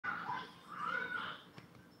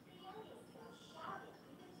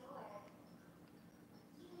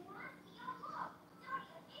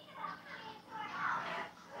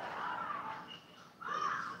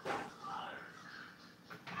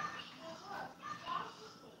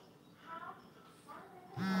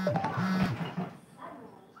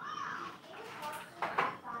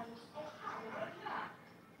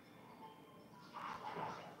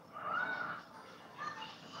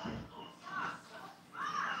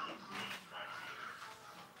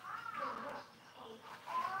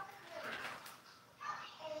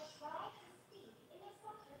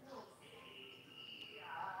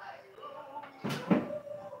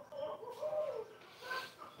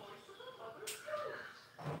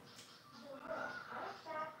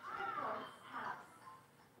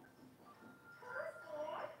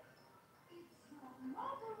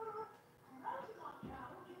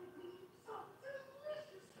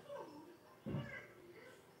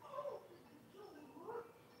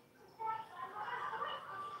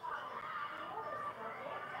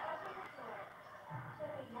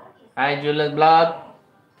Hi, Julius Blog.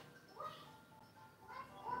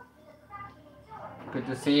 Good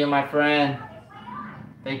to see you, my friend.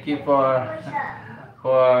 Thank you for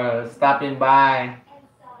stopping by.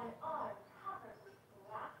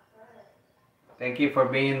 Thank you for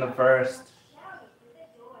being the first.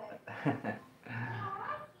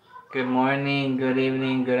 Good morning, good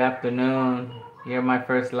evening, good afternoon. You're my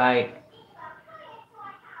first like.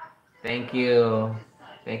 Thank you.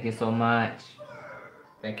 Thank you so much.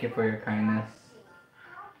 Thank you for your kindness.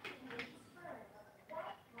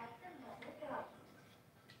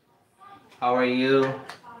 How are you?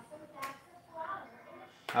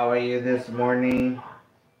 How are you this morning?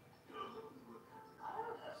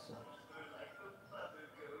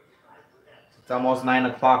 It's almost 9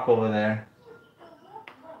 o'clock over there.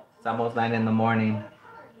 It's almost 9 in the morning.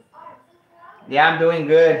 Yeah, I'm doing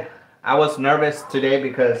good. I was nervous today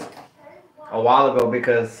because a while ago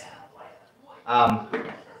because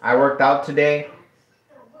I worked out today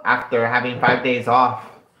after having 5 days off,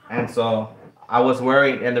 and so I was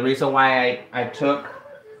worried. And the reason why I took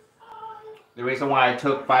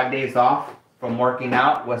 5 days off from working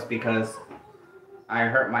out was because I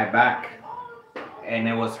hurt my back, and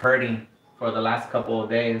it was hurting for the last couple of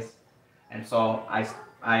days, and so I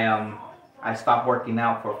stopped working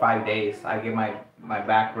out for 5 days. I give my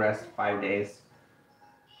back rest 5 days,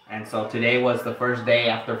 and so today was the first day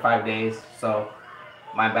after 5 days. So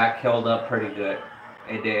my back healed up pretty good.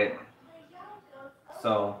 It did.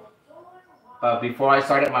 So, but before I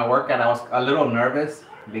started my workout, I was a little nervous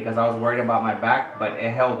because I was worried about my back, but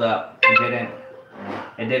it held up.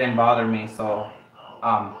 It didn't bother me. So,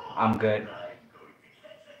 I'm good.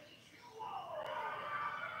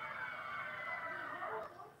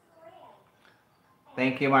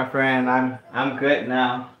 Thank you, my friend. I'm good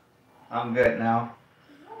now. I'm good now.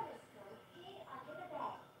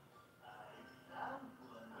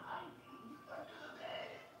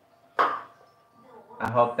 I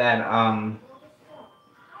hope that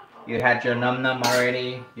you had your num num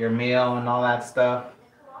already, your meal and all that stuff,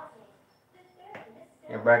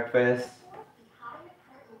 your breakfast.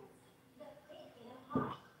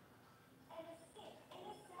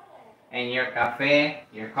 And your cafe,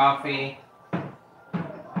 your coffee.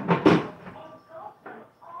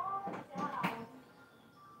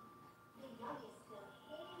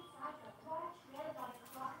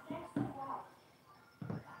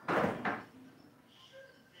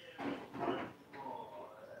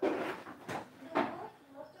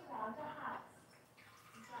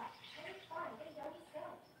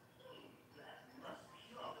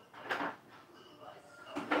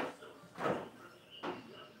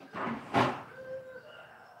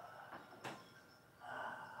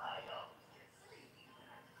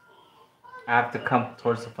 I have to come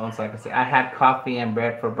towards the phone so I can see. I had coffee and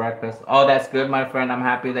bread for breakfast. Oh, that's good, my friend. I'm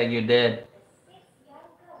happy that you did.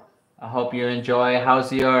 I hope you enjoy.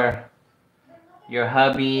 How's your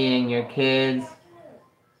hubby and your kids?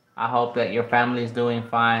 I hope that your family's doing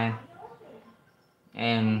fine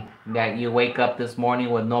and that you wake up this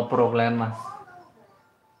morning with no problemas.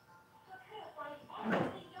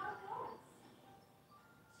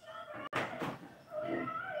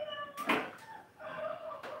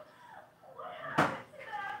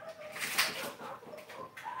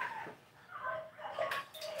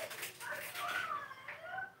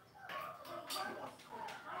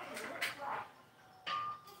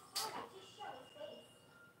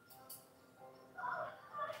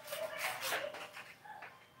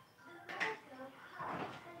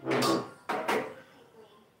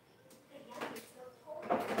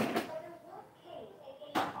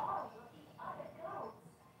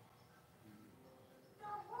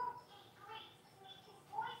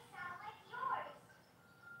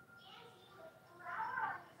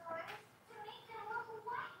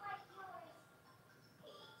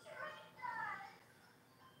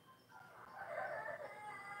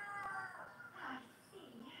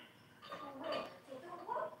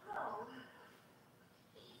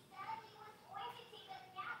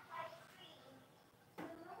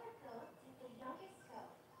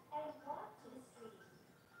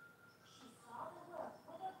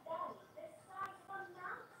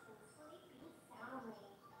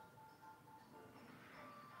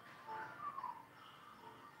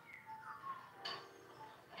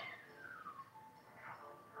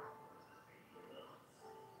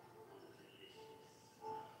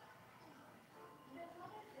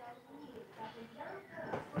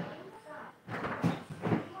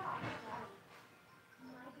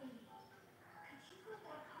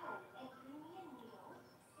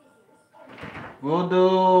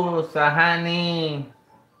 Voodoo, Sahani,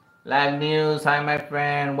 live news. Hi, my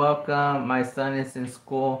friend. Welcome. My son is in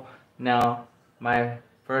school Now, my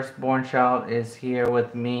firstborn child is here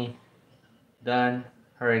with me, done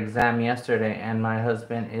her exam yesterday, and my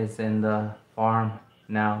husband is in the farm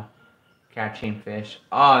now catching fish.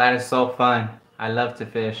 Oh, that is so fun. I love to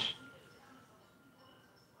fish.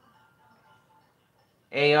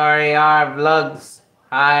 ARAR Vlogs.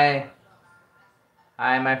 Hi.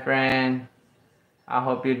 Hi, my friend. I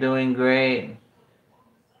hope you're doing great.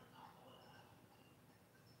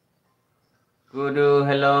 Guru,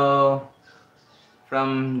 hello.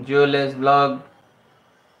 From Julius Vlog.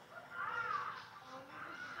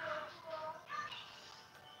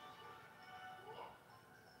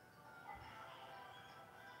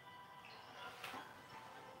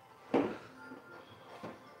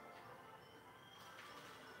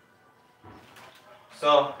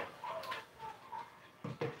 So,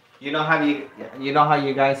 you know how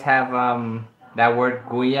you guys have that word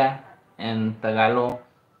guya in Tagalog,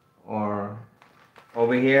 or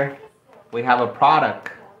over here we have a product,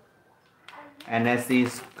 and it's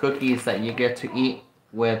these cookies that you get to eat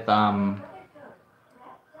with let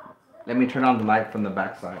me turn on the light from the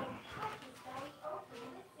backside.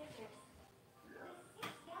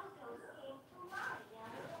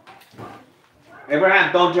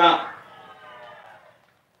 Abraham, don't jump.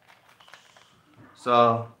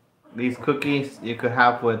 So these cookies you could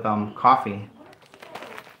have with coffee,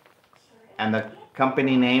 and the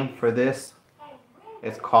company name for this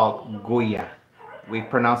is called Guya. We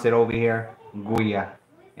pronounce it over here Guya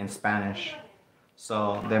in Spanish.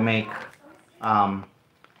 So they make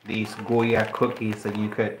these Guya cookies that you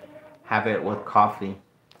could have it with coffee.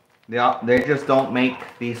 They just don't make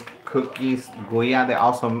these cookies Guya. They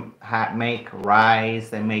also make rice.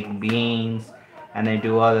 They make beans, and they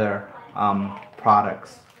do other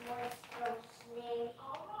products.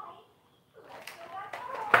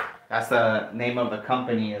 That's the name of the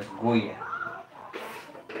company, is Guya.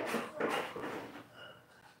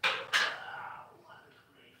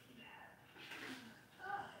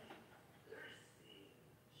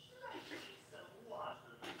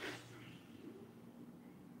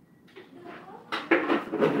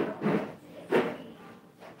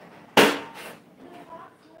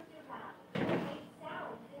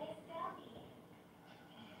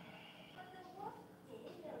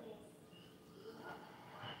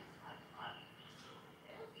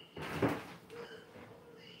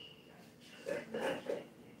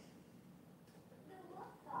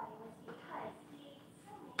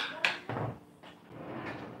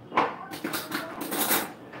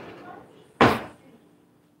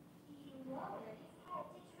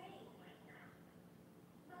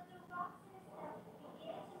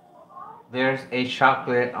 There's a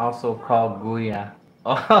chocolate also called Guya.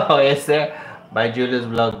 Oh, is there? By Julius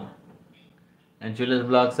Vlog. And Julius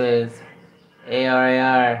Vlog says,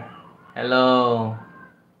 ARAR, hello.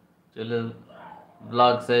 Julius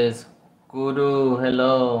Vlog says, Guru,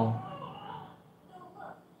 hello.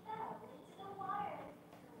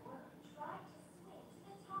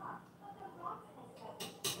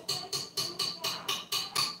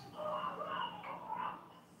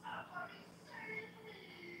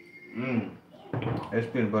 This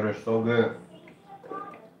peanut butter is so good.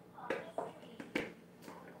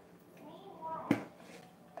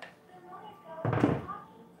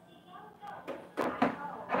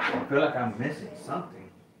 I feel like I'm missing something.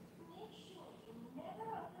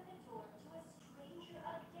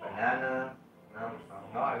 Banana.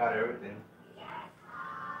 No, I got everything.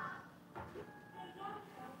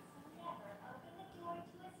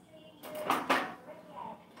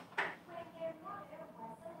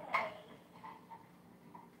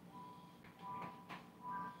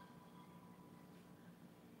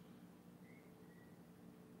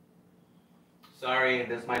 Sorry,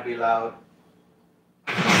 this might be loud.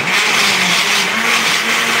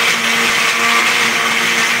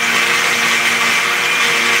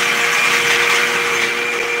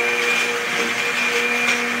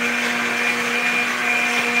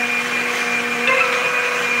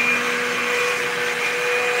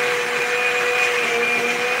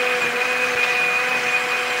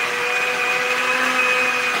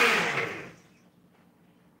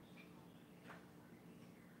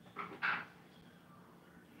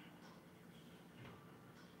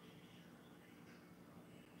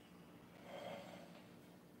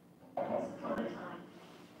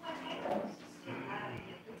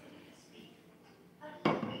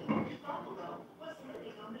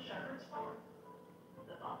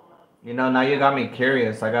 You know, now you got me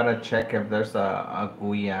curious. I gotta check if there's a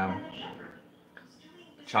Guya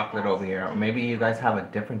chocolate over here. Or maybe you guys have a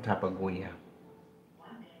different type of Guya.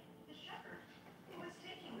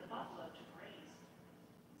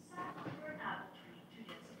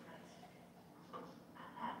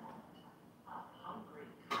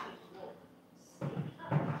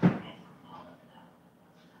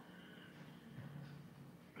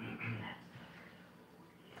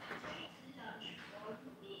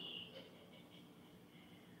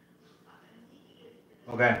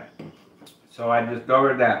 Okay, so I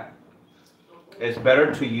discovered that it's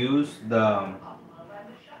better to use the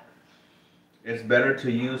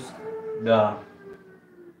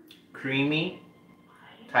creamy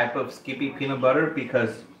type of Skippy peanut butter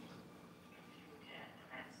because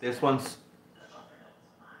this one's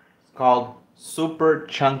called Super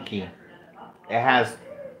Chunky. It has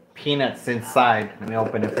peanuts inside. Let me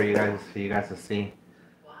open it for you guys to see.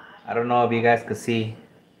 I don't know if you guys can see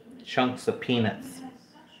chunks of peanuts.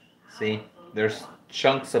 See, there's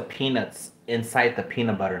chunks of peanuts inside the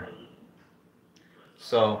peanut butter.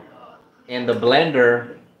 So in the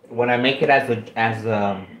blender, when I make it as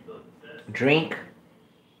a drink,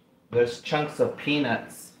 there's chunks of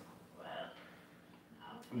peanuts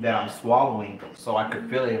that I'm swallowing, so I could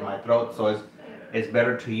feel it in my throat. So it's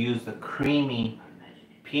better to use the creamy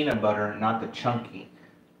peanut butter, not the chunky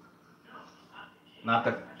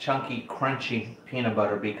crunchy peanut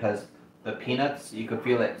butter, because the peanuts, you could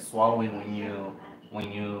feel it swallowing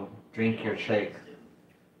when you drink your shake.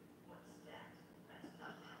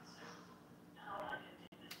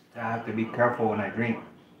 I have to be careful when I drink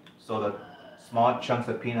so the small chunks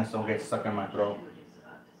of peanuts don't get stuck in my throat.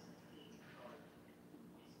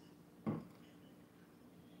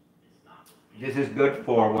 This is good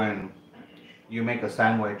for when you make a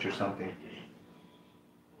sandwich or something.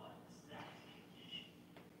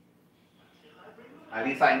 At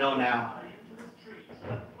least I know now.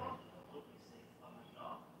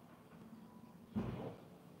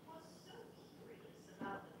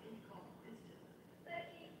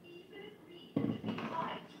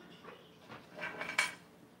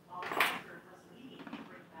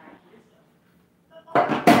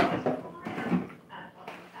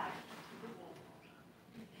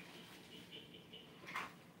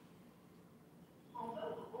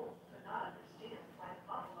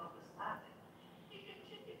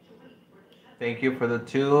 Thank you for the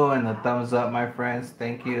 2 and the thumbs up, my friends.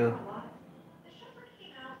 Thank you.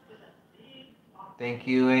 Thank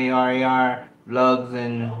you, ARAR Vlogs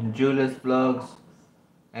and Julius Vlogs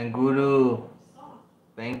and Guru.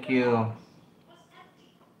 Thank you.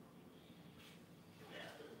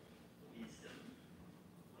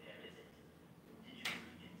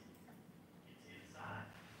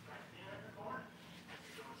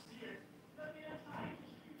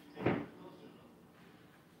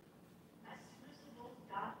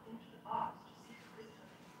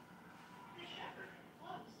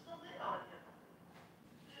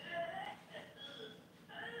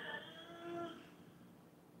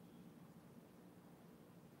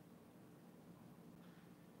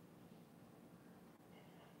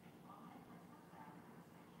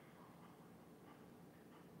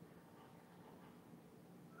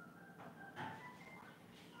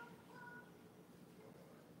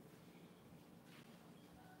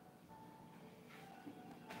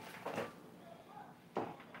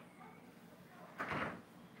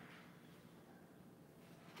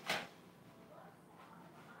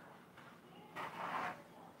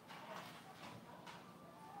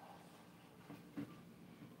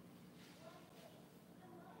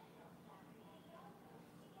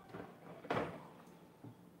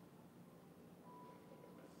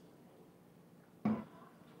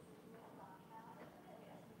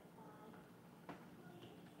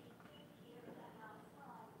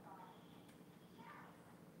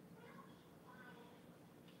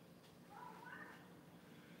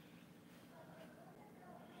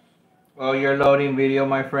 Well, you're loading video,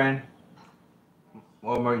 my friend.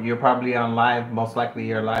 Or you're probably on live. Most likely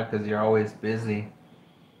you're live because you're always busy.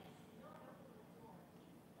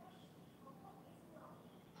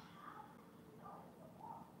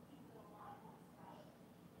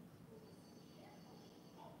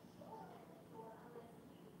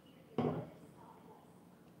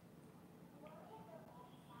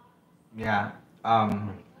 Yeah.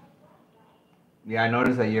 Yeah, I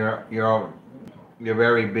noticed that you're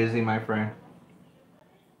very busy, my friend.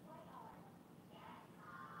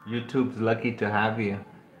 YouTube's lucky to have you.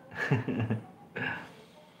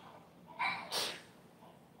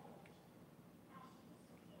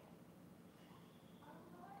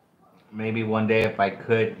 Maybe one day if I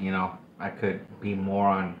could, I could be more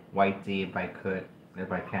on White D if I could,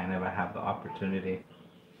 if I can, if I have the opportunity.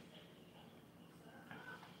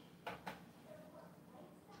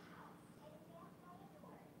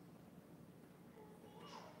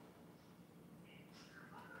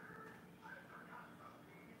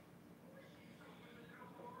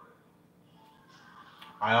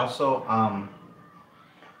 I also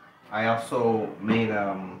made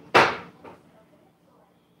I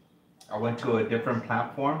went to a different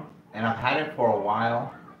platform and I've had it for a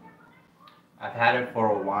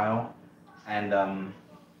while, and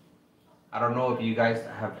I don't know if you guys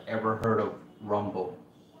have ever heard of Rumble.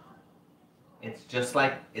 It's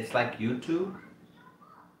like YouTube,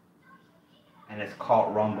 and it's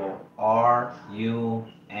called Rumble. RUMBLE.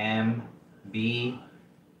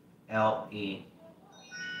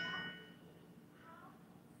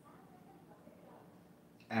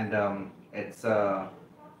 And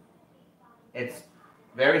it's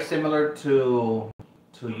very similar to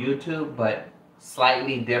YouTube, but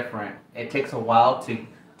slightly different. It takes a while to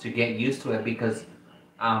get used to it because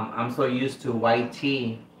I'm so used to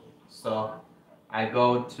YT, so I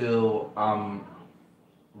go to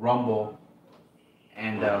Rumble,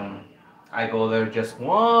 and I go there just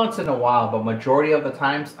once in a while, but majority of the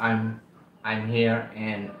times I'm here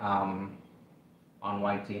in on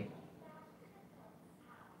YT.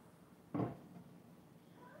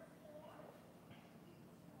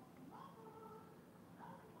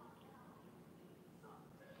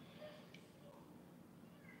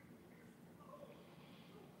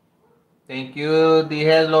 Thank you,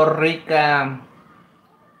 Hello Rica.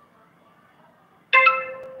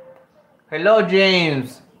 Hello,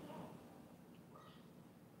 James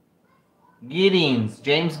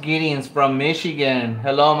James Giddings from Michigan.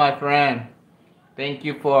 Hello, my friend. Thank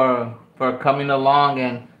you for coming along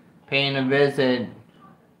and paying a visit.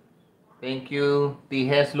 Thank you,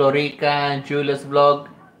 Dijes Lorica and Julius Vlog.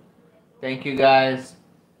 Thank you, guys.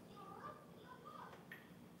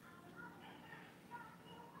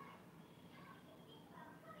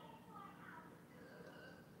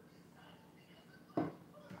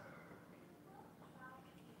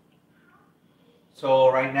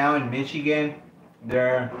 So right now in Michigan,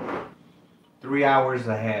 they're 3 hours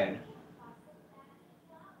ahead.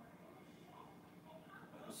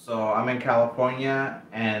 So I'm in California,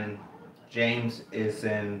 and James is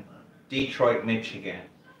in Detroit, Michigan.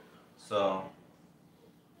 So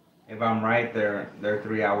if I'm right, they're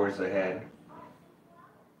 3 hours ahead.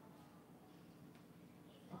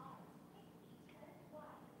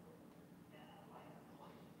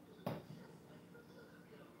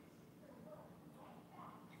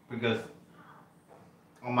 Because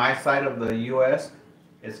on my side of the U.S.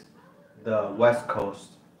 is the West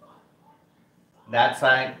Coast. That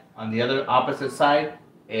side, on the other opposite side,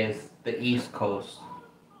 is the East Coast.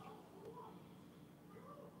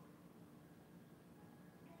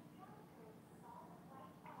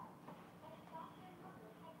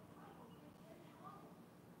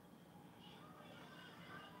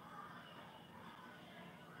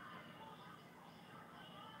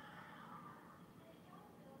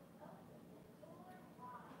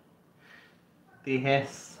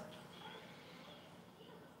 Yes.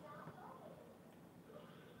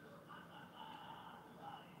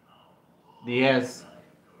 Yes.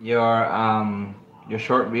 Your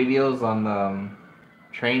short videos on the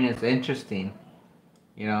train is interesting.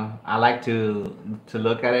 You know, I like to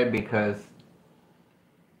look at it because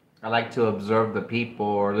I like to observe the people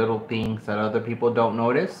or little things that other people don't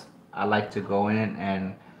notice. I like to go in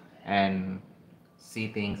and see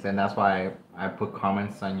things, and that's why I put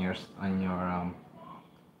comments on your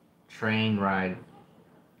train ride.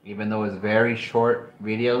 Even though it's very short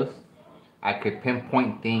videos, I could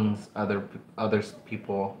pinpoint things others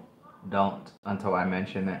people don't until I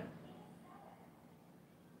mention it.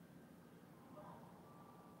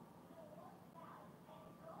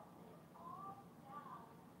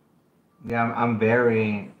 Yeah, I'm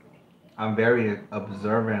very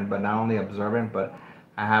observant, but not only observant, but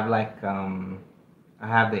I have I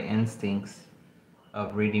have the instincts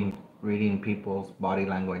of reading people's body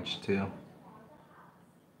language too.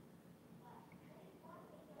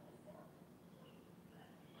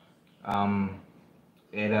 Um,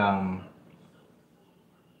 it how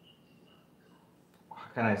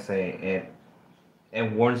can I say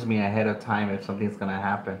it warns me ahead of time if something's gonna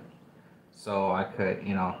happen, so I could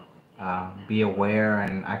be aware,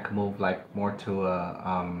 and I could move like more to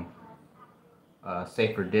a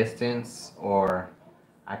safer distance, or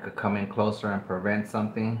I could come in closer and prevent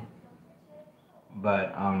something.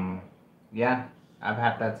 But yeah, I've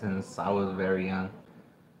had that since I was very young.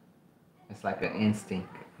 It's like an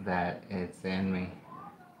instinct that it's in me.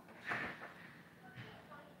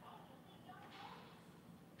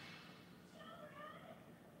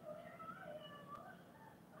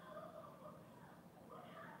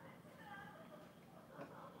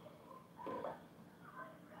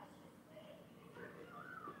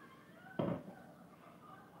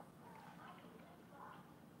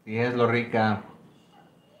 Yes, Lorica.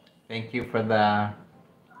 Thank you for the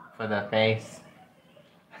face.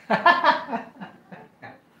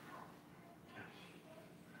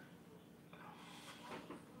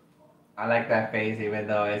 I like that face, even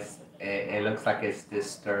though it looks like it's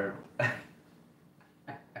disturbed.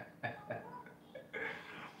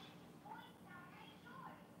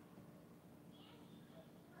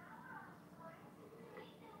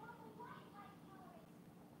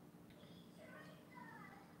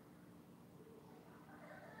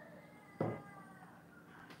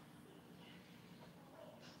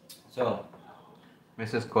 So,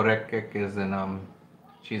 Mrs. Korekkek is in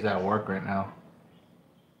she's at work right now,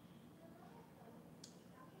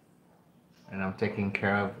 and I'm taking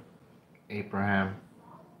care of Abraham.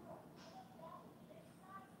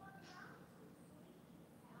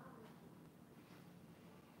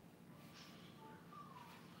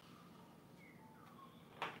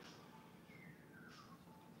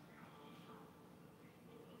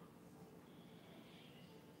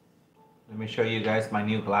 Let me show you guys my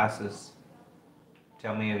new glasses.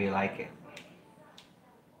 Tell me if you like it.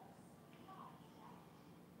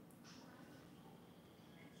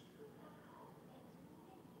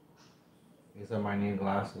 These are my new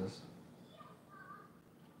glasses.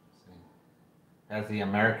 See. Has the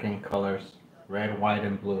American colors, red, white,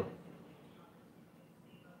 and blue.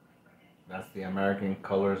 That's the American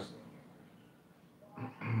colors.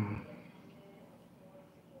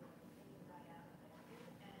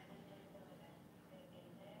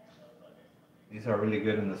 These are really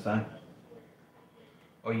good in the sun.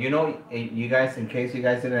 Oh, you know, you guys, in case you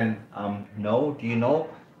guys didn't know, do you know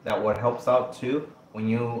that what helps out too, when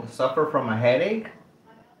you suffer from a headache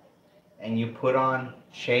and you put on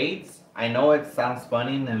shades? I know it sounds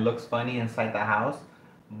funny and it looks funny inside the house,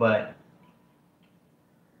 but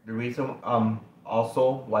the reason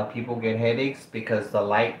also why people get headaches because the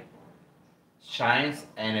light shines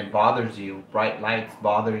and it bothers you. Bright lights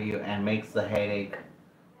bother you and makes the headache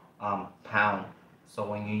pound. So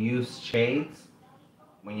when you use shades,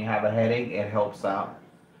 when you have a headache, it helps out.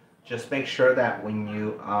 Just make sure that when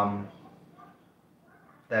you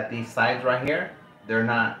that these sides right here, they're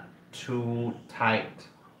not too tight.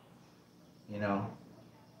 You know,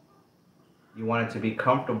 you want it to be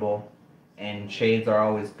comfortable, and shades are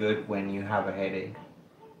always good when you have a headache.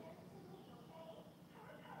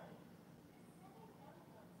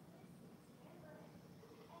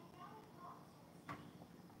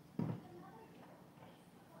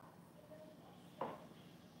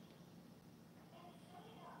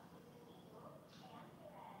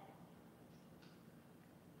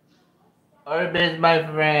 Orbis, my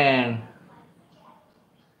friend.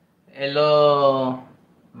 Hello,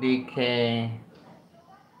 DK.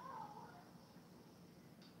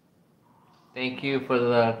 Thank you for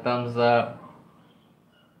the thumbs up.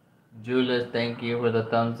 Julius, thank you for the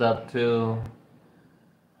thumbs up too.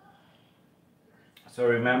 So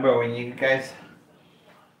remember, when you guys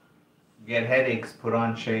get headaches, put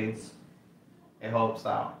on shades. It helps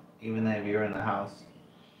out, even if you're in the house.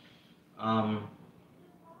 Um,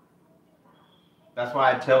 that's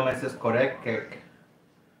why I tell Mrs. Korekkek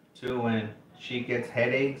too when she gets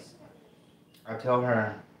headaches. I tell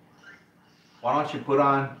her, why don't you put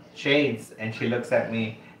on shades? And she looks at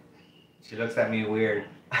me. She looks at me weird.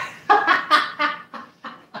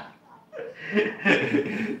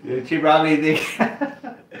 she probably thinks.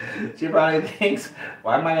 She probably thinks,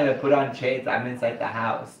 why am I gonna put on shades? I'm inside the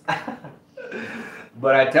house.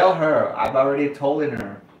 But I tell her, I've already told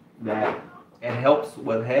her that it helps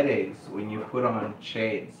with headaches when you put on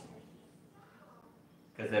shades,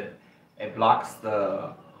 because it blocks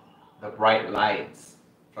the bright lights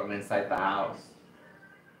from inside the house.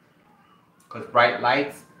 Because bright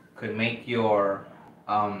lights could make your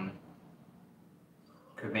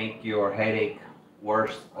headache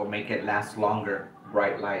worse or make it last longer.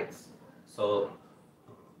 Bright lights, so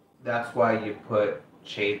that's why you put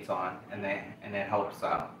shades on, and it helps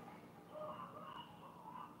out.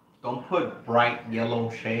 Don't put bright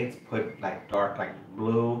yellow shades. Put like dark, like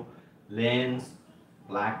blue lens,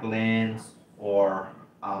 black lens, or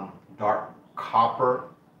dark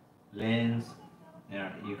copper lens. You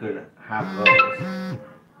know, you could have those.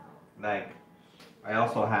 Like, I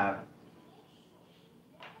also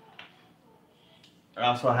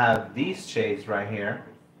have these shades right here.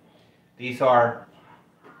 These are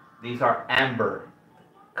amber,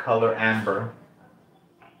 color amber.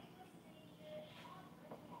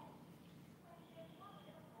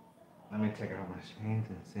 Let me take out my shades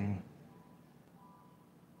and see.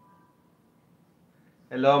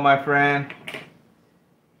 Hello, my friend.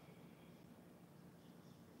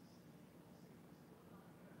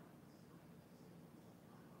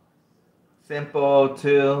 Simple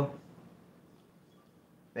too.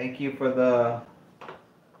 Thank you for the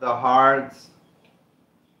hearts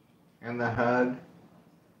and the hug.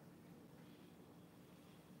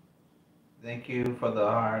 Thank you for the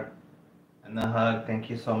heart. And the hug. Thank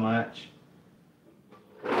you so much.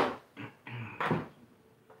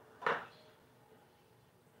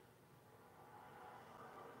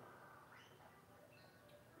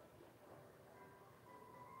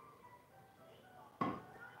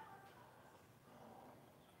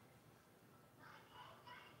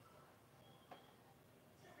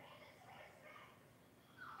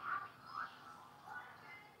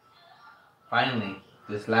 Finally,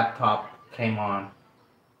 this laptop came on.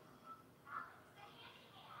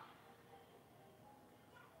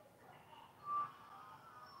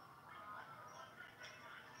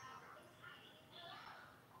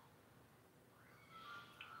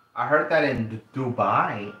 I heard that in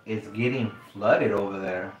Dubai, it's getting flooded over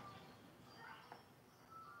there.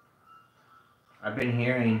 I've been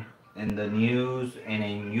hearing in the news and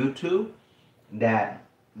in YouTube that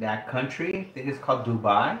that country, I think it's called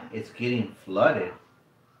Dubai, it's getting flooded.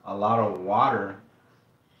 A lot of water.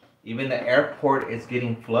 Even the airport is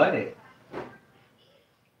getting flooded.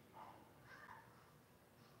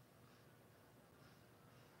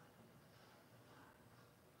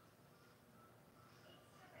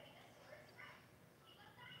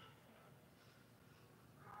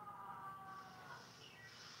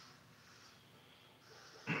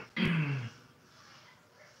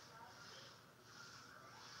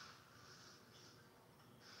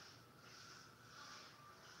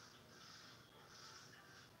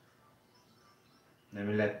 Let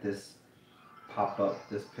me let this pop up,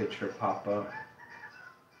 this picture pop up.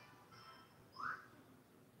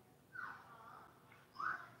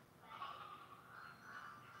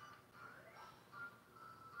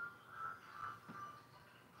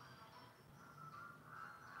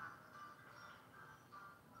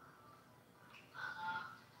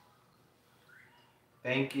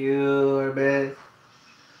 Thank you, Beth.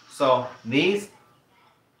 So these,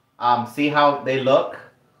 see how they look?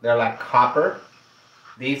 They're like copper.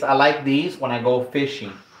 These, I like these when I go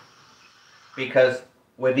fishing, because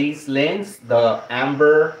with these lens, the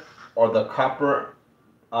amber or the copper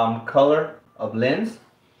color of lens,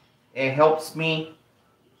 it helps me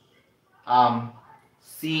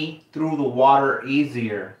see through the water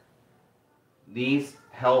easier. These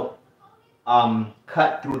help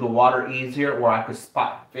cut through the water easier, where I could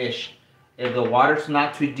spot fish. If the water's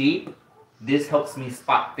not too deep, this helps me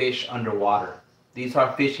spot fish underwater. These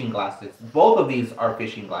are fishing glasses. Both of these are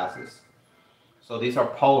fishing glasses. So these are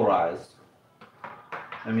polarized.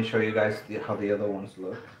 Let me show you guys how the other ones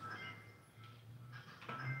look.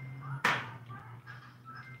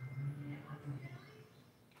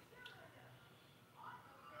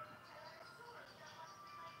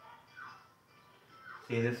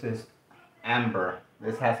 See, this is amber.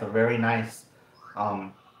 This has a very nice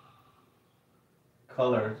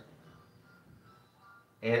color.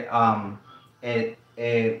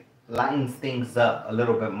 It lightens things up a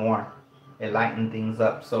little bit more. It lightens things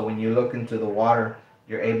up, so when you look into the water,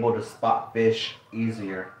 you're able to spot fish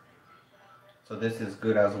easier. So this is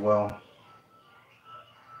good as well.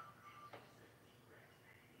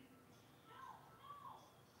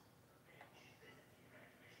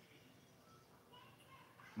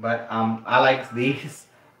 But I like these.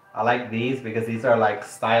 I like these because these are like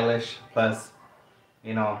stylish. Plus,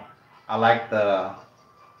 you know, I like the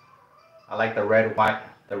red, white,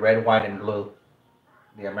 and blue,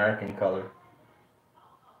 the American color.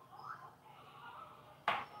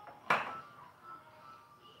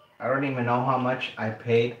 I don't even know how much I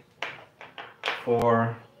paid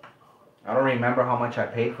for. I don't remember how much I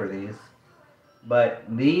paid for these, but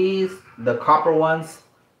these, the copper ones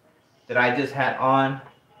that I just had on,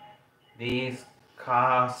 these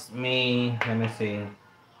cost me, let me see.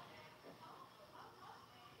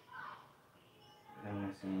 Let me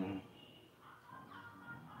see.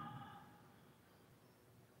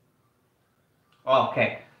 Oh,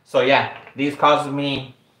 okay. So yeah, these cost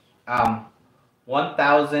me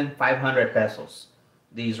 1,500 pesos.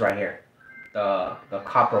 These right here, the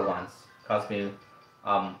copper ones, cost me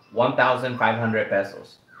 1,500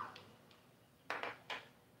 pesos.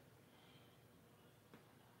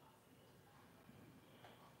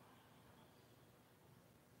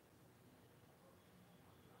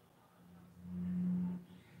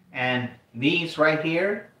 And these right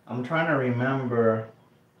here, I'm trying to remember.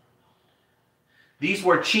 These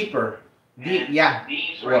were cheaper. Yeah.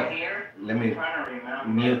 These right here. Let me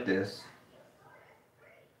mute this.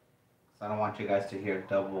 I don't want you guys to hear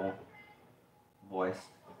double voice.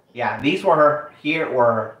 Yeah, these were here,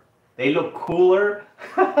 or they look cooler.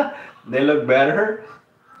 They look better,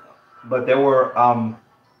 but they were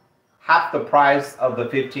half the price of the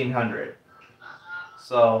 1,500.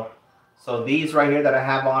 So these right here that I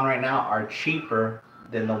have on right now are cheaper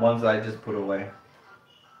than the ones that I just put away.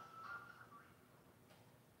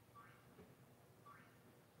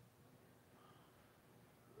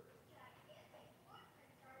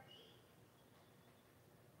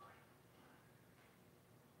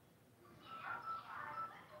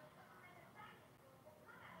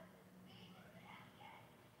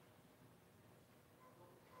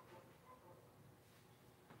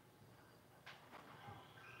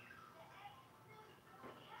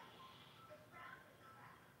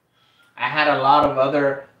 I had a lot of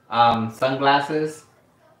other sunglasses.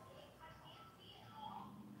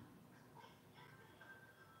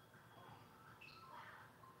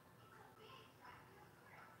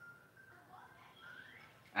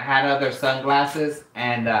 I had other sunglasses,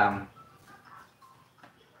 and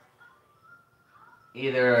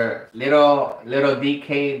either little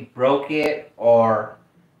DK broke it, or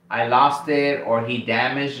I lost it, or he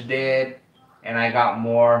damaged it, and I got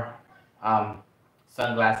more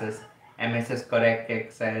sunglasses. And Mrs.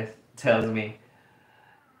 Korekkek tells me,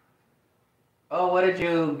 "Oh, what did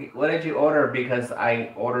you order?" Because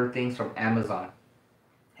I order things from Amazon,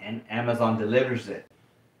 and Amazon delivers it.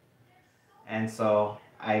 And so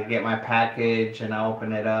I get my package and I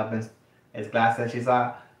open it up, and it's glasses. She's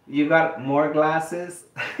like, "You got more glasses?"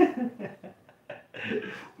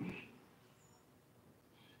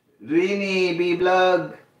 Rini B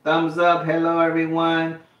Vlog, thumbs up. Hello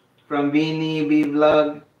everyone from Rini B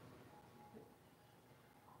Vlog.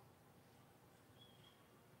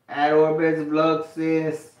 At Orbits Vlog,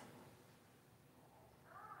 sis.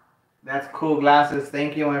 That's cool glasses.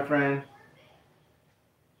 Thank you, my friend.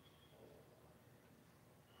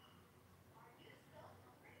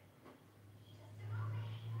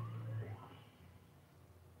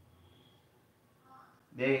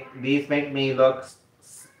 These make me look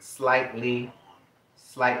slightly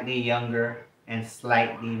younger and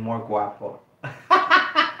slightly more guapo.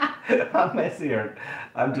 I'm messing around.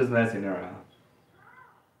 I'm just messing around.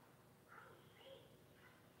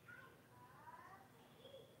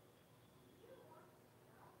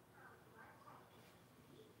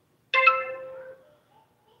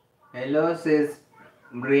 Hello, sis.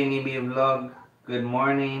 Brini B Vlog. Good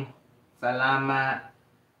morning. Salamat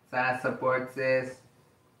sa support, sis.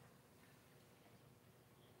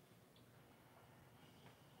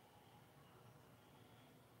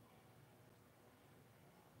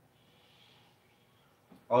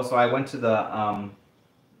 Also, I went to the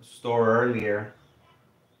store earlier.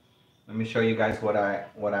 Let me show you guys what I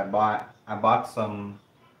bought. I bought some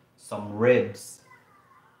ribs.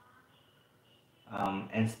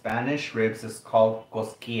 In Spanish, ribs is called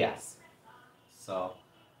cosquillas. So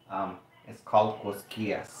it's called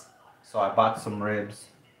cosquillas. So I bought some ribs.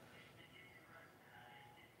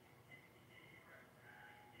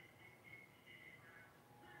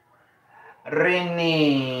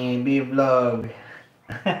 Rini B Vlog.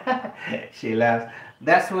 She laughs.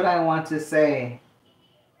 That's what I want to say.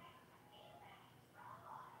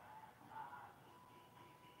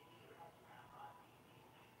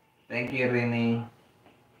 Thank you, Rini.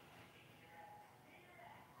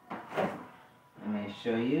 Let me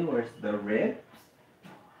show you where's the ribs.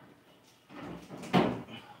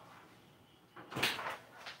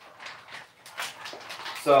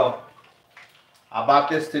 So I bought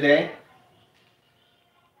this today.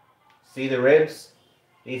 See the ribs?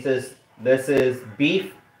 This is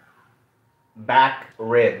beef back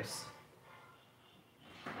ribs.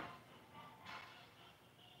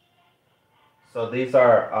 So these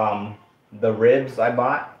are the ribs I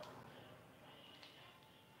bought.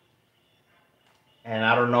 And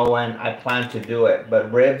I don't know when I plan to do it,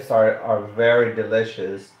 but ribs are very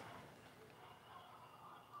delicious.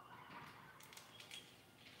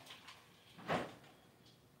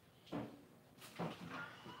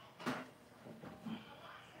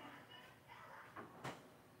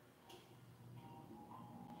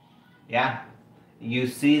 Yeah, you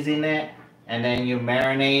season it and then you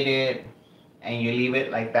marinate it and you leave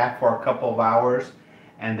it like that for a couple of hours,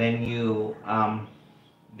 and then you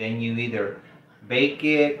either bake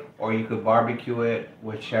it or you could barbecue it,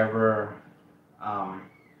 whichever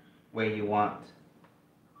way you want.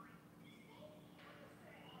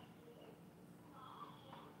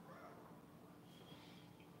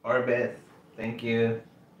 Orbit, thank you.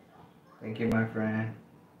 Thank you, my friend.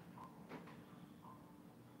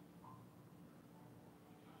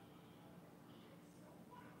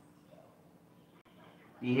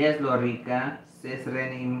 Yes, Lorica. Sis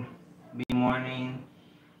Renny B morning.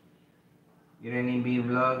 Renny B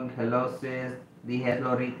vlog. Hello, sis. Yes,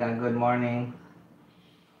 Lorica. Good morning.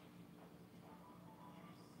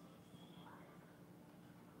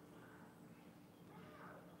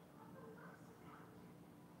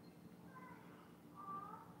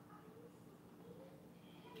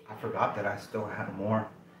 forgot that I still had more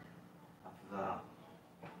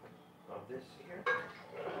of this here.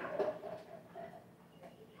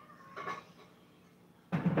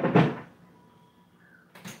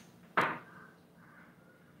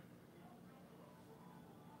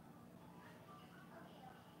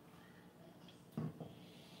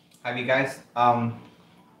 Have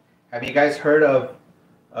you guys heard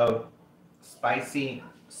of spicy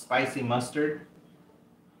mustard?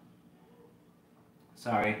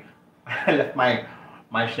 Sorry, I left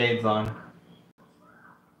my shades on.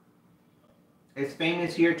 It's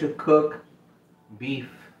famous here to cook beef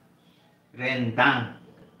rendang.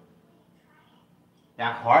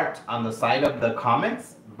 That heart on the side of the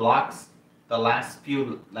comments blocks the last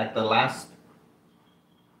few, like the last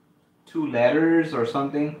 2 letters or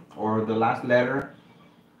something, or the last letter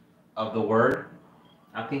of the word.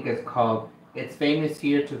 I think it's famous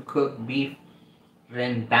here to cook beef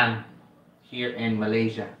rendang here in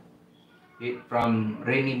Malaysia. From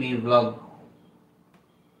Rainy Bee Vlog.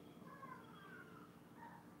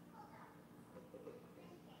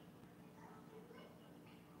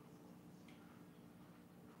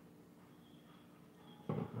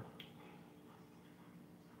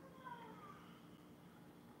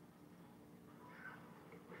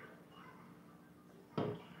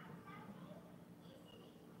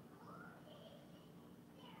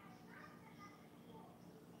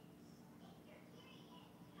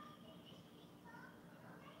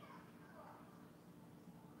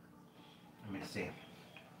 Let me see.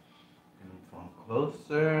 Phone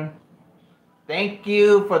closer. Thank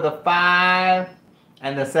you for the 5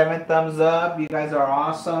 and the 7 thumbs up. You guys are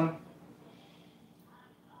awesome.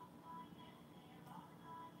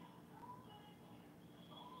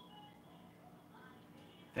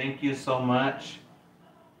 Thank you so much.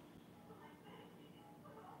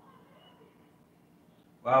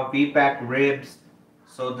 Wow, beef back ribs,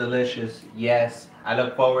 so delicious. Yes, I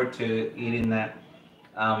look forward to eating that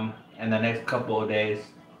in the next couple of days.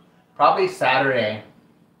 Probably Saturday.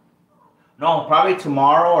 No, probably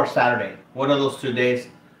tomorrow or Saturday. One of those 2 days.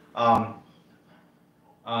 Me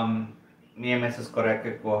and Mrs.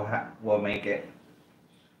 Korekkek will make it,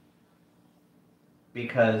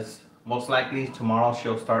 because most likely tomorrow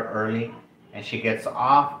she'll start early, and she gets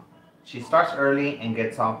off. She starts early and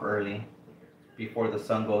gets off early before the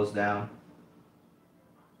sun goes down.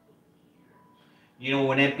 You know,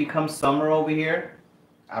 when it becomes summer over here,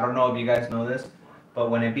 I don't know if you guys know this, but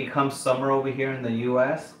when it becomes summer over here in the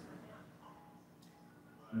US,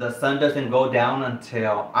 the sun doesn't go down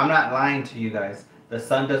until, I'm not lying to you guys, the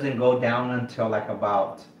sun doesn't go down until like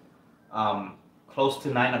about close to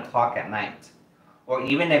 9 o'clock at night. Or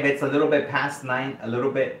even if it's a little bit past 9,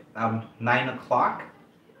 9 o'clock,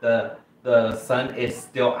 the sun is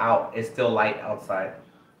still out, it's still light outside.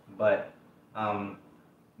 But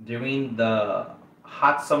during the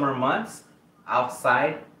hot summer months,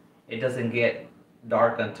 outside, it doesn't get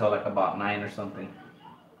dark until like about 9 or something.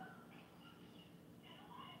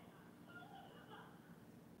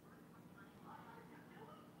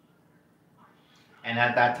 And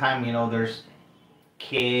at that time, you know, there's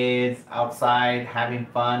kids outside having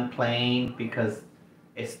fun, playing, because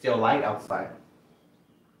it's still light outside.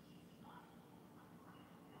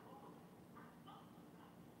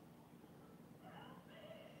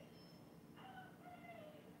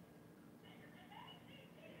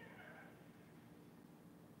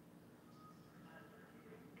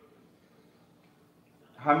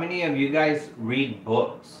 How many of you guys read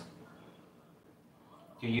books?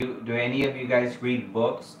 Do any of you guys read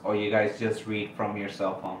books, or you guys just read from your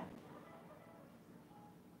cell phone?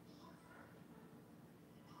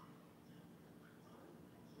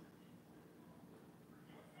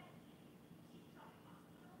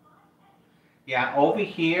 Yeah, over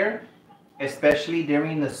here, especially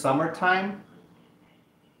during the summertime,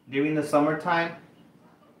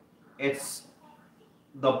 it's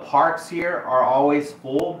the parks here are always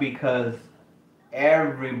full, because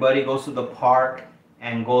everybody goes to the park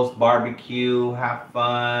and goes barbecue, have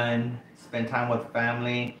fun, spend time with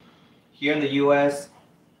family. Here in the US,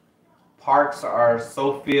 parks are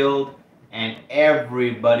so filled and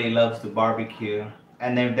everybody loves to barbecue.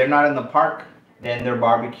 And if they're not in the park, then they're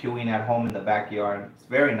barbecuing at home in the backyard. It's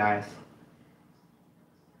very nice.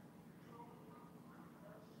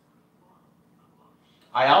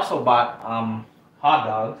 I also bought hot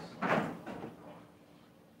dogs.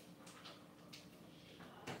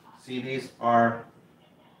 See, these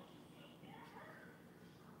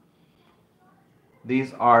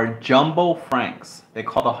are jumbo franks. They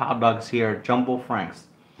call the hot dogs here jumbo franks.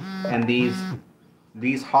 And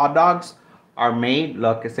these hot dogs are made,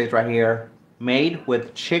 look, it says right here, made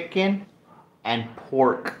with chicken and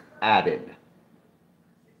pork added.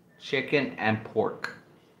 Chicken and pork.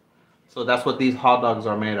 So that's what these hot dogs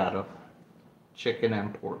are made out of. Chicken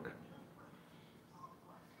and pork.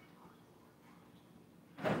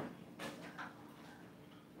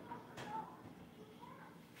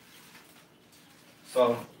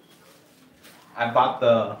 So I bought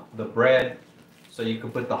the bread so you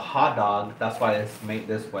could put the hot dog. That's why it's made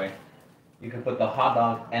this way. You can put the hot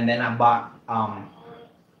dog, and then I bought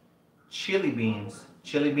chili beans.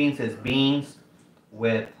 Chili beans is beans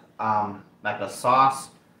with like a sauce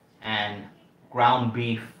and ground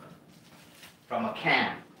beef from a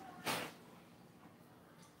can.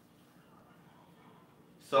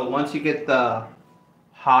 So once you get the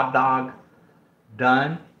hot dog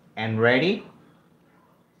done and ready,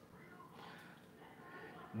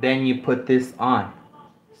 then you put this on.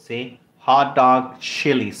 See? Hot dog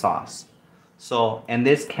chili sauce. So in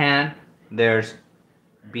this can, there's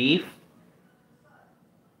beef,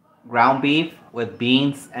 ground beef with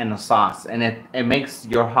beans and a sauce. And it makes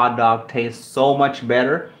your hot dog taste so much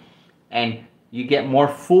better. And you get more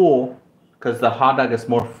full because the hot dog is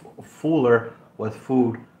more fuller with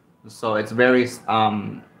food. So it's very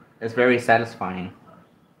satisfying.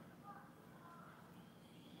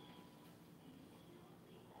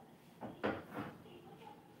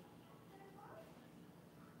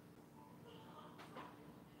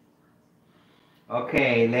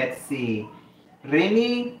 Okay, let's see.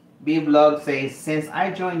 Rini B Vlog says, since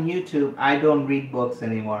I joined YouTube, I don't read books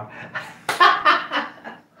anymore.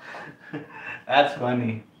 That's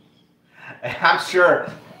funny. I'm sure.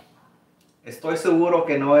 Estoy seguro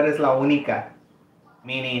que no eres la única.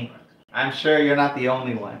 Meaning, I'm sure you're not the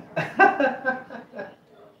only one.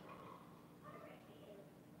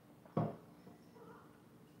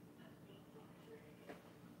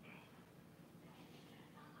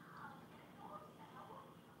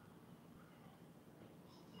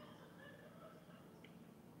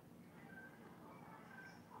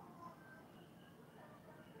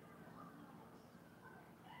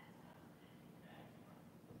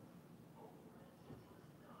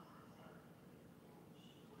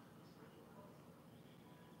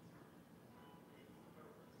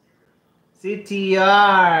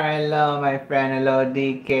 CTR, hello my friend, hello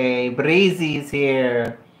DK. Breezy's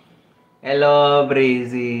here. Hello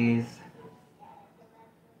Breezy's.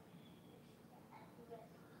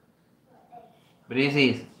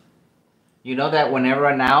 Breezy's. You know that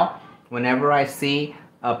whenever I see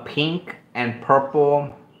a pink and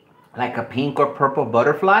purple, like a pink or purple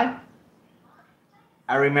butterfly,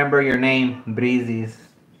 I remember your name, Breezy's.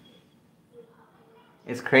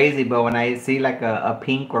 It's crazy, but when I see like a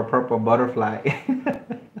pink or purple butterfly.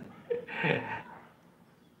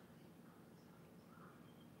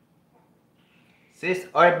 Sis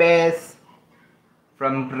Orbes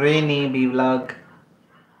from Brini B Vlog.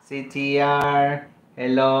 CTR.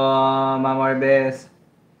 Hello, Mom Orbes.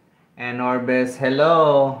 And Orbes,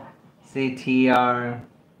 hello. CTR.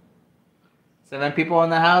 7 people in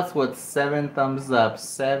the house with 7 thumbs up.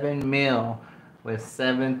 7 mil with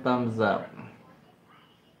 7 thumbs up.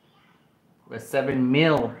 With 7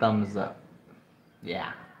 mil thumbs up.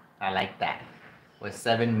 Yeah, I like that. With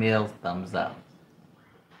 7 mil thumbs up.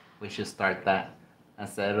 We should start that.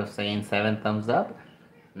 Instead of saying 7 thumbs up,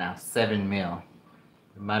 now 7 mil.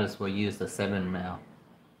 We might as well use the 7 mil.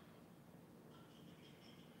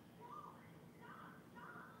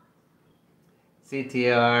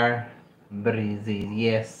 CTR Breezy.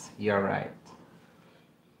 Yes, you're right.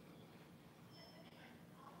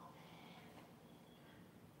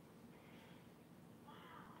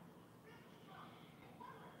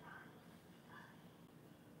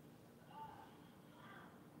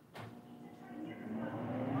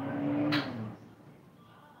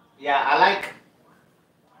 Yeah,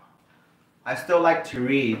 I still like to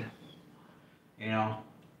read, you know.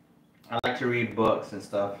 I like to read books and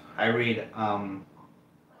stuff. I read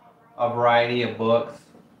a variety of books.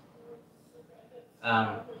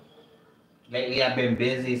 Um, Lately I've been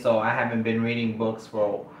busy, so I haven't been reading books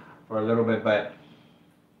for a little bit, but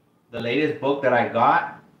the latest book that I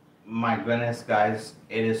got, my goodness guys,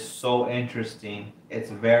 it is so interesting. It's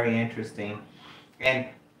very interesting. And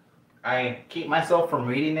I keep myself from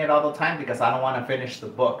reading it all the time because I don't want to finish the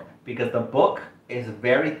book. Because the book is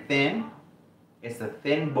very thin. It's a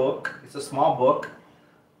thin book. It's a small book.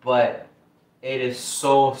 But it is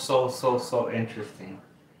so interesting.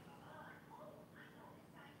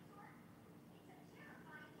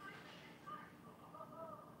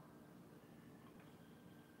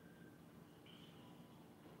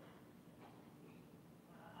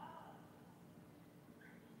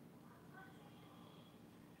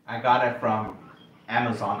 I got it from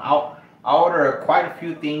Amazon. I order quite a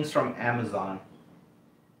few things from Amazon.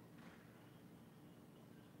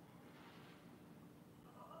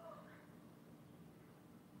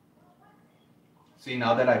 See,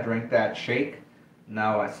 now that I drank that shake,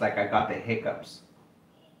 now it's like I got the hiccups.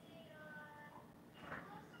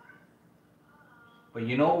 But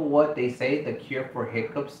you know what they say the cure for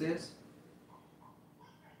hiccups is?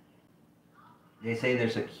 They say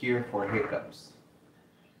there's a cure for hiccups.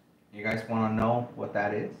 You guys want to know what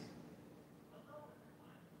that is?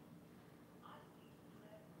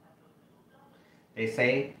 They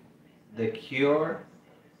say the cure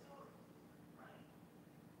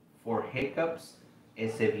for hiccups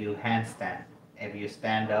is if you handstand. If you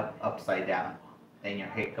stand up upside down, then your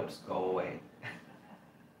hiccups go away.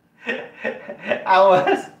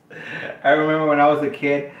 I remember when I was a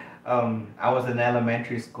kid, I was in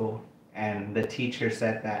elementary school, and the teacher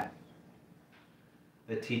said that.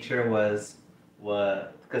 The teacher was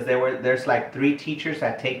because there's like 3 teachers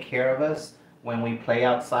that take care of us when we play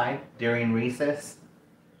outside during recess,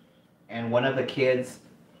 and one of the kids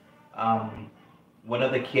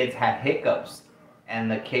had hiccups,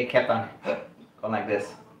 and the kid kept on going like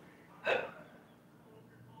this,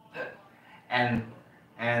 and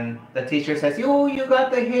the teacher says, you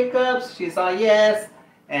got the hiccups. She's like, yes.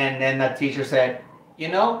 And then the teacher said, you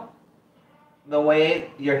know, the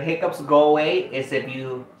way your hiccups go away is if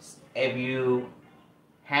you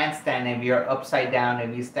handstand, if you're upside down,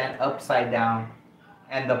 if you stand upside down.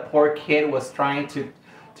 And the poor kid was trying to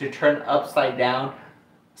turn upside down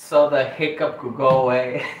so the hiccup could go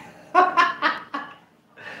away.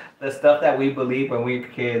 The stuff that we believe when we were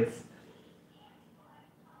kids.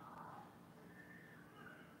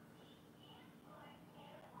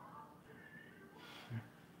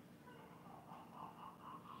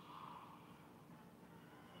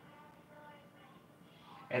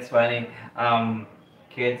 It's funny.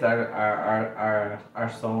 Kids are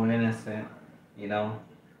so innocent, you know.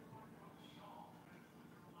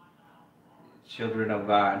 Children of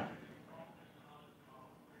God.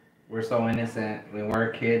 We're so innocent. When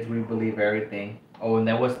we're kids, we believe everything. Oh, and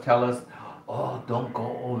they always tell us, "Oh, don't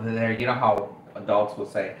go over there." You know how adults will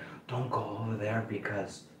say, "Don't go over there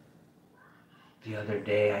because the other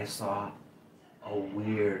day I saw a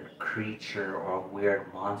weird creature or a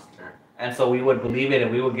weird monster." And so we would believe it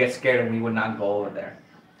and we would get scared and we would not go over there.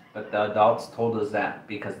 But the adults told us that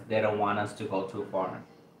because they don't want us to go too far.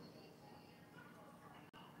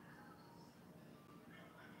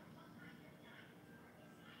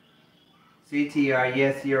 CTR,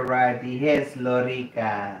 yes, you're right. Yes,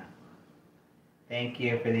 Lorica. Thank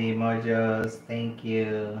you for the emojis. Thank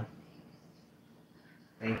you.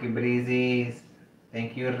 Thank you, Breezes.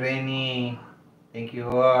 Thank you, Rennie. Thank you,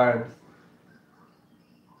 Orbs.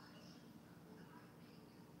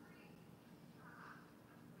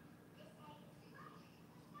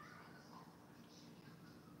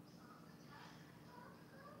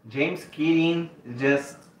 James Keating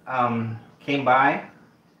just came by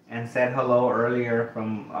and said hello earlier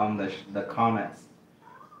from the comments.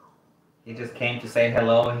 He just came to say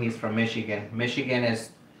hello. He's from Michigan. Michigan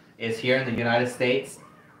is here in the United States,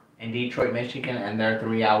 in Detroit, Michigan, and they're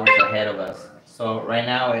 3 hours ahead of us. So right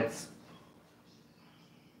now it's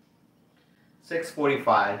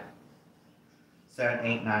 6:45, 7,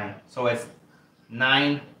 8, 9. So it's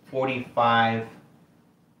 9:45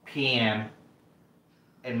 p.m.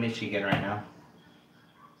 in Michigan right now.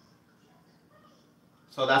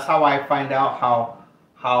 So that's how I find out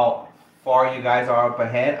how far you guys are up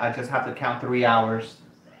ahead. I just have to count 3 hours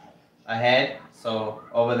ahead. So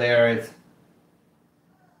over there it's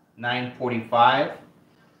 9:45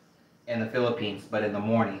 in the Philippines, but in the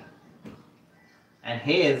morning. And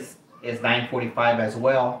his is 9:45 as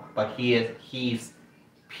well, but he's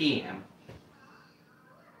PM.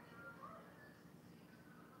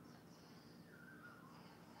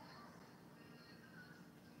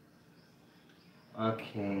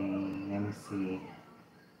 Okay, let me see.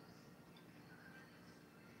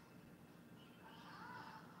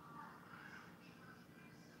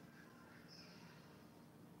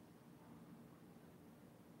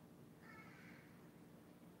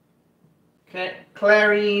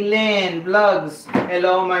 Clary Lynn Vlogs.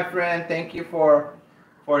 Hello, my friend. Thank you for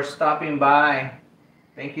stopping by.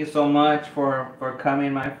 Thank you so much for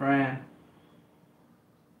coming, my friend.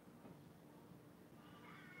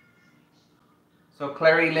 So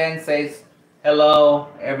Clary Lynn says, hello,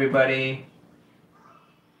 everybody.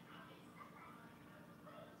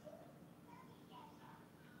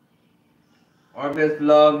 Orbis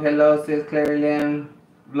Vlog, hello, says Clary Lynn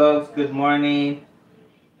Vlogs, good morning.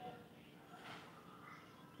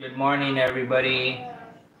 Good morning, everybody.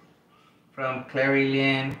 From Clary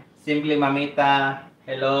Lynn Simply Mamita,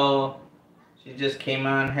 hello. She just came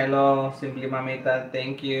on. Hello, Simply Mamita.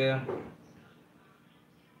 Thank you.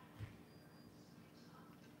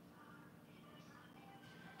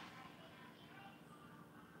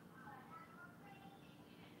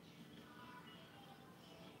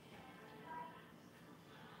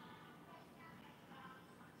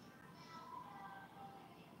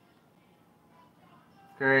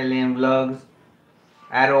 Caroline Vlogs.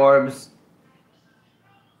 Adorbs.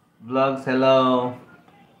 Vlogs, hello.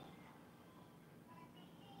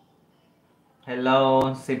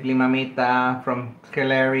 Hello, Simply Mamita from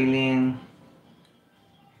Clary Lynn.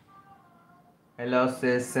 Hello,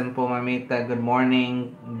 sis, Simple Mamita. Good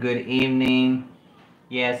morning. Good evening.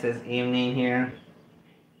 Yes, it's evening here.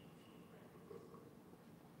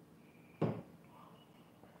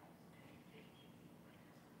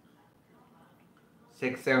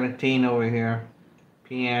 6:17 over here,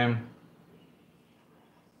 p.m.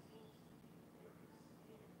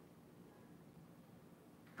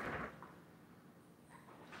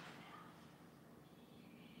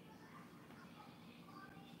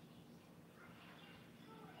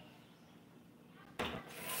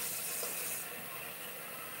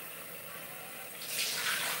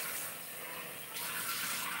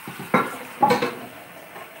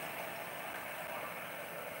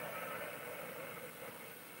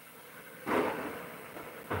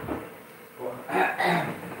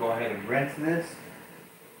 Go ahead and rinse this.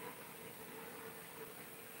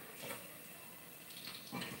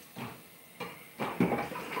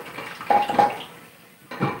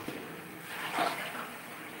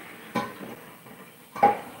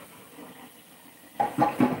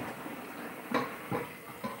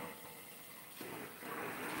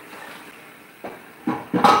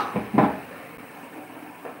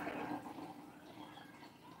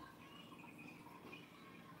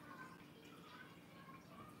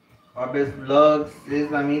 Orbis Vlogs, Sis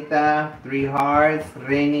Mamita, 3 hearts,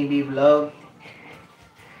 Rainy B Vlog,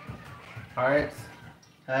 hearts,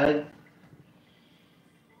 hug.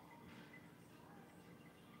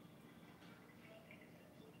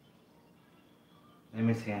 Let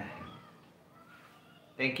me see.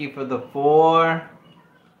 Thank you for the 4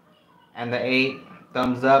 and the 8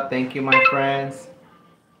 thumbs up. Thank you, my friends.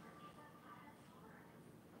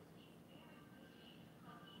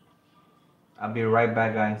 I'll be right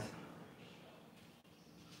back, guys.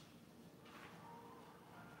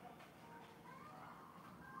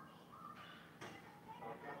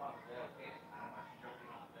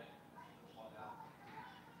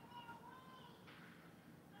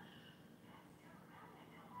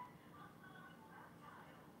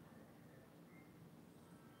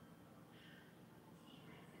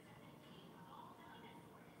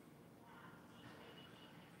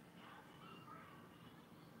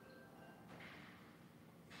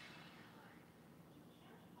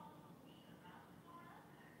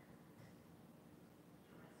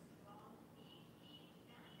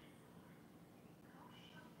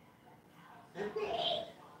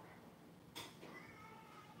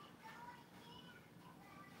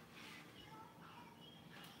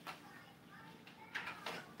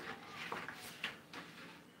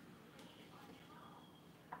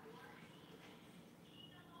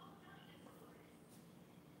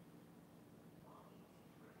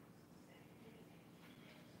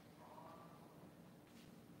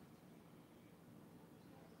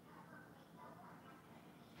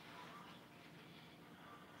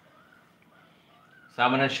 So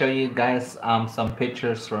I'm gonna show you guys some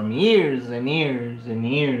pictures from years and years and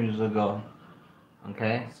years ago.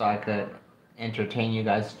 Okay, so I could entertain you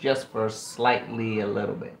guys just for slightly a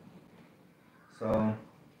little bit. So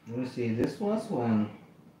let me see. This was when.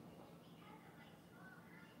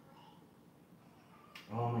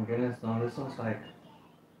 Oh my goodness! No, this one's like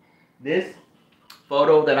this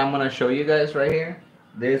photo that I'm gonna show you guys right here.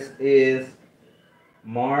 This is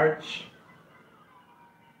March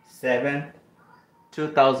 7th,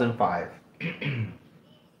 2005.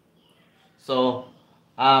 So,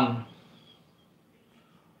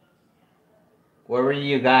 where were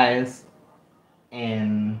you guys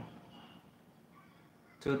in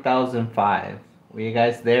 2005? Were you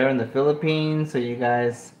guys there in the Philippines? Or you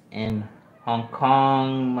guys in Hong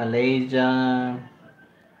Kong, Malaysia,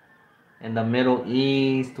 in the Middle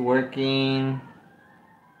East working?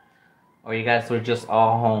 Or you guys were just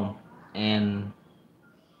all home in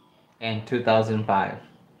 2005?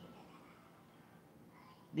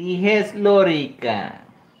 Dijes Lorica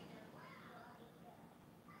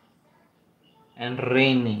and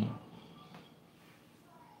Rainy.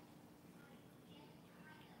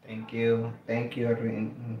 Thank you. Thank you,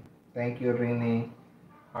 Rini. Thank you, Rini.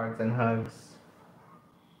 Hearts and hugs.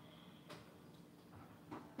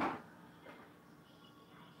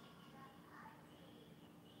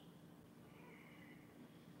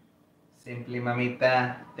 Simply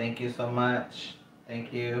Mamita, thank you so much.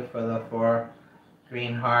 Thank you for the 4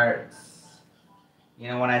 green hearts. You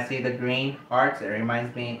know, when I see the green hearts, it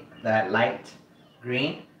reminds me that light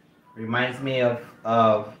green reminds me of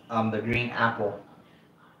the green apple.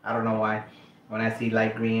 I don't know why. When I see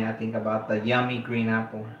light green, I think about the yummy green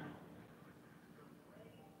apple.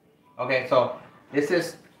 Okay, so this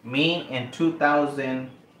is me in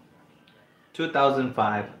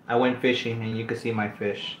 2005. I went fishing, and you can see my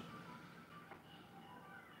fish.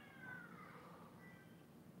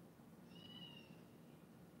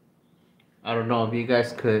 I don't know if you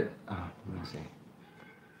guys could. Let me see.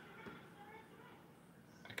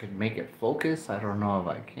 I could make it focus. I don't know if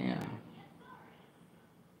I can.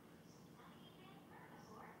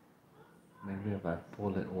 Maybe if I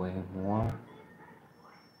pull it way more.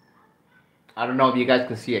 I don't know if you guys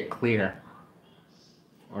can see it clear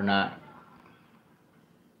or not.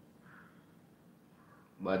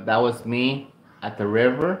 But that was me at the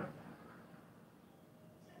river,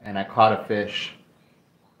 and I caught a fish.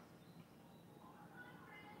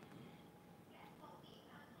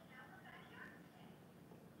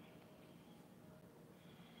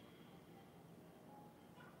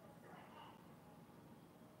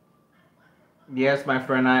 Yes, my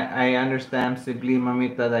friend, I understand, simply,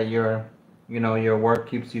 Mamita, that your work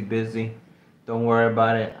keeps you busy. Don't worry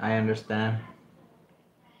about it. I understand.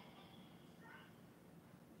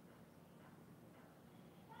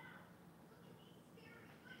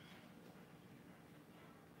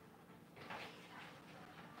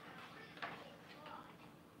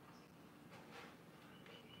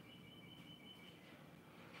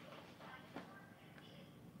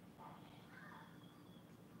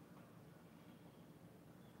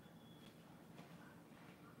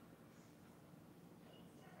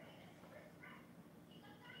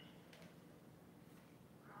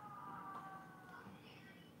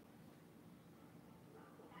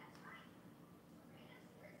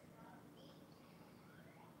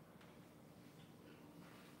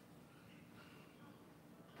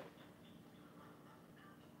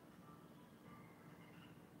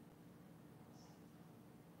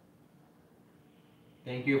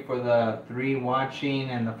 Thank you for the 3 watching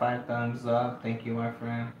and the 5 thumbs up. Thank you, my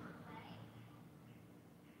friend.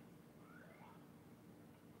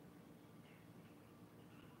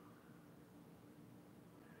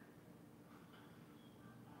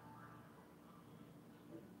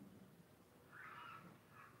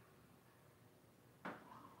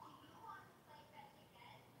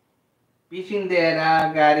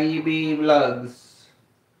 Pichindera Garibi Vlogs.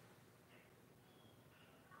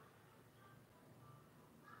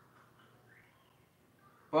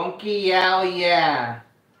 Funky Yao Yeah.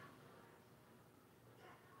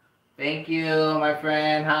 Thank you, my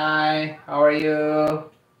friend. Hi, how are you?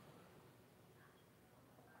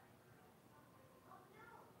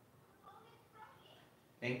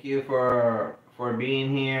 Thank you for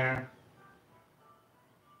being here.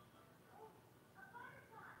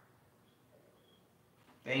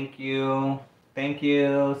 Thank you. Thank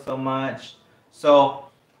you so much. So,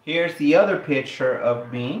 here's the other picture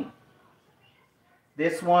of me.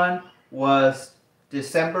 This one was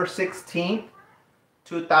December 16th,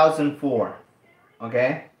 2004.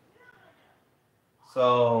 Okay?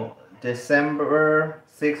 So, December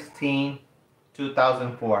 16th,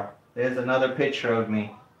 2004. There's another picture of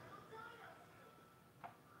me.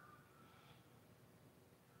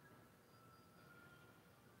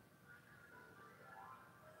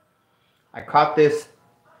 I caught this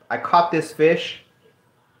fish.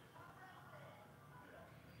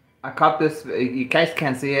 I caught this. You guys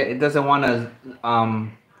can't see it. It doesn't want to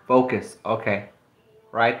focus. Okay,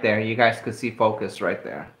 right there. You guys could see focus right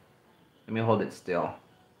there. Let me hold it still.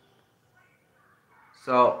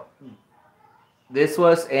 So this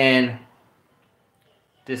was in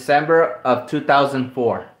December of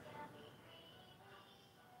 2004.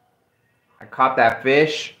 I caught that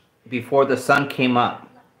fish before the sun came up.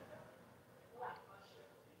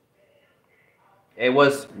 It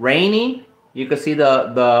was raining. You could see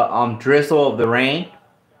the drizzle of the rain,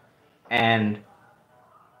 and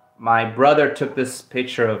my brother took this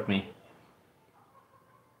picture of me.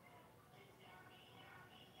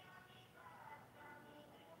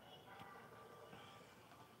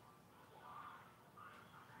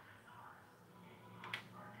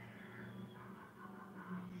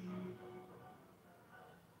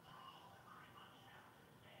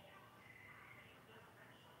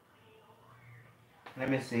 Let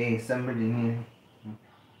me see. Somebody need.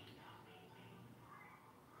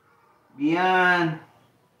 Beyond.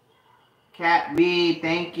 Cat B,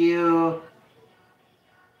 thank you.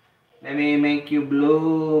 Let me make you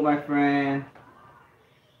blue, my friend.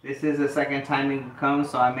 This is the second time you come,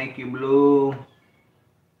 so I make you blue.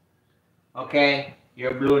 Okay,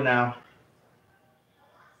 you're blue now.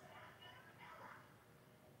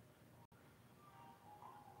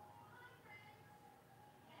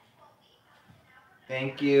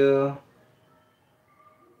 Thank you.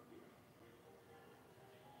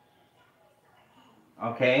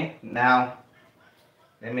 Okay, now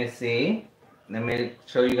let me see. Let me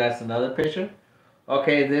show you guys another picture.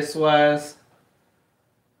 Okay, this was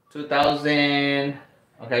 2000.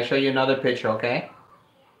 Okay, I'll show you another picture, okay?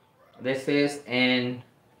 This is in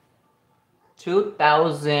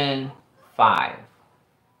 2005.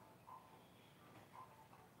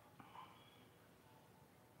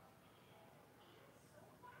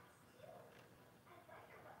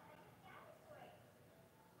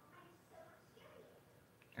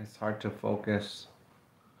 It's hard to focus.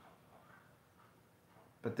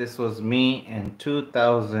 But this was me in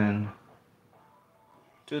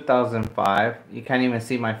 2005. You can't even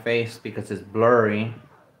see my face because it's blurry.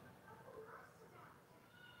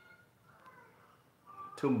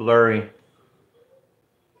 Too blurry.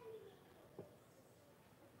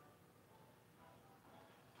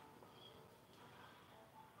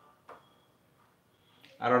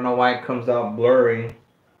 I don't know why it comes out blurry.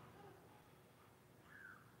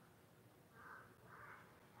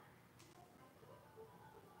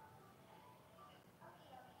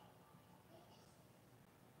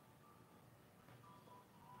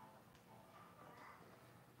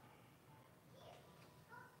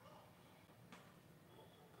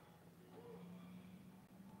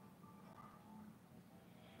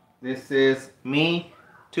 This is me,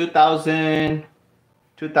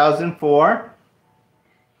 2004.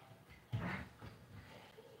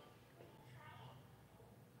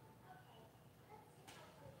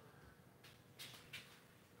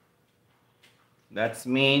 That's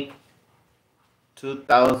me,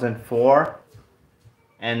 2004.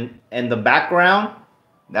 And in the background,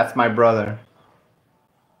 that's my brother.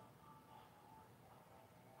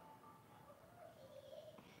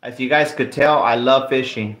 As you guys could tell, I love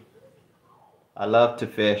fishing. I love to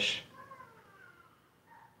fish.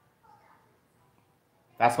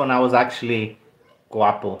 That's when I was actually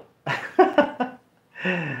guapo.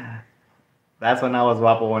 That's when I was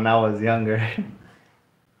guapo, when I was younger.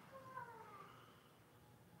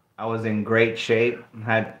 I was in great shape.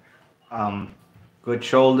 Had good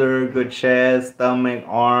shoulder, good chest, stomach,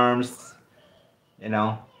 arms. You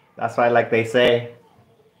know, that's why, like they say.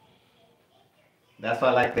 That's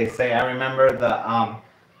why, like they say. I remember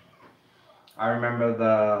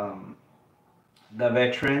the the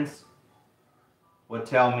veterans would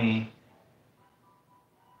tell me,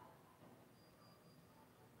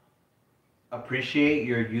 appreciate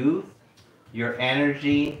your youth, your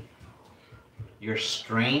energy, your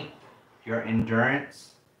strength, your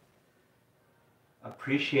endurance.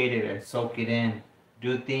 Appreciate it and soak it in.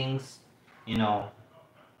 Do things, you know,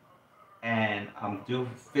 and do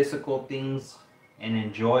physical things and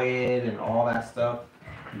enjoy it and all that stuff,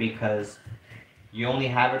 because you only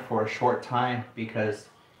have it for a short time. Because,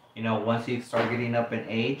 you know, once you start getting up in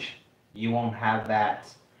age, you won't have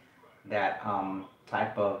that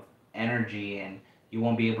type of energy, and you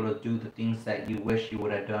won't be able to do the things that you wish you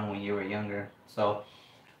would have done when you were younger. So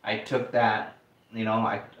I took that, you know,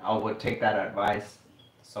 I would take that advice.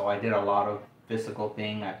 So I did a lot of physical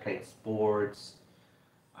thing. I played sports.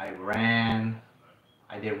 I ran.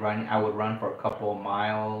 I did running. I would run for a couple of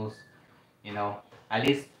miles. You know, at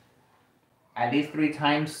least 3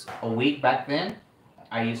 times a week back then.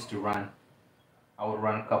 I used to run. I would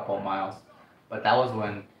run a couple of miles, but that was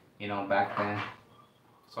when, you know, back then.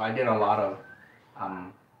 So I did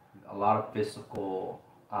um, a lot of physical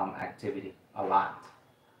activity. A lot.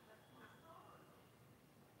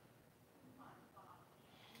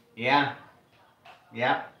 Yeah,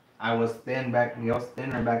 yeah. I was thin back. I was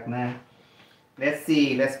thinner back then. Let's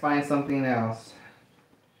see. Let's find something else.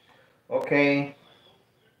 Okay.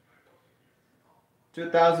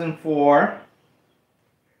 2004.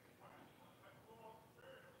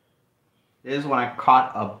 This is when I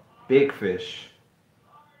caught a big fish.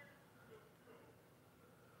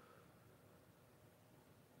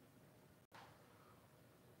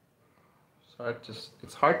 So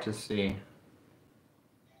it's hard to see.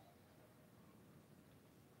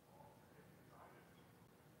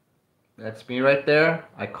 That's me right there.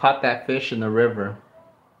 I caught that fish in the river.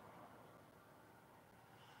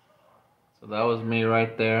 So that was me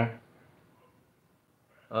right there.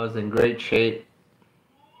 I was in great shape.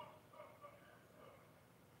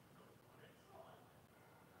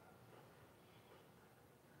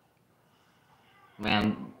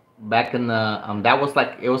 Man, back in the that was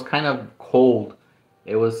like, it was kind of cold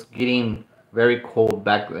It was getting very cold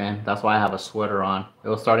back then. That's why I have a sweater on. It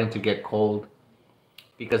was starting to get cold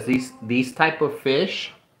because these type of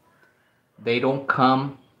fish, they don't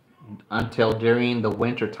come until during the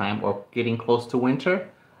winter time or getting close to winter.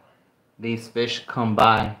 These fish come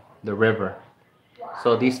by the river.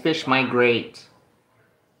 So these fish migrate,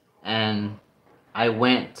 and I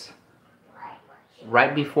went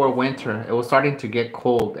right before winter. It was starting to get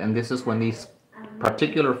cold, and this is when these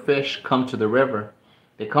particular fish come to the river.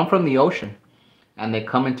 They come from the ocean, and they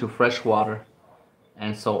come into fresh water.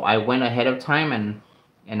 And so I went ahead of time,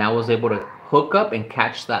 and I was able to hook up and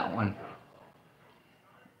catch that one.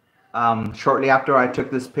 Shortly after I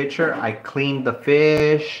took this picture, I cleaned the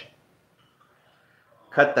fish,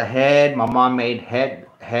 cut the head. My mom made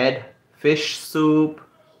head fish soup,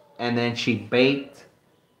 and then she baked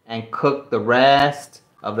and cooked the rest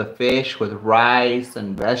of the fish with rice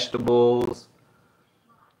and vegetables.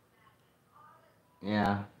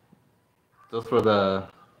 Yeah, those were the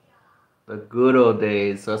good old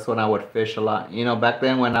days. That's when I would fish a lot. You know, back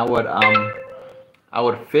then when I would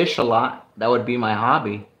fish a lot. That would be my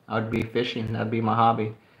hobby. I would be fishing. That'd be my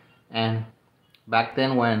hobby. And back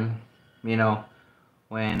then when, you know,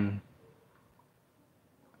 when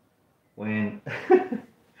when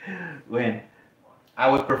when I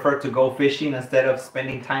would prefer to go fishing instead of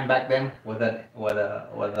spending time back then with a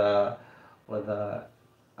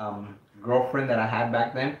girlfriend that I had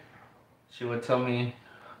back then. She would tell me,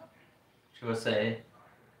 she would say,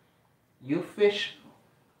 you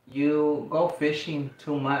go fishing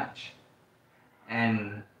too much.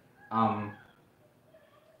 And I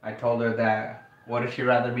told her that, what does she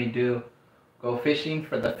rather me do? Go fishing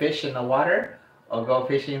for the fish in the water or go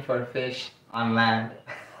fishing for fish on land?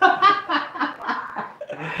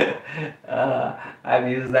 I've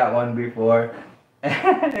used that one before.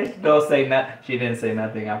 Don't say that. She didn't say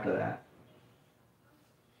nothing after that.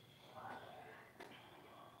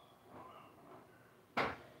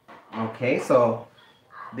 Okay, so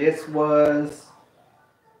this was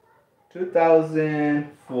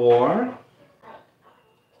 2004.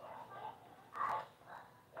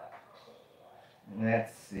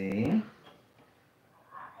 Let's see.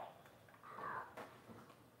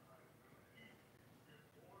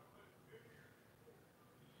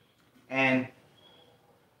 And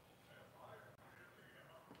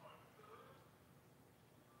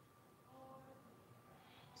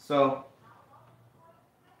so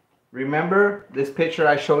remember this picture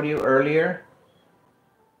I showed you earlier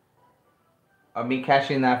of me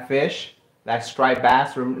catching that fish, that striped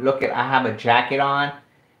bass? Look at, I have a jacket on,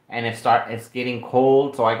 and it's getting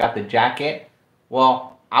cold, so I got the jacket.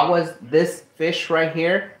 Well, this fish right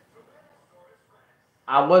here,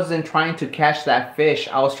 I wasn't trying to catch that fish.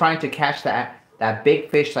 I was trying to catch that big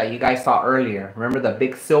fish that you guys saw earlier. Remember the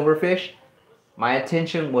big silver fish? My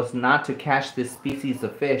intention was not to catch this species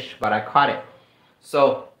of fish, but I caught it.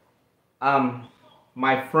 So,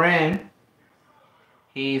 my friend,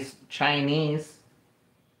 he's Chinese.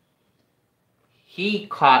 He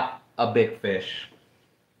caught a big fish.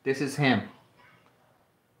 This is him.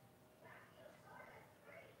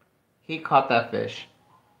 He caught that fish.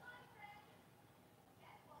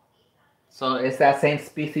 So it's that same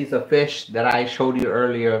species of fish that I showed you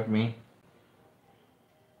earlier of me.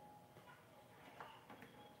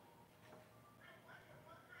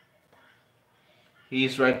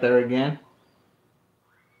 He's right there again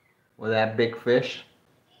with that big fish.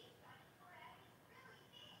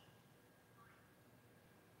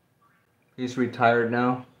 He's retired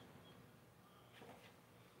now.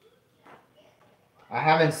 I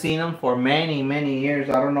haven't seen him for many, many years.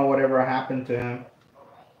 I don't know whatever happened to him.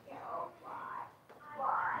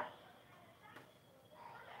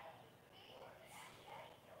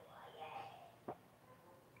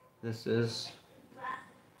 This is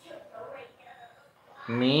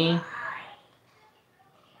me.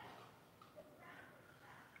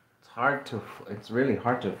 It's really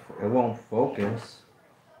hard to, it won't focus.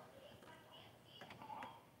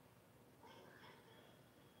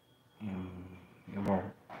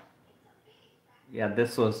 Yeah,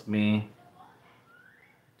 this was me.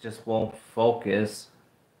 Just won't focus.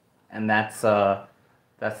 And that's a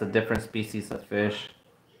different species of fish.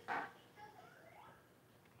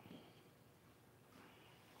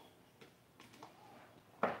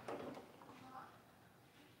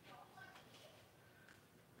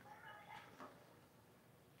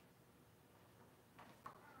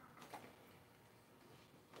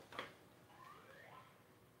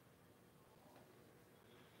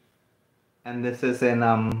 And this is in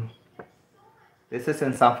San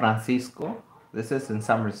Francisco. This is in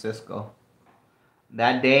San Francisco.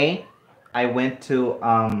 That day I went to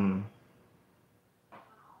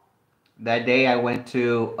that day I went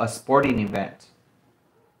to a sporting event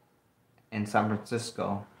in San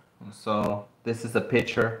Francisco. So this is a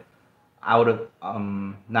picture out of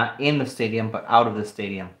not in the stadium but out of the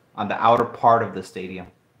stadium, on the outer part of the stadium.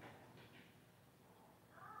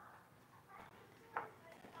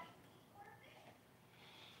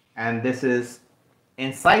 And this is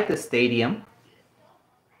inside the stadium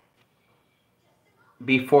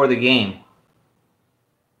before the game.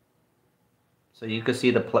 So you could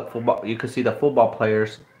see the football. You could see the football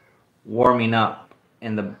players warming up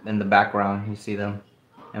in the background. You see them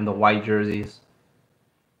in the white jerseys.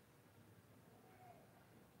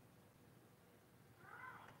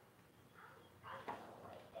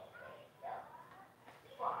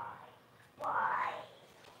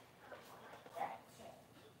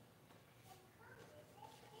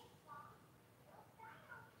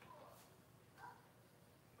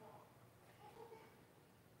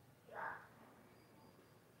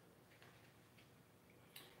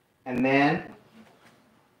 And then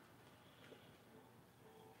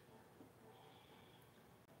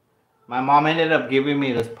my mom ended up giving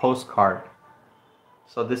me this postcard.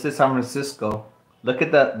 So this is San Francisco. Look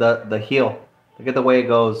at the heel. Look at the way it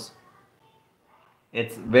goes.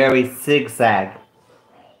 It's very zigzag,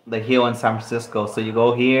 the heel in San Francisco. So you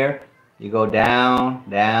go here, you go down,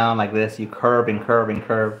 down like this. You curve and curve and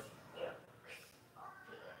curve.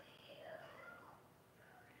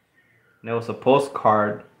 And there was a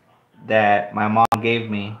postcard that my mom gave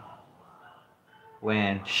me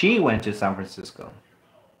when she went to San Francisco.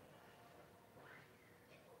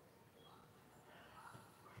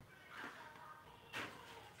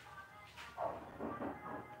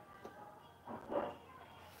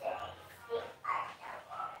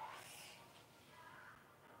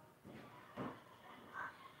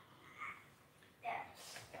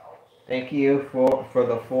 Thank you for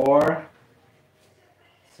the 4. Let's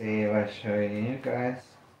see if I show you guys.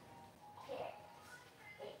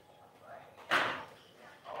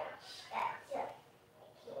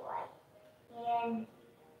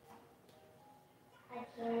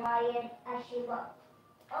 And she walked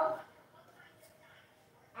up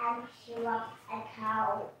and she walked a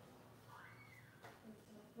cow.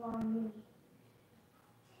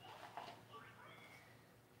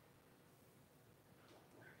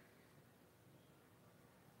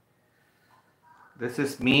 This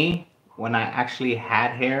is me when I actually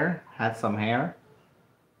had hair, had some hair.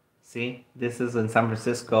 See, this is in San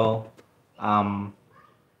Francisco.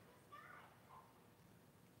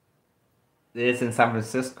 This is in San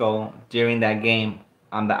Francisco during that game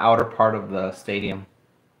on the outer part of the stadium.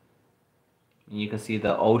 And you can see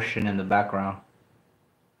the ocean in the background.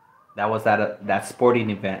 That was at that sporting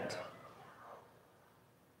event.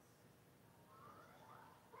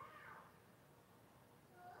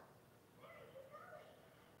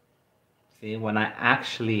 See, when I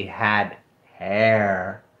actually had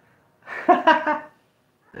hair.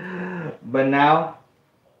 But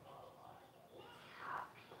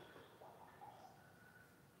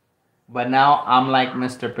now I'm like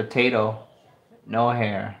Mr. Potato, no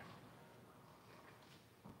hair.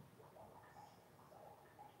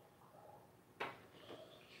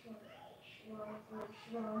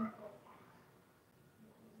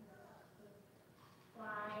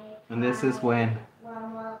 And this is when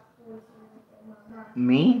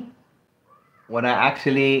when I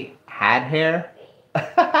actually had hair.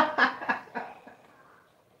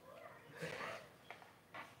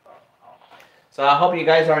 So I hope you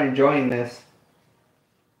guys are enjoying this.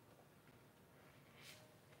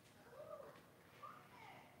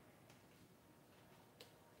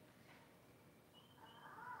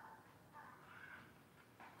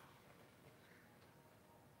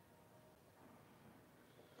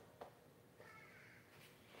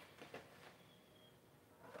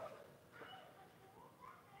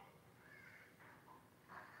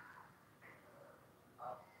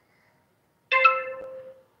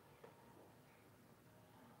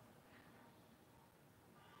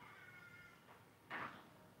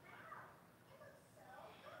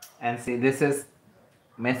 And see, this is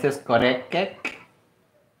Mrs. Korekkek.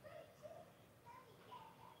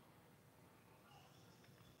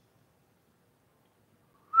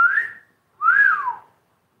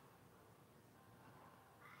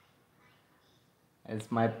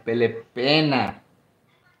 It's my Filipina.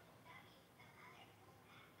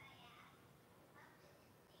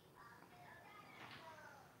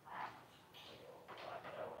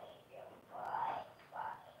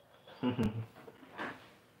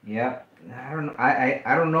 Yep.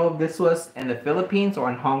 I don't know if this was in the Philippines or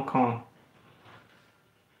in Hong Kong.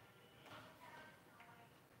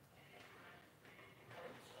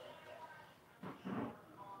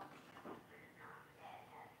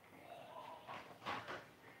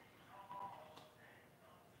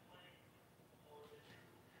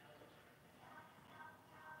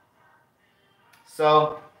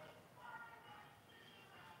 So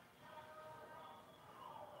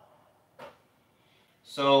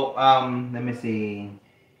let me see.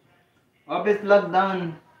 Office vlog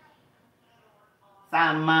done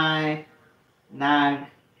sa may nagbigay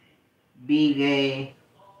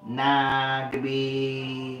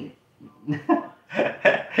nagbi.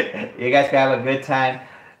 You guys can have a good time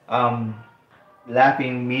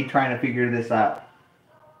laughing me trying to figure this out.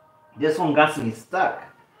 This one got me stuck.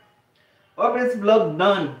 Office vlog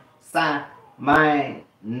done sa may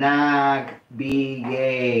nagbigay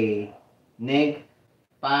nig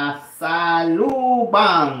pasalubang.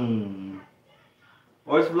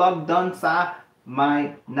 Voice vlog done sa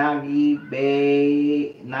my nagi.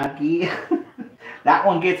 That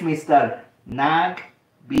one gets me stuck.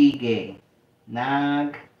 Nagbigay.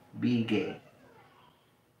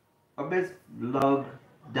 Voice vlog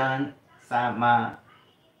done sa my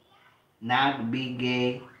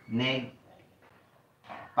nagbigay nig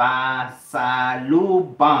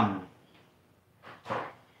pasalubang.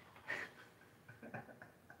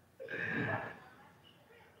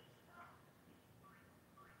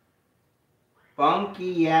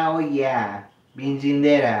 Funky yao ya,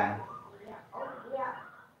 Binjindera.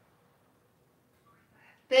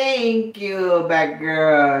 Thank you, bad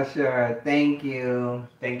girl. Sure, thank you.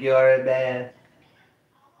 Thank you, Orbeth.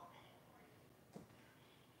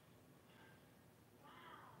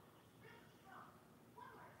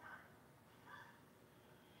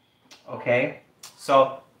 Okay,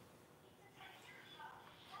 so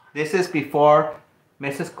this is before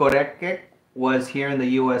Mrs. Korekkek was here in the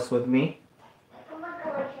U.S. with me.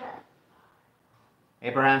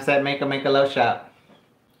 Abraham said, make a low shot.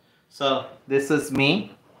 So this is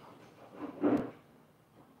me.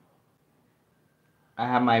 I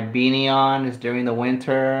have my beanie on. It's during the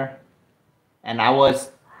winter. And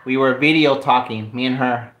we were video talking, me and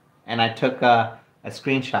her. And I took a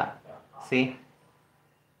screenshot. See?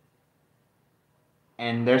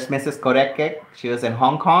 And there's Mrs. Korekkek. She was in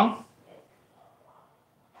Hong Kong.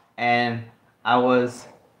 And I was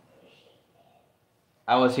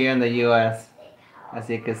here in the U.S. As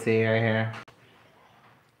you can see right here.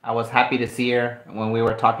 I was happy to see her when we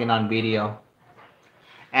were talking on video.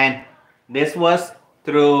 And this was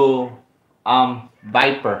through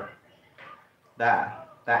Viper. The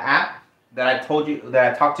app that I talked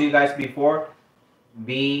to you guys before.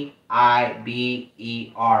 Viber.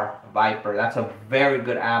 Viper. That's a very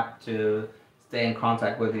good app to stay in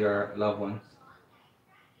contact with your loved ones.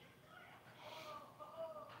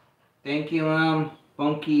 Thank you,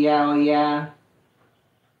 Funky Yao Ya.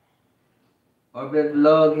 Orbit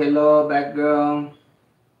vlog, hello, bad girl.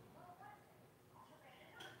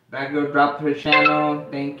 Bad girl dropped her channel.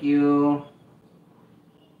 Thank you.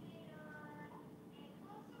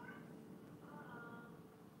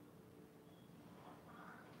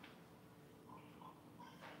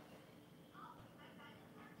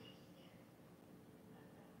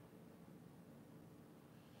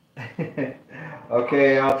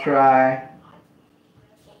 Okay, I'll try.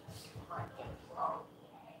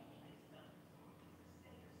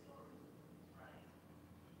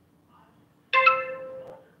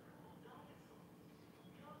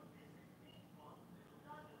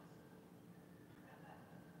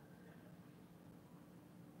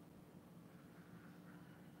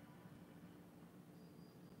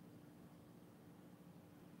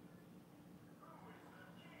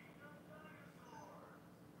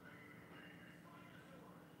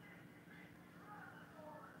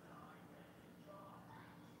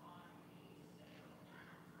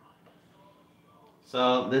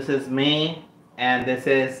 So this is me, and this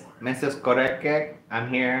is Mrs. Korekkek. I'm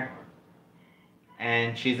here,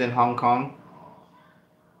 and she's in Hong Kong.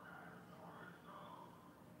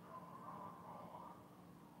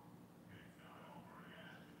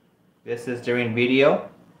 This is during video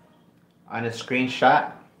on a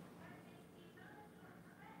screenshot.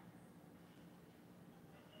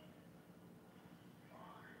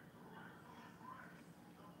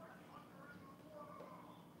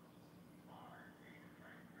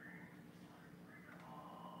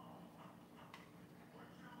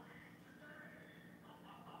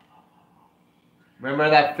 Remember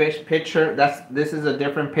that fish picture? This is a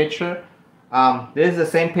different picture. This is the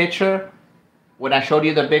same picture when I showed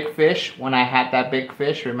you the big fish, when I had that big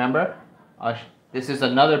fish, remember? This is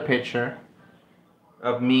another picture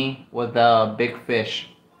of me with the big fish.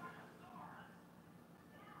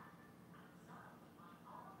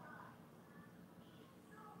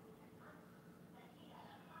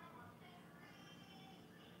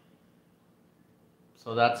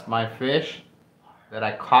 So that's my fish that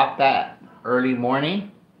I caught that early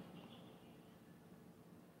morning.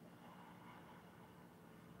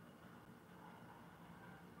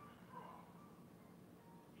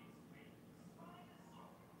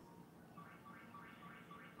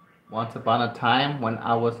 Once upon a time when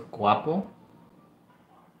I was guapo,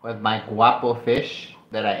 with my guapo fish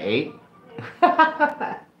that I ate.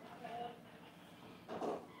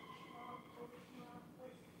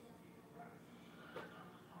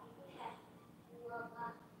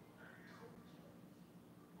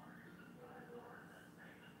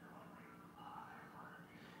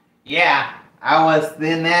 Yeah, I was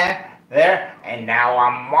in there, and now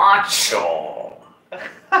I'm macho.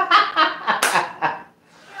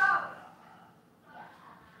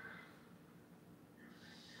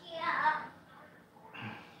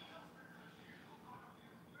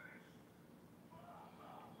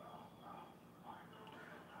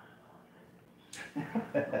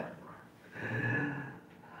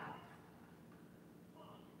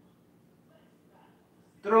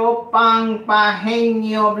 Tropang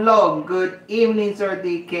Pahenyo Vlog. Good evening, Sir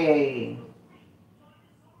DK.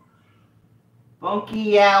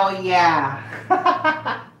 Funky Yao Ya.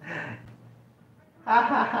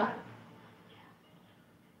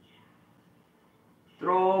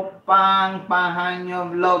 Tropang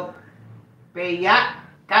Pahenyo Vlog. Payak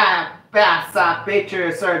ka pasa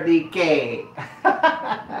picture, Sir DK.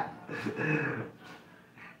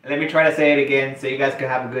 Let me try to say it again so you guys can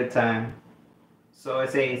have a good time. So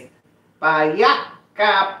it says, Payak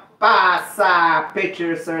ka pasa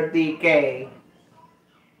picture, Sir DK.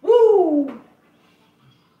 Woo!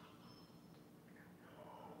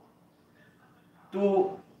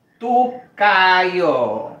 Tu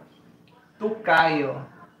kayo. Tu kayo.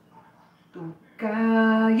 Tu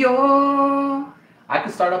kayo. I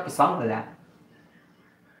could start up a song with that.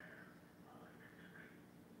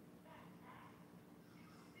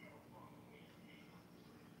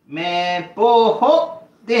 Me bohok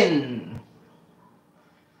din.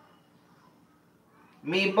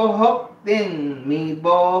 Me bohok din. Me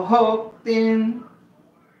bohok din.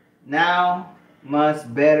 Now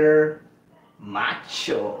must better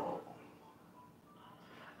macho.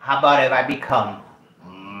 How about if I become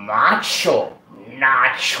macho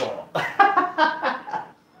nacho?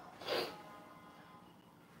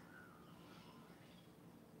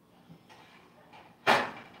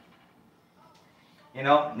 You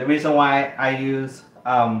know, the reason why I use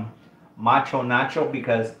macho nacho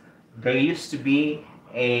because there used to be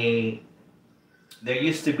a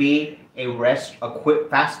quick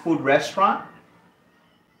fast food restaurant.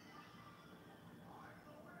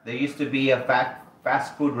 There used to be a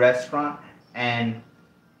fast food restaurant, and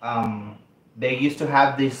they used to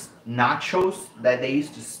have these nachos that they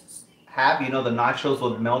used to have. You know, the nachos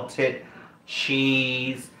with melted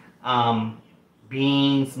cheese,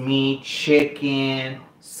 beans, meat, chicken,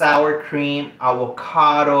 sour cream,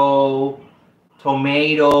 avocado,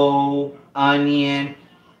 tomato, onion.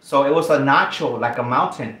 So it was a nacho, like a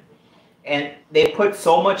mountain. And they put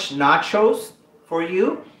so much nachos for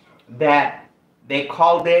you that they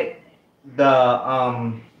called it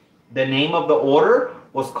the name of the order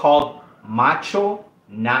was called Macho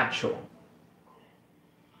Nacho.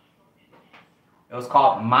 It was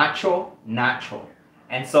called Macho Nacho.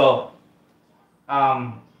 And so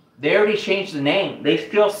they already changed the name. They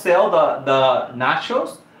still sell the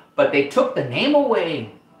nachos, but they took the name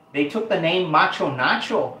away. They took the name Macho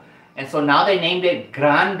Nacho. And so now they named it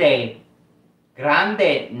Grande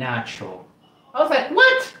Nacho. I was like,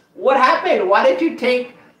 what? What happened? Why did you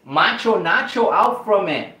take Macho Nacho out from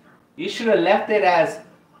it? You should have left it as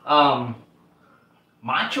Macho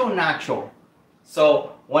Nacho.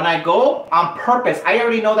 So when I go on purpose, I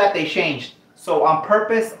already know that they changed. So on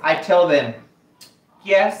purpose, I tell them,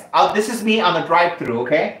 yes, this is me on the drive-thru,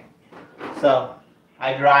 okay? So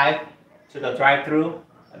I drive to the drive-thru,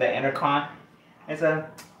 the intercom, and say,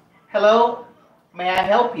 hello, may I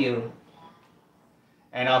help you?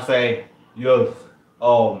 And I'll say, yes,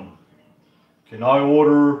 can I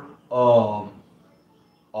order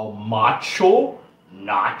a macho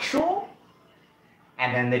nacho?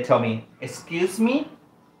 And then they tell me, excuse me?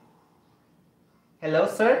 Hello,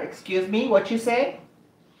 sir, excuse me, what you say?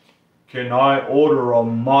 Can I order a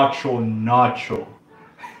macho nacho?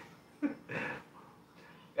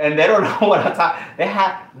 And they don't know what I'm talking.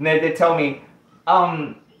 They tell me,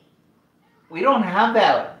 we don't have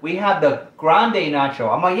that. We have the grande nacho.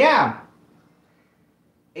 I'm like, yeah.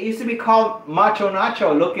 It used to be called Macho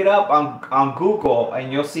Nacho. Look it up on Google,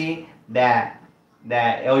 and you'll see that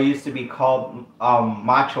it used to be called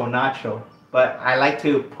Macho Nacho. But I like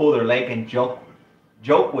to pull their leg and joke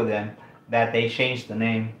with them that they changed the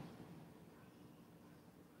name.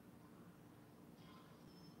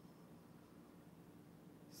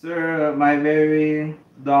 Sir, my very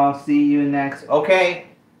doll. See you next. Okay.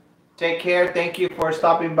 Take care. Thank you for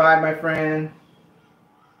stopping by, my friend.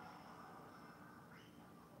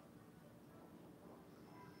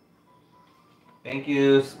 Thank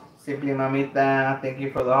you, Simply Mamita. Thank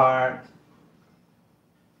you for the heart.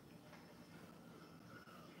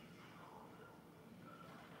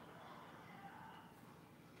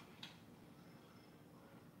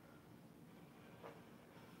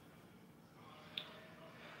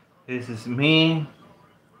 This is me.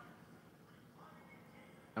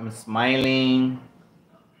 I'm smiling.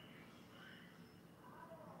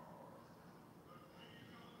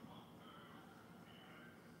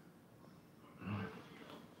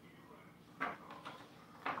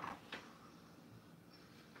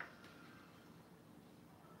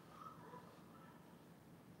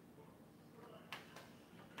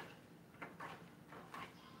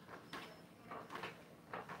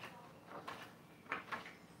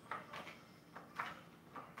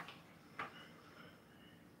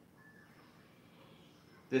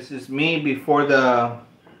 This is me before the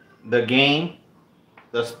game,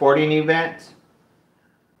 the sporting event.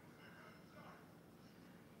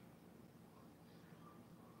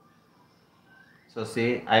 So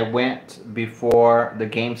see, I went before the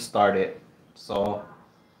game started. So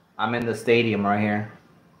I'm in the stadium right here.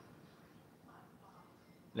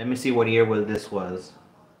 Let me see what year this was.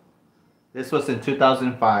 This was in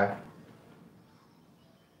 2005.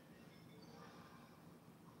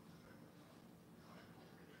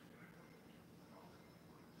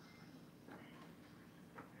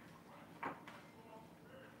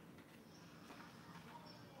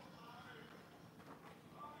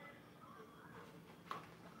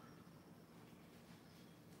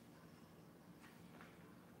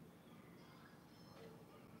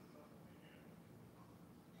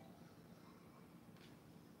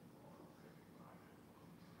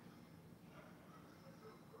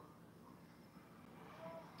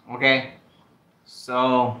 Okay,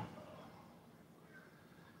 so,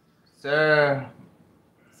 sir,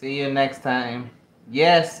 see you next time.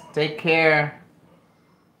 Yes, take care.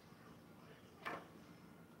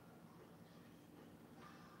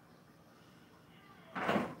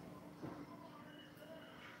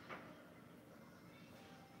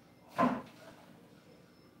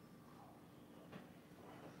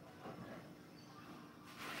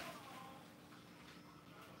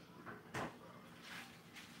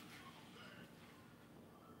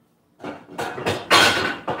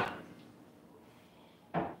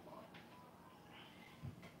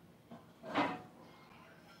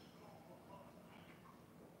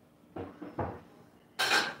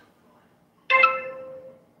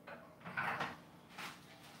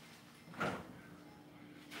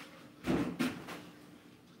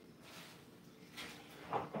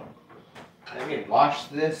 Let me wash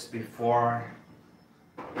this before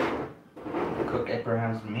I cook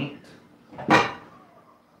Abraham's meat.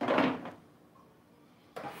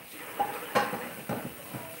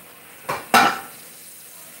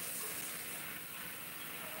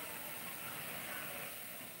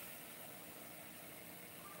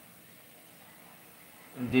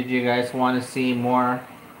 Did you guys want to see more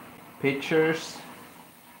pictures?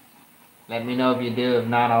 Let me know if you do. If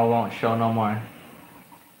not, I won't show no more.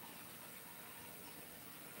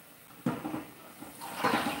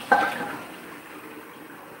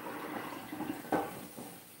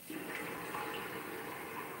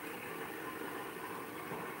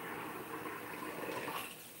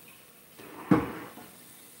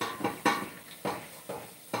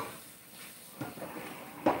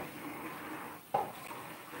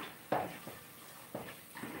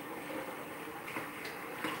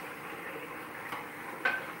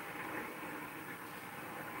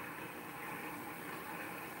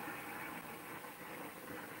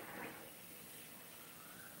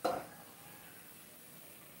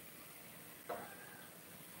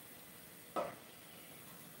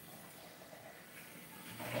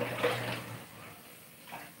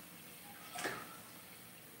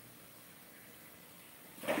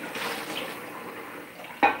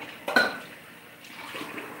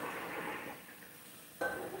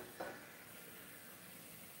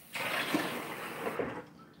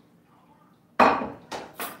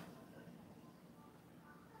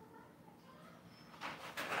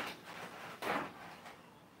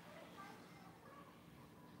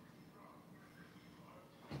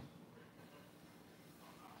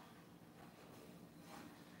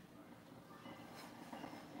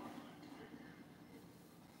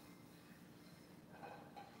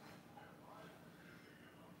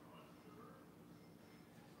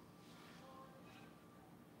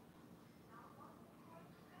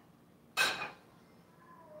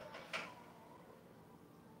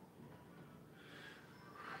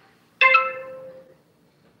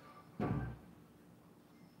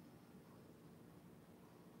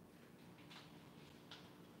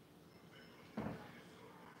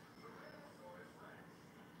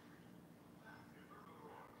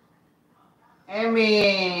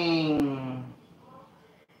 Emmy.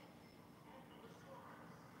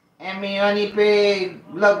 Emmy Honey Pig.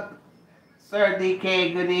 Look, Sir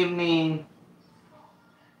DK, good evening.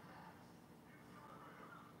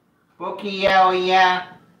 Pookie,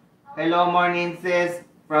 yeah. Hello, morning, sis.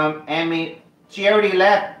 From Emmy. She already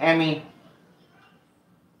left, Emmy.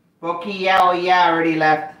 Pookie, yeah, already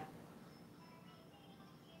left.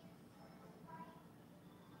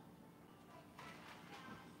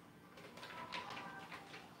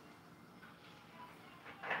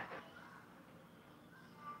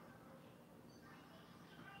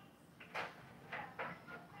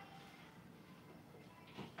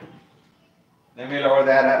 Let me lower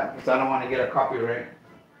that up because I don't want to get a copyright.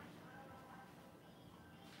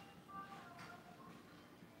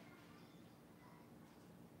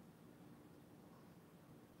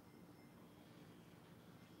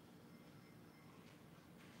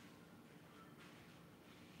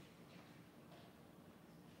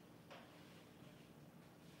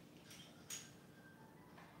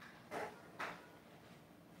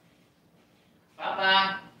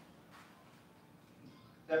 Papa,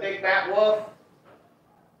 the big bad wolf.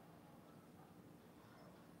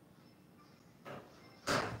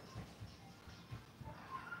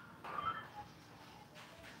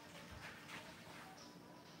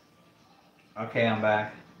 Okay, I'm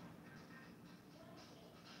back.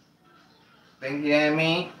 Thank you,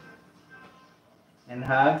 Emmy. And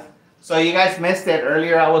hugs. So you guys missed it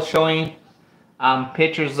earlier. I was showing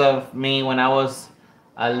pictures of me when I was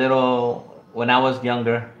when I was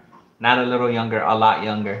younger. Not a little younger, a lot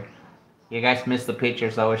younger. You guys missed the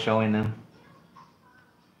pictures I was showing them.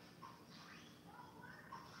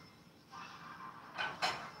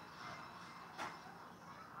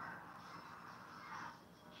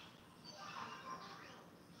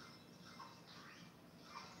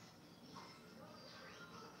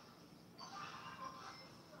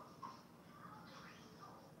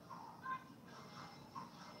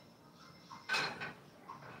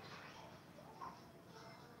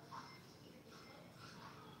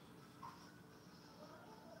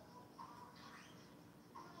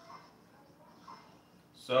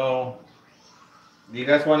 So, do you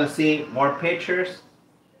guys want to see more pictures?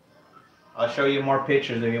 I'll show you more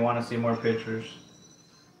pictures if you want to see more pictures.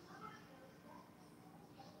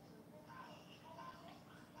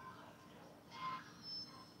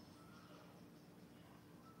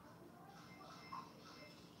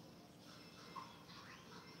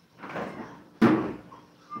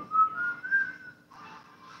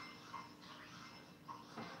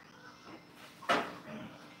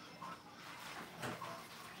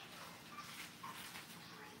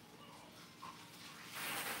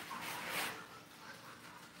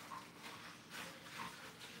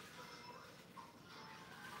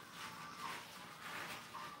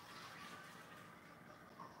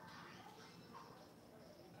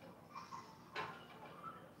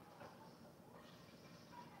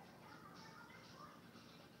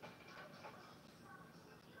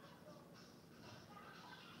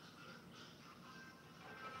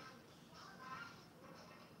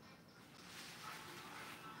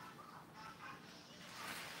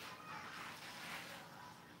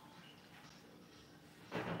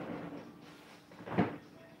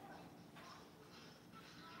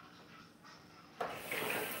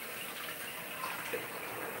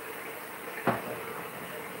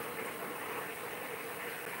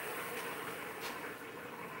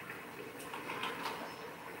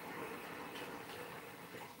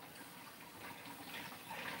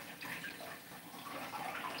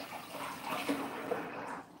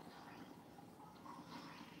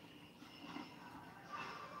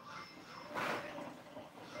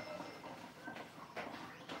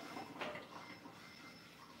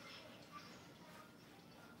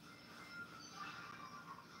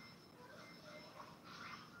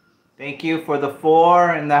 Thank you for the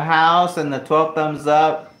 4 in the house and the 12 thumbs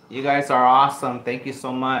up. You guys are awesome. Thank you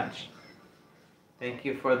so much. Thank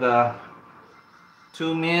you for the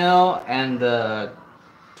 2 mil and the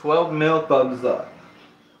 12 mil thumbs up.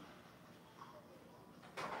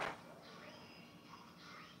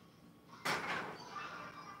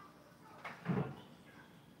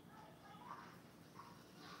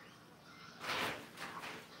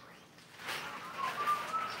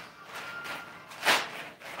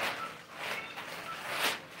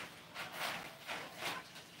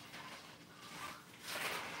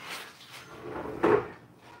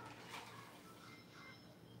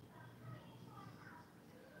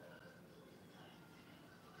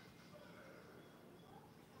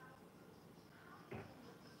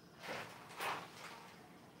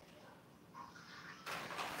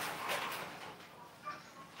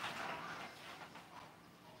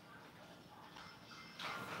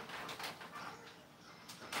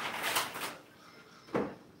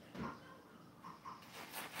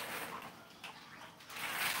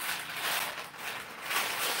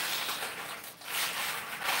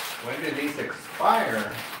 When did these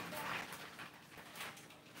expire?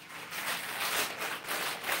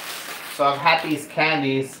 So I've had these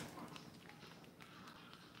candies.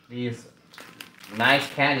 These nice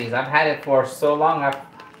candies. I've had it for so long,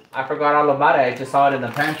 I forgot all about it. I just saw it in the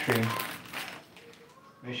pantry.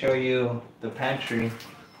 Let me show you the pantry.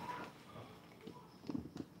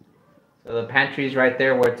 So the pantry's right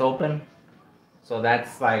there where it's open. So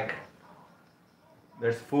that's like,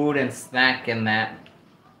 there's food and snack in that.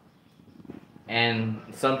 And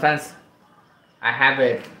sometimes I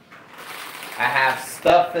have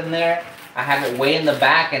stuff in there. I have it way in the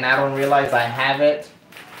back and I don't realize I have it.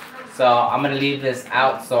 So I'm gonna leave this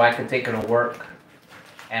out so I can take it to work.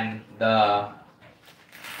 And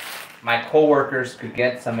my coworkers could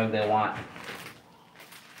get some if they want.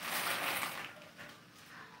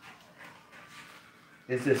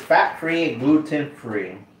 This is fat-free,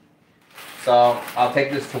 gluten-free. So I'll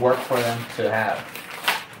take this to work for them to have.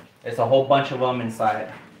 There's a whole bunch of them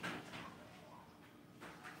inside.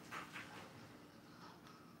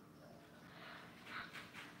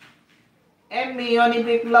 And me, only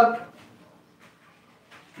big love.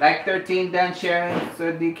 Like 13, Dan sharing,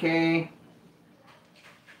 so DK.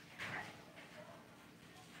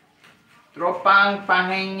 Tropang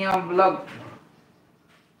Pahenyo vlog.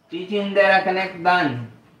 Teaching DKorekkek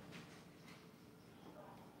done.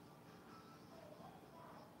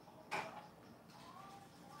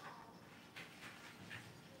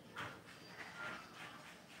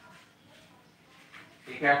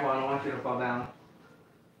 Be careful, I don't want you to fall down.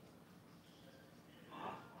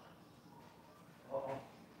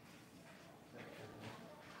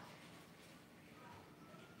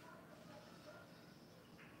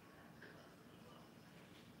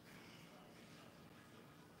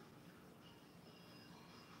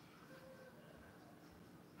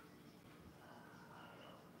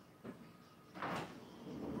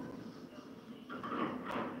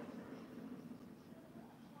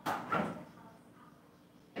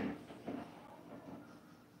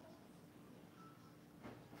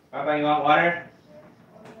 Papa, you want water?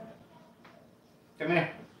 Come here.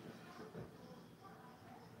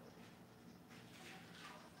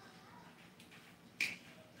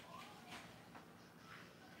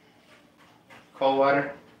 Cold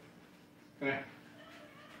water. Come here.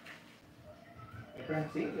 Hey, friend,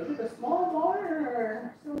 see? Look at the small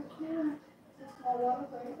water. So cute. It's a small water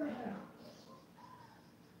for Abraham.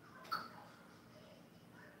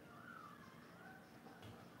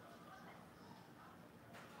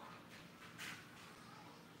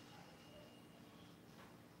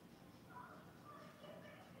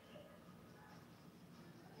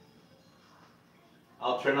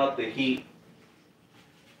 I'll turn up the heat.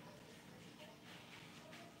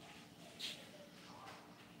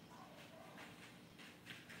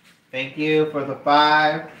 Thank you for the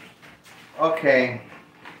 5. Okay.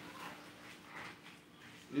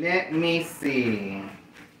 Let me see.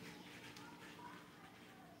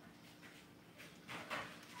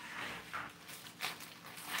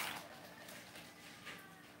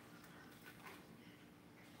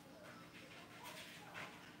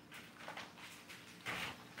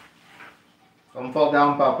 Don't fall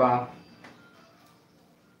down, Papa.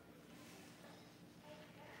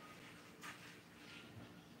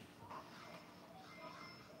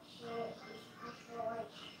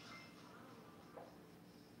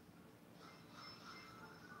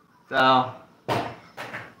 So,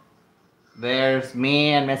 there's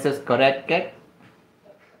me and Mrs. Korekkek.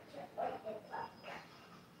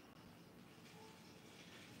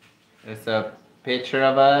 There's a picture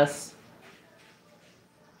of us.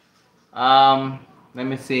 Let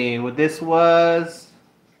me see. What this was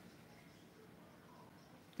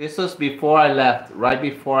before I left, right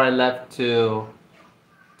before I left to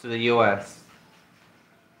the US.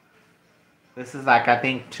 This is like, I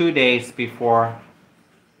think, 2 days before.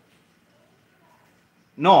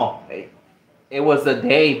 No, it was a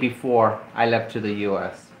day before I left to the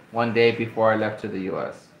US. 1 day before I left to the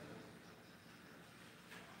US.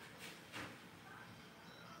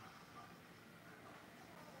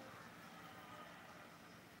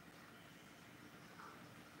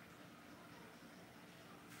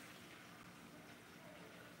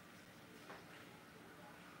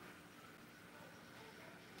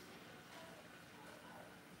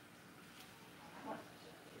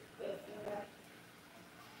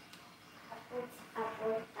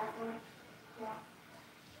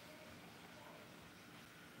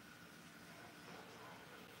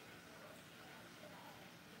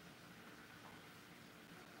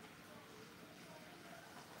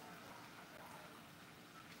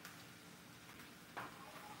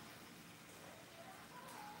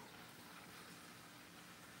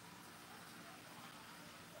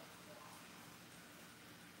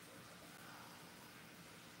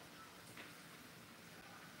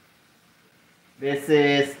 This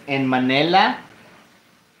is in Manila.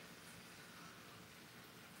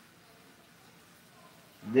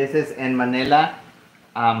 This is in Manila.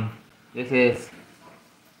 This is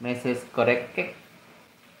Mrs. Korekkek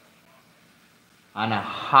on a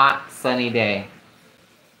hot sunny day.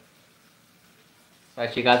 So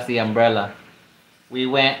she got the umbrella. We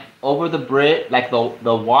went over the bridge, like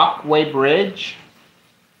the walkway bridge,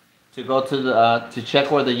 to go to the to check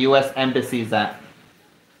where the U.S. embassy is at.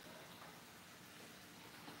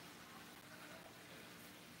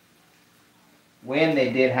 When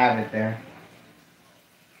they did have it there.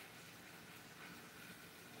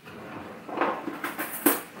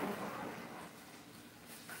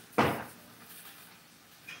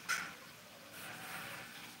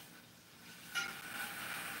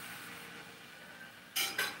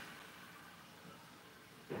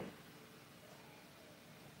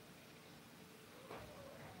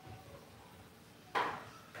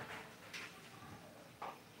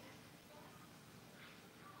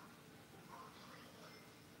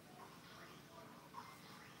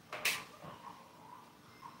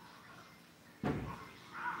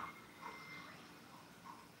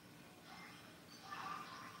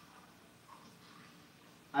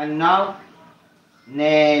 And now,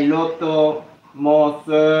 ne loto mo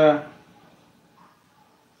sir.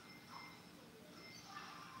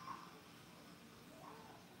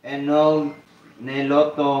 And no ne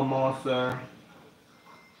loto mo sir.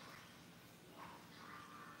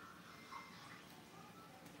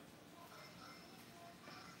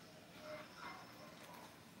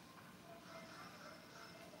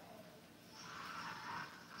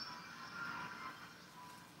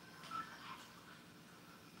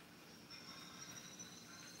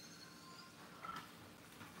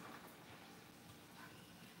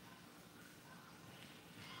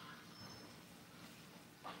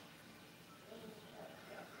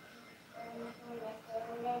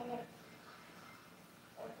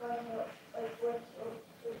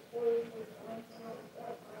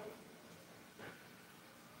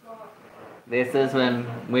 This is when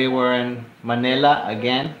we were in Manila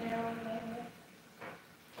again.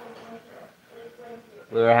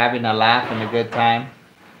 We were having a laugh and a good time,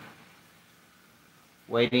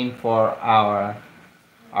 waiting for our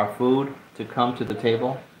food to come to the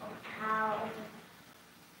table.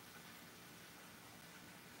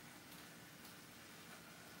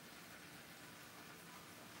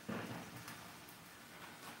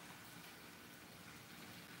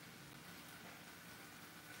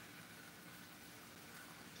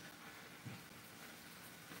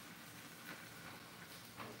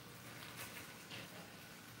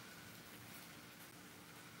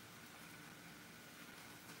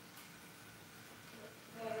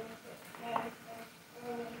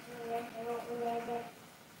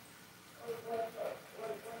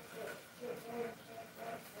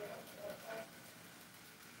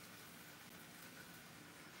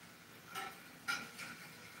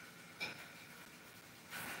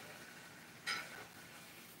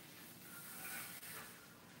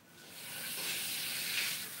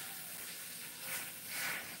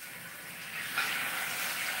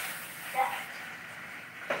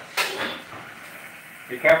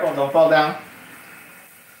 Be careful, don't fall down.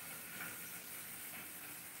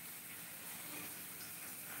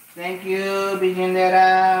 Thank you,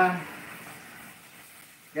 Bijindera.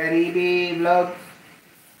 Garibi Vlogs.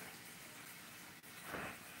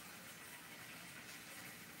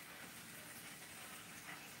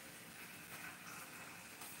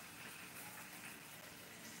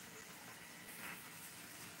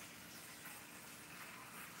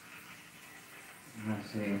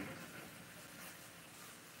 Let's see.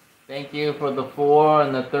 Thank you for the 4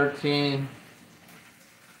 and the 13.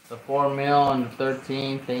 The 4 mil and the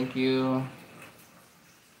 13. Thank you.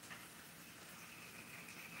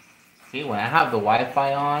 See, when I have the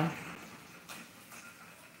Wi-Fi on,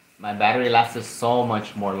 my battery lasts so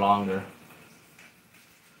much more longer.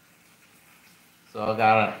 So I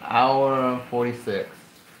got an hour and 46.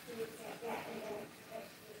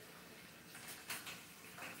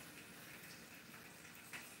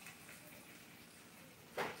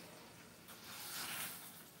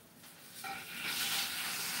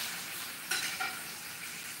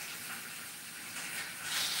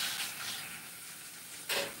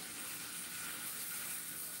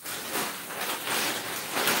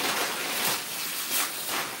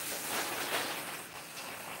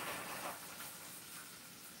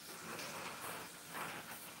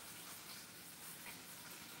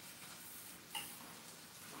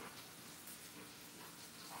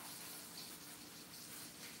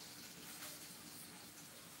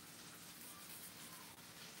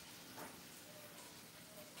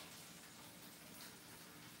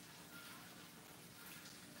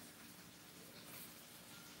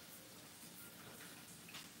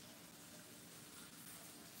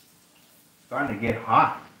 Starting to get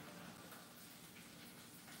hot.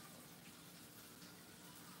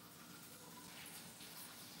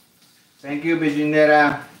 Thank you,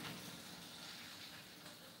 Bijindera.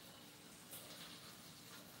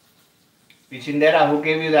 Bijindera, who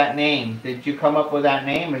gave you that name? Did you come up with that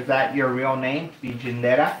name? Is that your real name,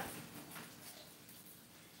 Bijindera?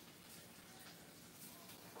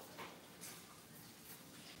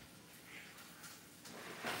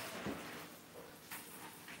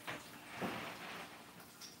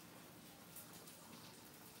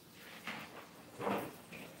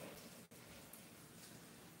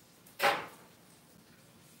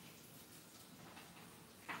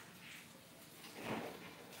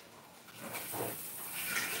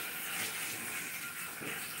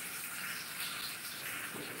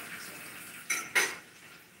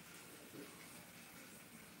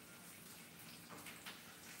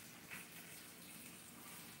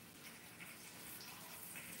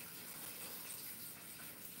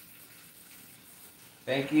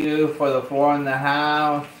 Thank you for the 4 in the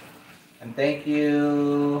house. And thank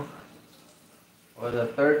you for the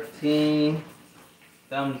 13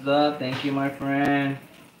 thumbs up. Thank you, my friend.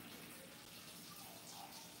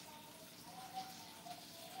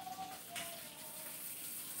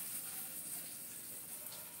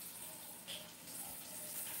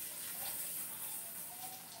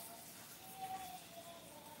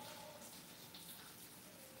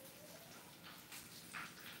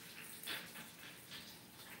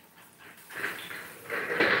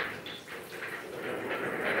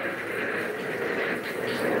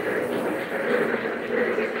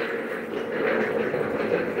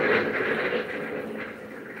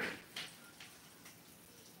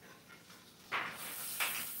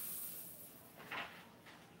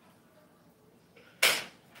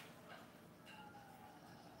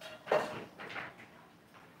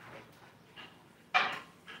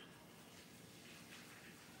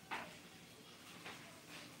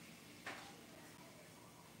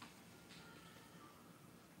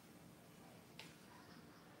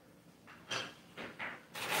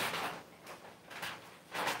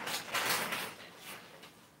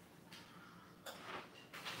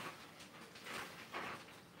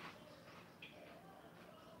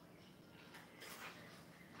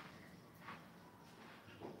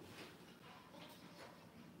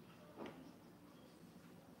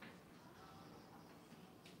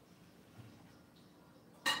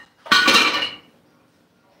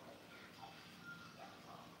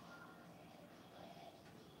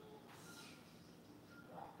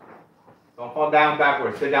 Don't fall down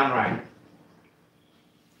backwards. Sit down right.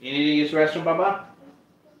 You need to use the restroom, Baba?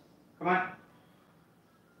 Come on.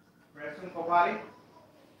 Restroom, Kopari?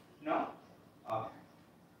 No? Okay.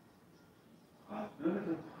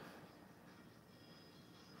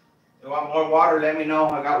 You want more water? Let me know.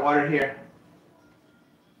 I got water here.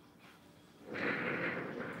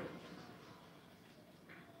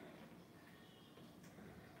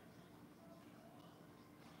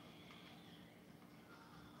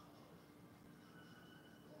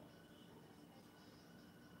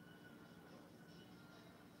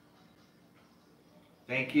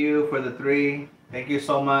 Thank you for the 3. Thank you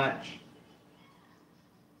so much.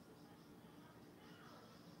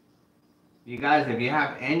 You guys, if you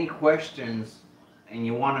have any questions and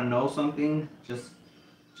you want to know something, just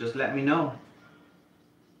let me know.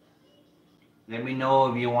 Let me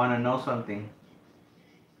know if you want to know something.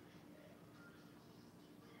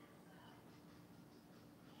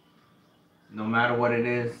 No matter what it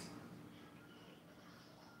is.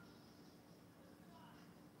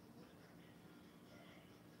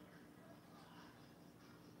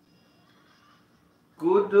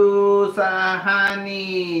 Kudu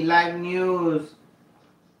Sahani, live news.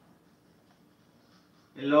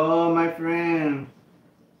 Hello, my friend.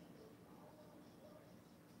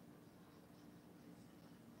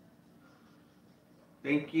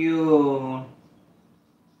 Thank you.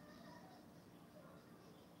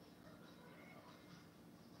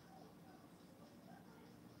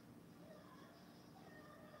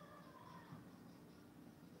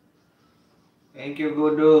 Thank you,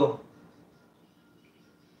 Gudu.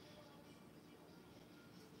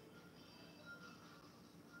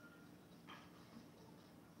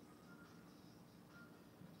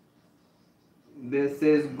 This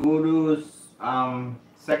is Guru's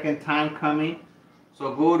second time coming.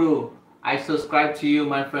 So Guru, I subscribe to you,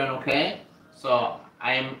 my friend, okay? So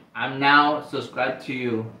I'm now subscribed to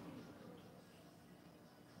you.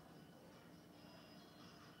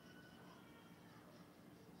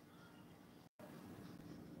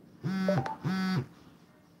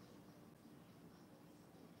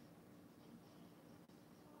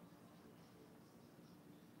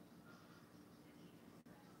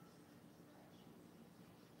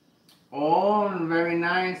 Oh, very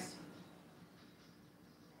nice.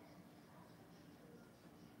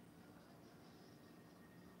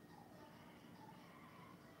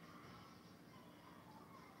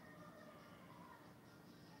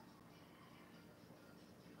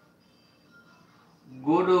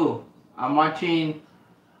 Guru, I'm watching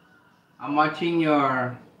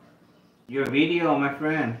your video, my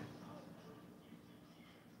friend.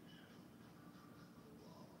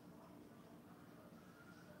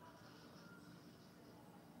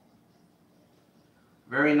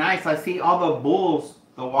 Very nice. I see all the bulls,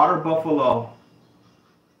 the water buffalo.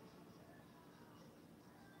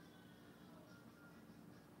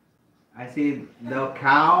 I see the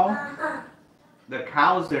cow. The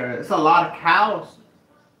cows there. It's a lot of cows.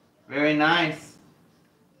 Very nice.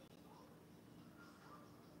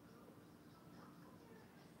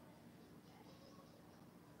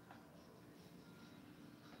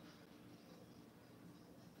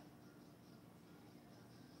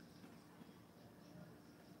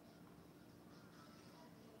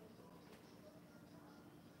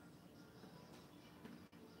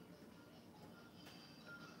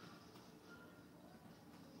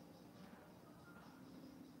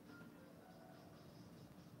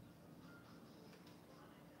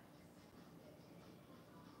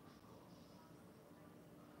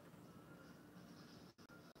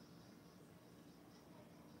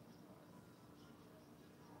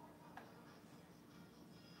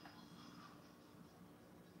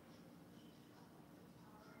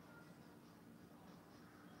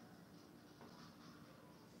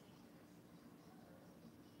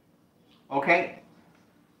 Okay.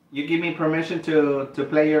 You give me permission to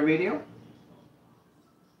play your video,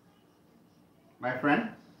 my friend?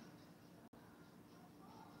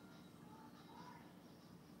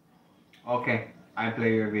 Okay, I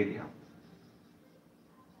play your video.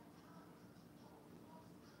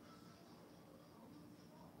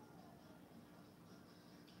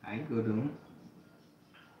 Hi, Guru.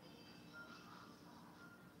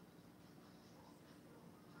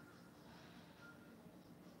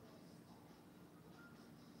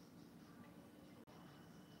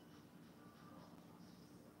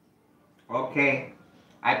 Okay,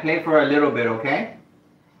 I play for a little bit, okay?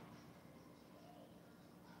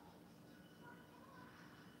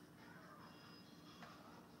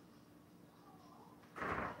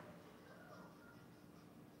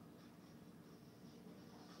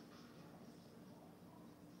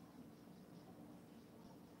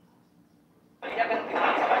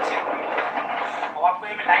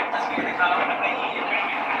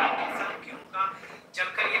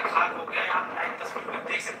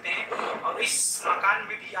 इस मकान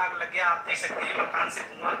में भी आग लग गया। आप देख सकते हैं मकान से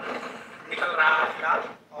धुआं निकल रहा है फिलहाल,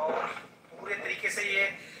 और पूरे तरीके से ये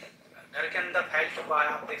घर के अंदर फैल चुका है।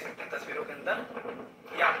 आप देख सकते हैं तस्वीरों के अंदर,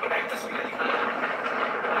 ये आपको लाइव तस्वीरें दिखाना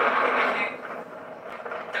है।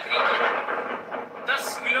 तकरीबन 10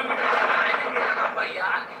 किलोमीटर लगा हुआ ये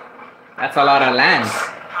आग। That's a lot of land.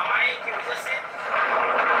 हवाएं की वजह से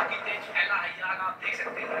काफी तेज फैला है ये आग। आप देख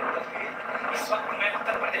सकते हैं तस्वीरें। इस वक्त मैं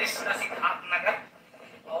उत्तर प्रदेश का सिद्धार्थनगर,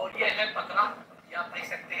 और ये है पतरा, ये आप देख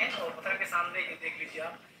सकते हैं। और पतरा के सामने ये देख लीजिए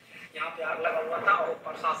आप, यहाँ पे आग लगा हुआ था और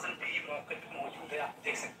प्रशासन भी मौके पे मौजूद है। आप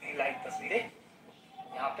देख सकते हैं लाइव तस्वीरें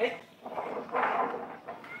यहाँ पे,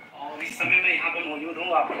 और इस समय मैं यहाँ पे मौजूद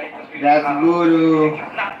हूँ। आप लाइव तस्वीरें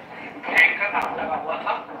कितना भयंकर आग लगा हुआ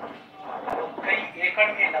था, और कई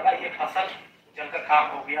एकड़ में लगा ये फसल जलकर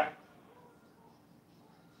खाक हो गया।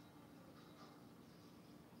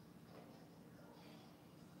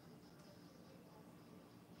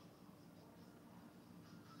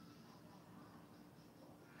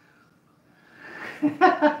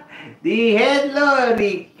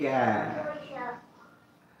 DKorekkek.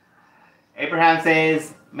 Abraham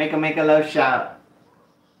says, make a love shot.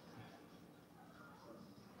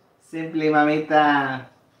 Simply, mamita.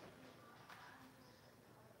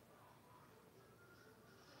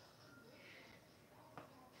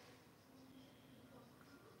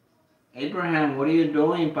 Abraham, what are you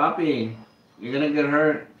doing, papi? You're gonna get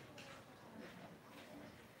hurt.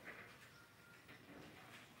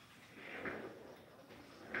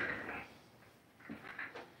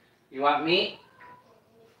 You want meat?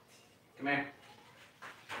 Come here.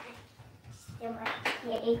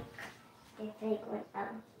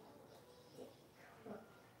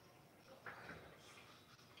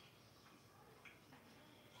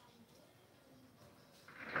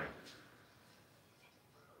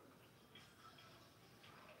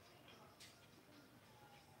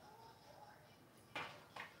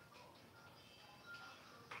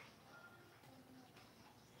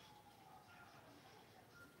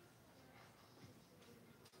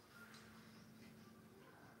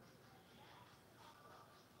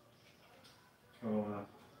 So,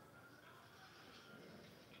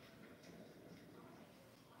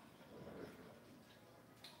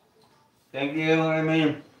 thank you, I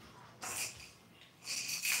mean.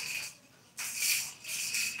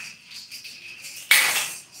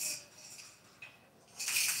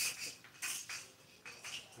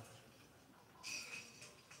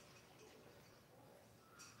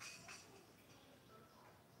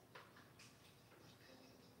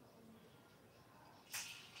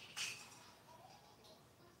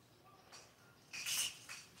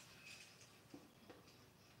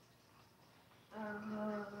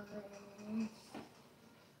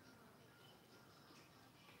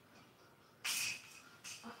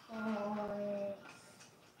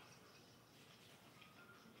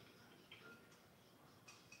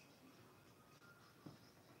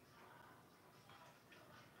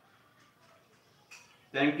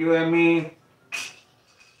 Thank you, Emmy.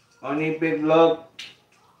 Only Big Vlog.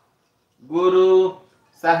 Guru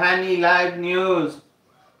Sahani Live News.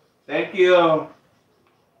 Thank you.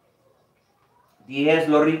 Diez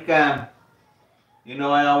Lorica. You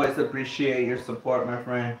know I always appreciate your support, my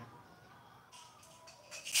friend.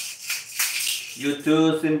 You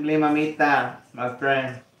too, Simply Mamita, my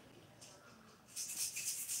friend.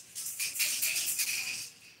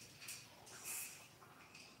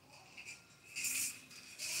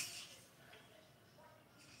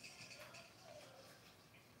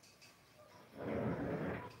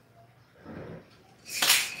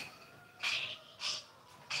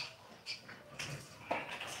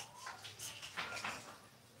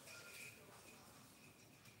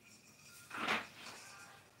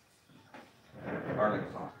 Garlic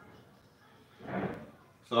salt.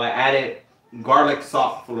 So I added garlic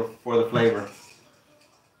salt for the flavor.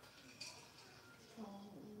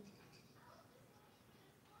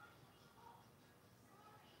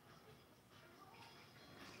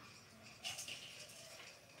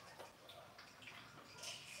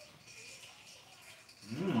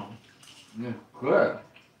 It's good.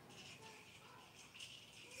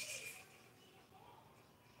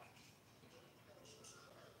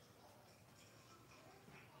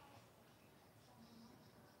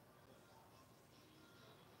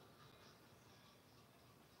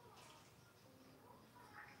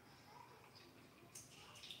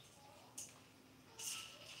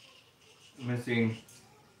 Let me see.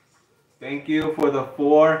 Thank you for the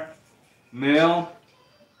 4 mil.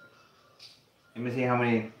 Let me see how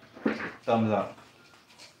many thumbs up.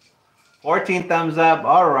 14 thumbs up.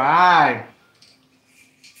 All right.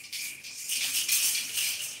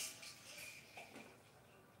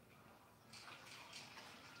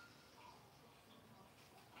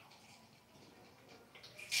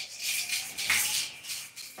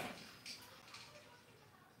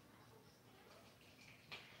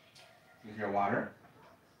 Here's your water.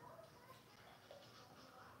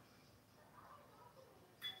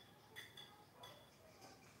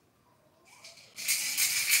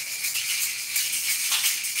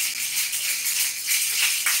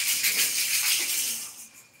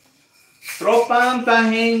 Tropang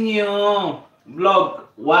Pahenyo vlog.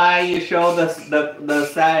 Why you show the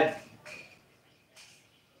side?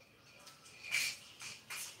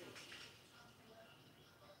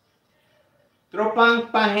 Tropang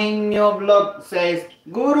Pahenyo vlog says,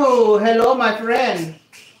 Guru, hello my friend.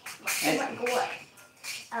 And Oh my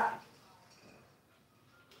God.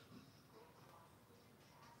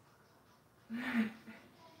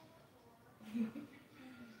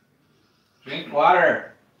 drink water.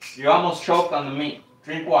 You almost choked on the meat.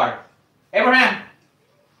 Drink water. Abraham,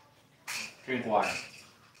 drink water.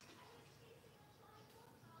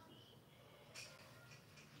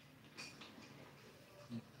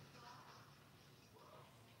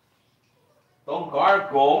 Don't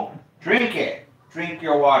gargle. Drink it. Drink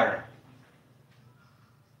your water.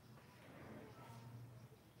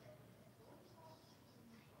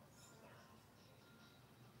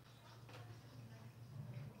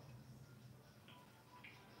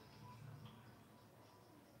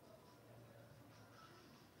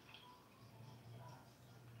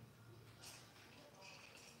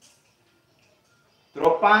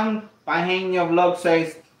 Tropang Pahenyo vlog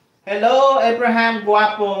says, hello Abraham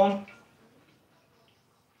Guapo.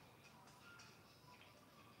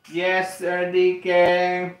 Yes, Sir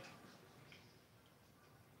DK.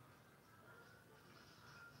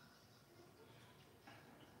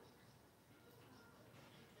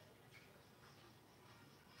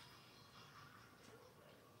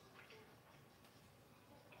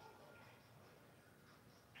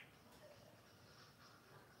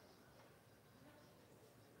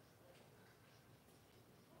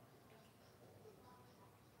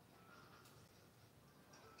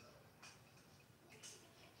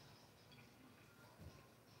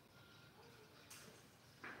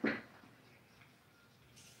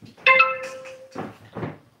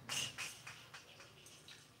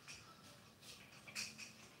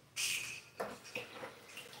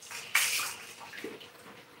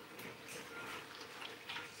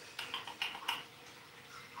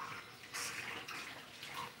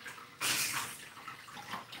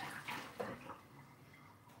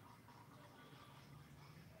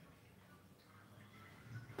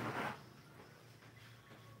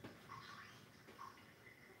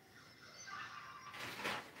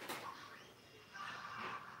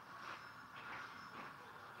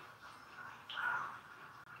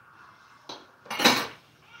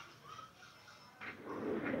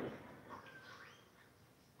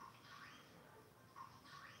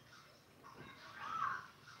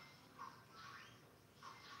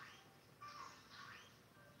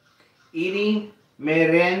 Eating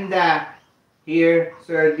merenda here,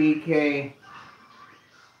 Sir DK.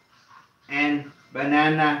 And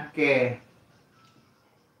banana que.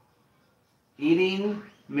 Eating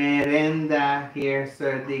merenda here,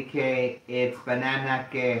 Sir DK. It's banana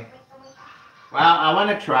que. Well, I want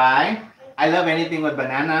to try. I love anything with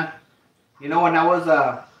banana. You know, when I was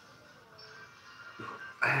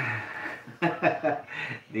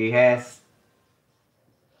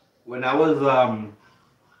when I was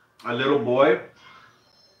a little boy,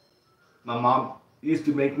 my mom used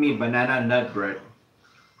to make me banana nut bread.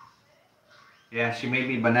 Yeah, she made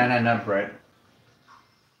me banana nut bread.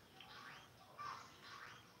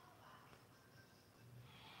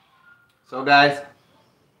 So guys,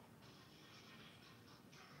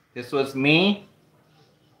 this was me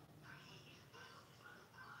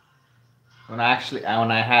when I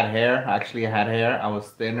had hair. Actually, I had hair. I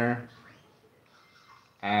was thinner.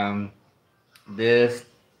 This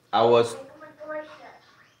I was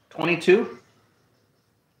 22.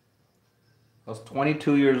 I was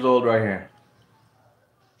 22 years old right here.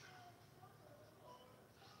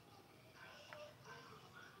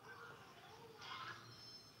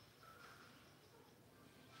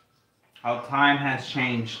 How time has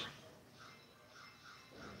changed.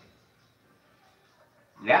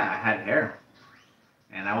 Yeah, I had hair.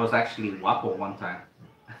 And I was actually guapo one time.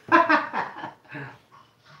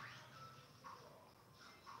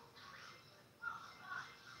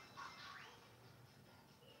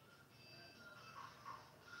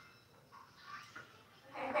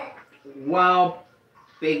 Wow,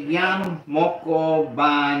 bigyan moko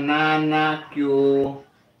banana Q.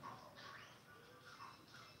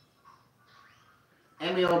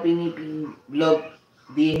 Emio pinipin blog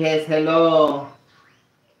dihes hello.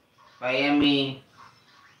 By Emmy.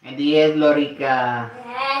 And dihes Lorica.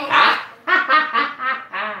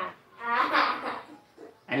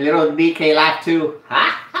 And little DK laughed too.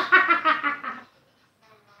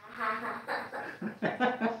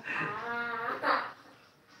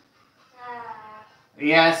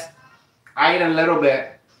 Yes, I ate a little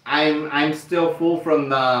bit. I'm still full from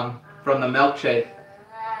the milkshake.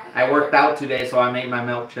 I worked out today, so I made my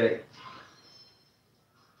milkshake.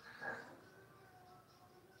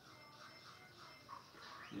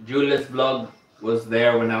 Julia's vlog was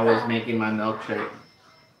there when I was making my milkshake.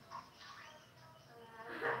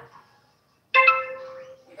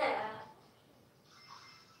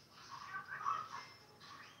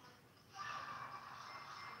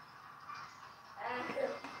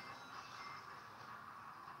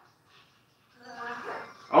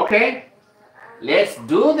 Okay, let's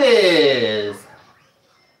do this.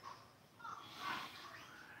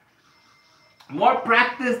 More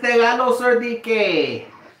practice de Galo, Sir DK.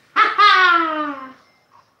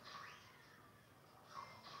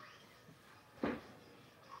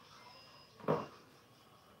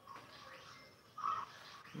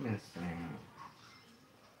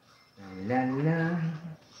 La la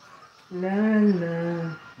la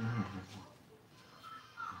la.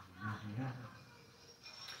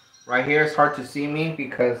 Right here, it's hard to see me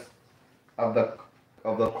because of the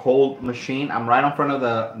cold machine. I'm right in front of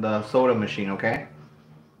the soda machine. Okay,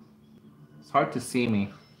 it's hard to see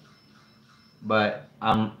me, but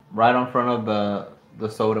I'm right in front of the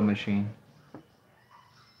soda machine.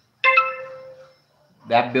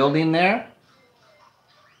 That building there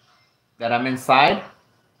that I'm inside,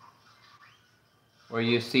 where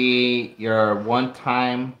you see your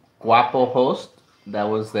one-time guapo host that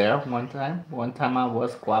was there one time. One time I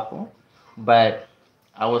was guapo, but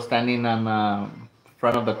I was standing on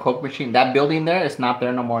front of the Coke machine. That building there is not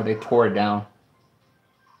there no more. They tore it down.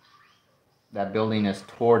 That building is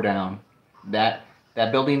tore down. That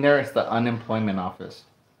building there is the unemployment office.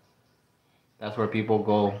 That's where people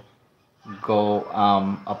go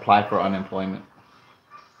apply for unemployment.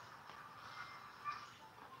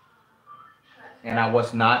 And I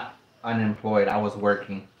was not unemployed. I was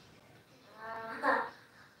working.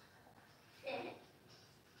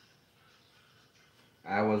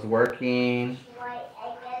 I was working.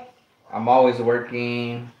 I'm always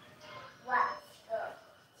working.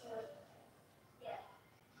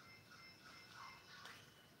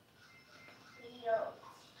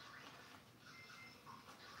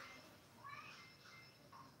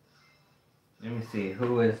 Let me see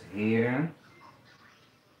who is here.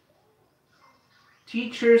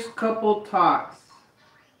 Teachers Couple Talks.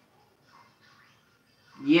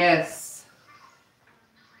 Yes.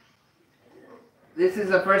 This is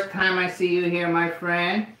the first time I see you here, my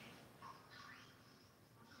friend.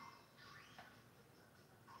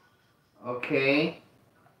 Okay.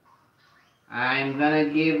 I'm gonna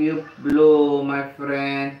give you blue, my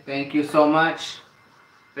friend. Thank you so much.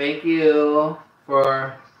 Thank you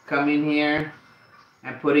for coming here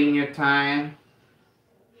and putting your time.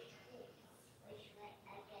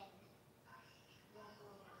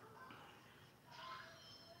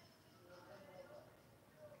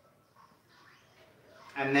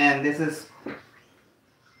 And then this is,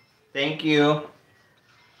 thank you.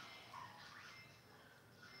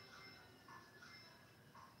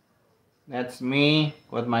 That's me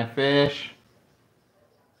with my fish.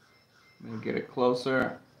 Let me get it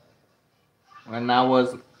closer. When I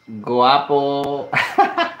was guapo.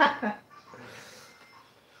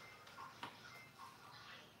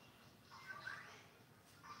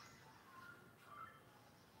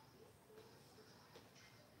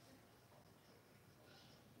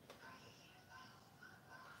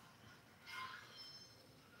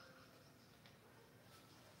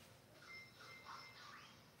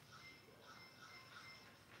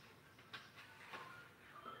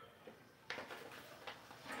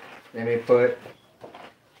 Let me put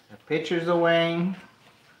the pictures away.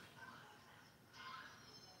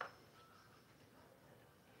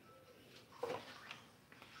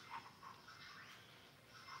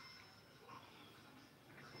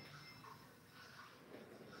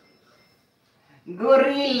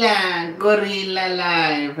 Gorilla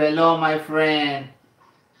Live. Hello, my friend.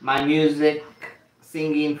 My music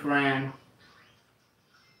singing friend.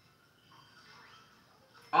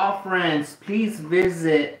 All friends, please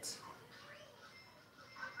visit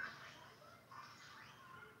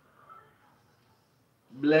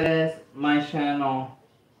bless my channel.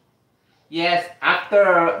 Yes,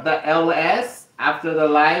 after the LS, after the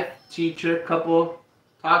live teacher couple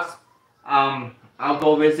talks, I'll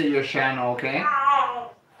go visit your channel, okay?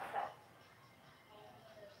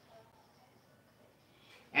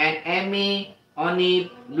 And Emmy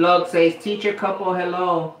Oni blog says, teacher couple,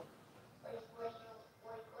 hello.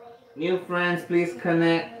 New friends, please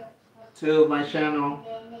connect to my channel.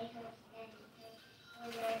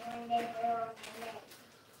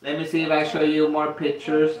 Let me see if I show you more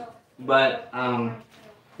pictures. But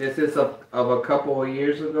this is of a couple of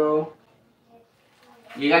years ago.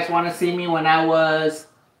 You guys want to see me when I was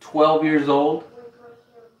 12 years old?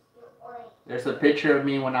 There's a picture of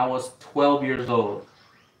me when I was 12 years old.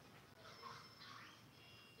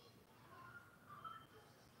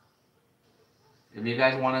 If you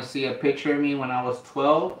guys want to see a picture of me when I was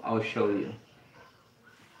 12, I'll show you.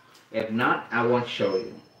 If not, I won't show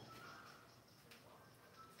you.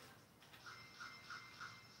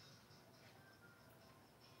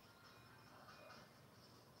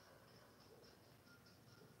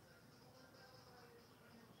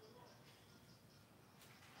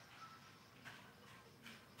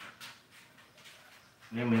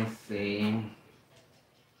 Let me see.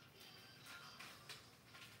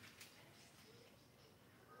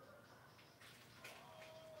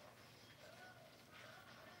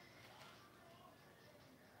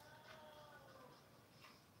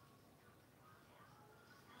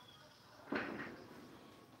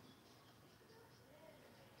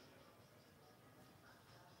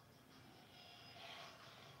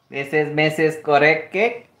 This is Mrs.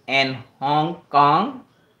 Korekkek in Hong Kong.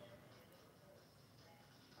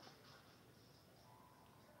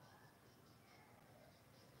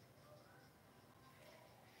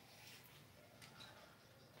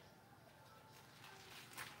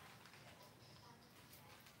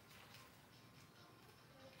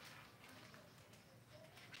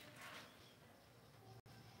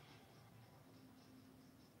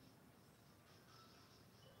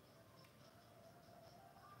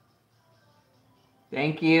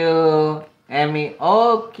 Thank you, Emmy.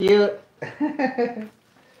 Oh, cute.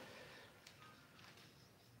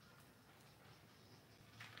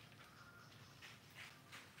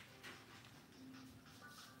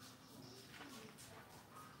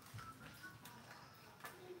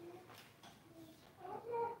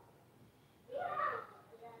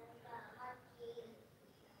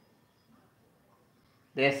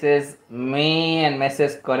 This is me and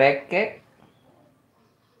Mrs. Korekkek.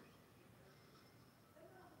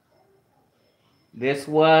 This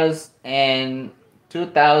was in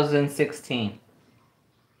 2016.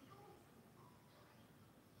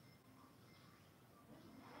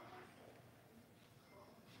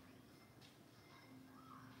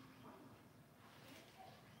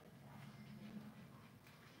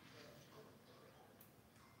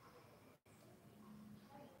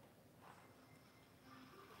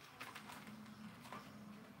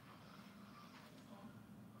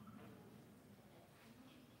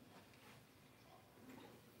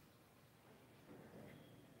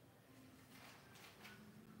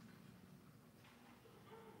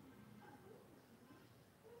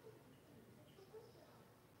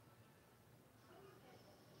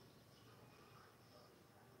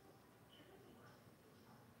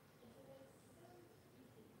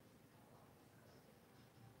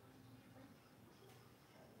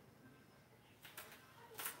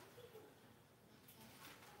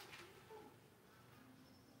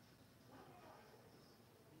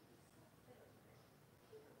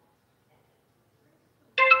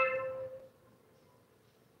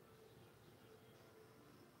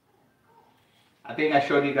 I think I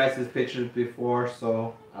showed you guys these pictures before,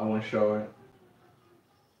 so I won't show it.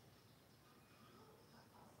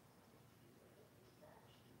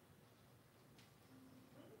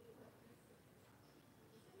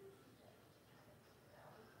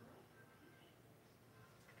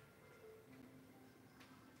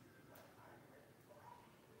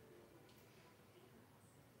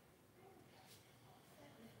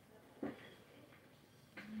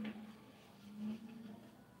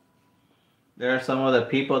 There are some of the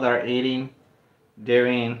people that are eating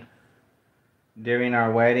during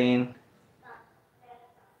our wedding.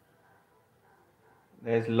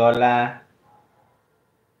 There's Lola,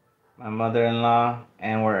 my mother-in-law,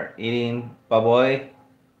 and we're eating baboy.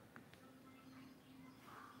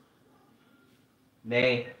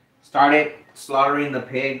 They started slaughtering the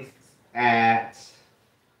pigs at,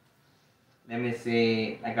 let me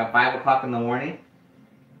see, like at 5 o'clock in the morning.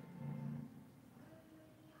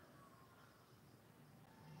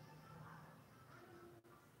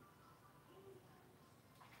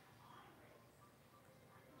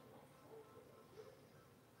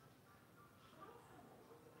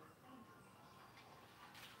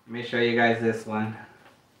 Let me show you guys this one.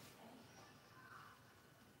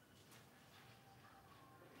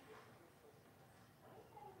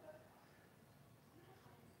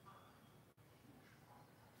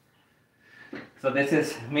 So this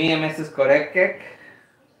is me and Mrs. Korekkek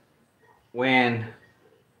when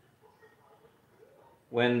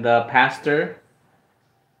the pastor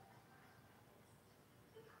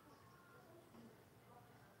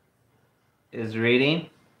is reading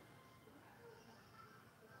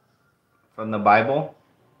from the Bible.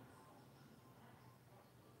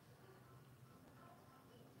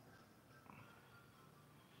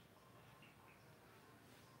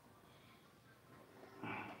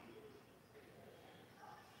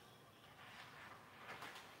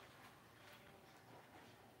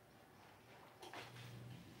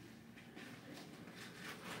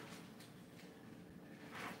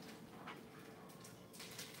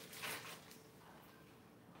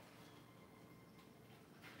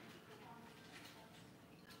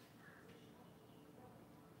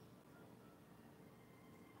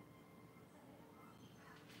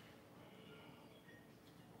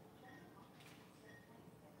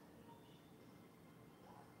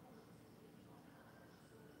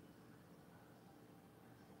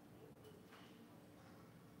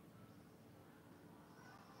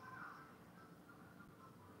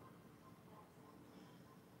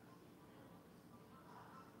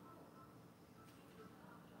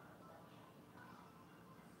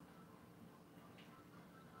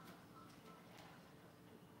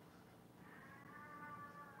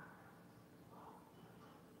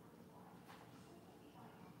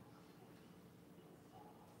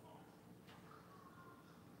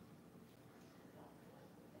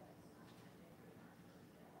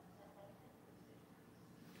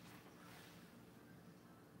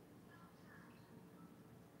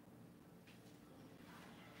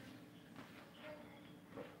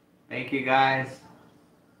 Thank you guys.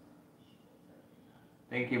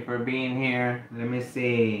 Thank you for being here. Let me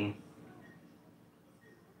see.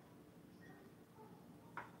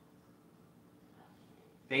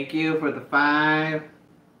 Thank you for the 5.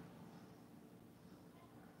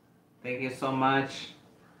 Thank you so much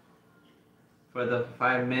for the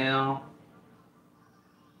 5 mil.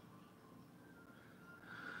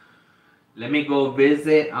 Let me go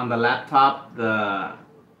visit on the laptop the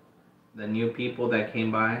new people that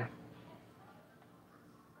came by.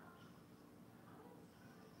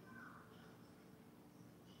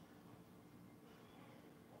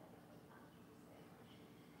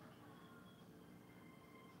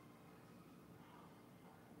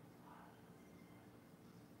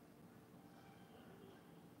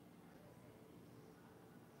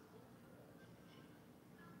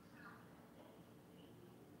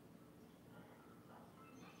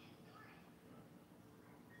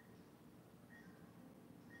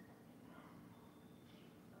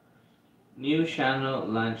 New channel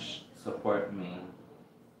lunch support me.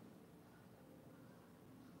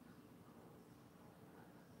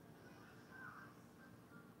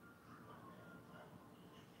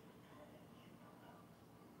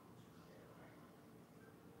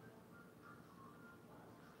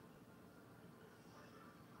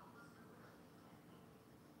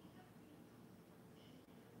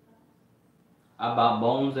 About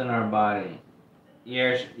bones in our body.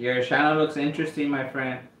 Your channel looks interesting, my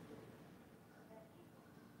friend.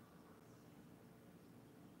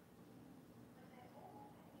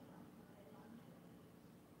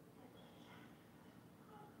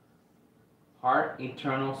 Heart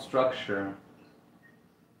eternal structure.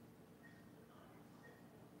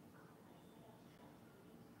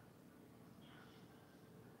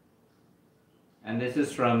 And this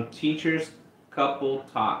is from Teachers Couple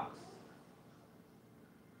Talks.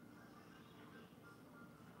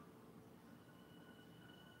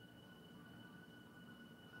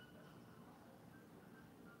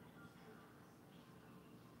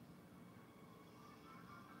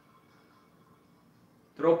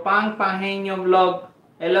 Tropang Paheño Vlog.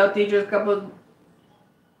 Hello, Teachers Couple.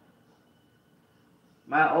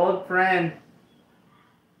 My old friend.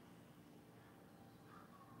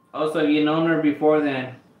 Also, you known her before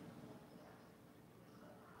then.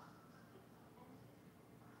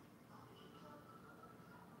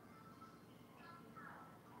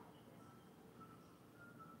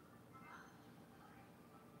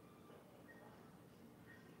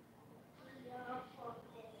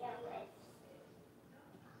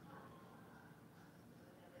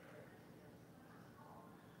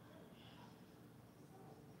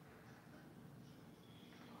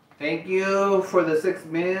 Thank you for the 6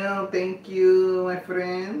 mil. Thank you, my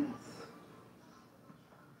friends.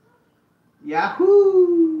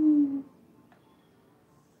 Yahoo!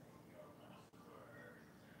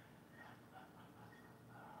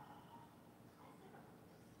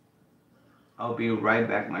 I'll be right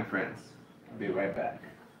back, my friends. I'll be right back.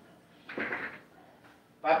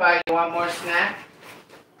 Bye-bye. You want more snack?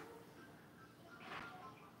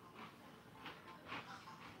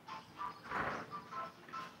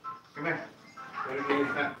 Come here. Let me give you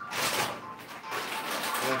a snack.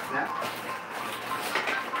 You want a snack?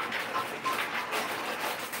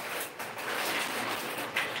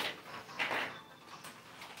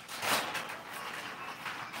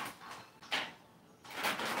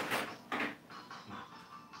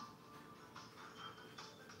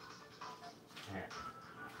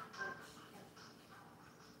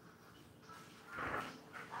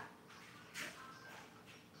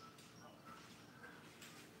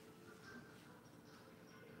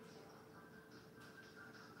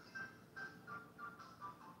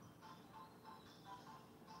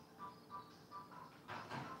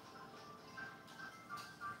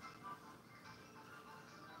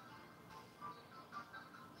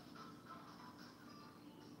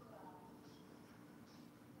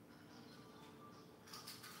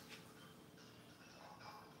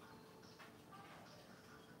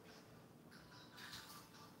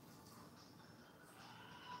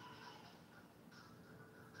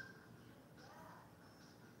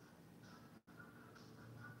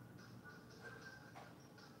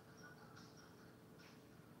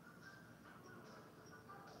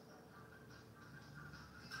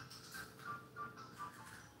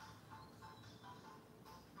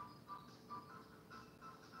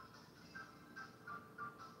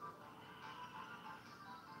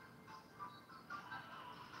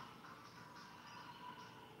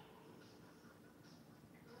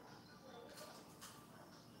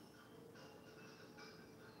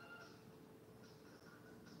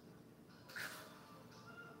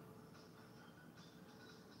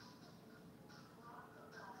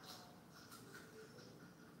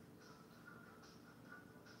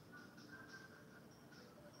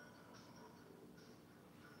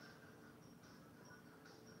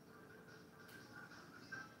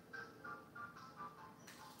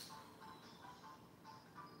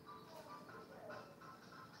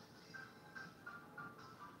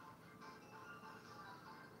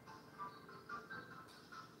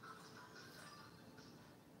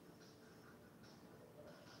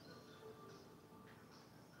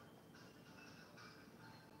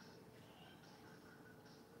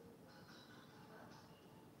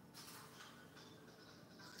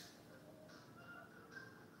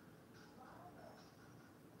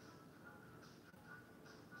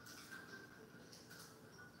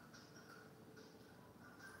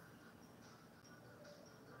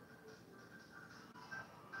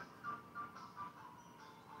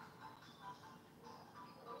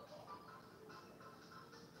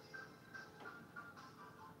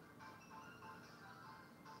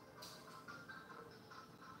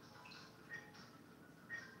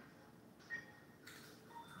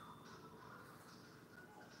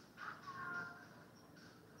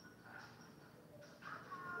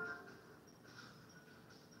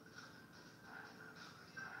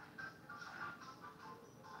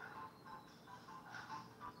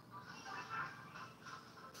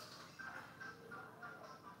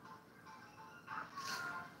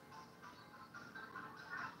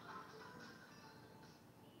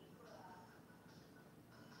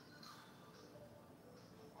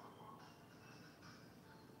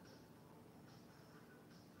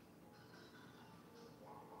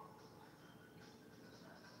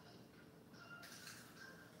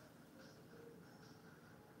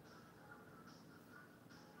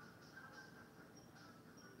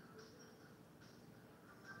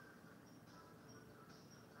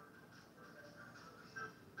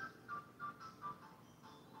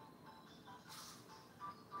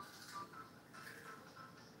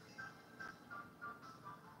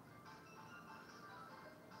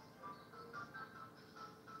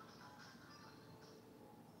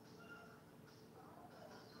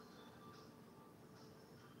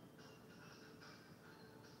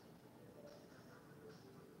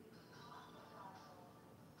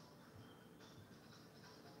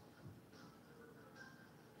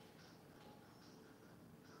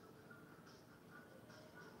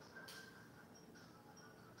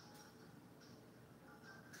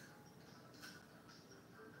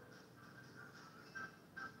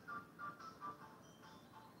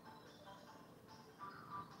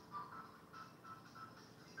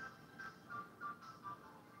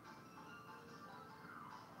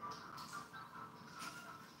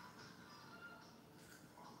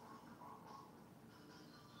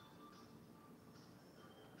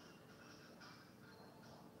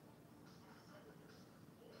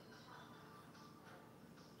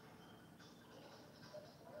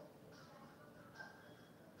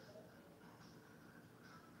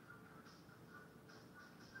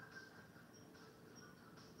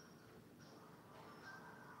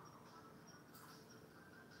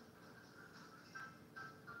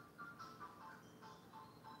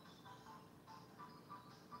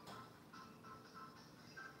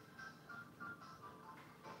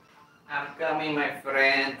 I'm coming, my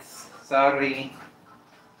friends. Sorry.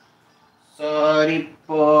 Sorry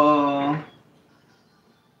po.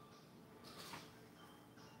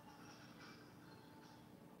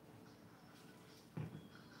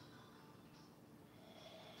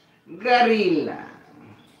 Gorilla.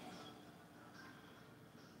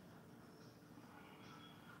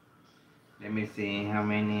 Let me see how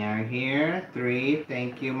many are here. 3.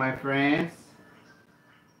 Thank you, my friends.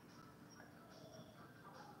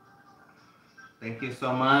 Thank you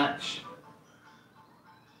so much.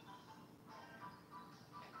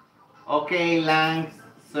 Okay lang,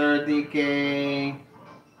 Sir DK.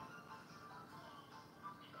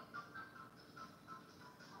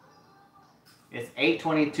 It's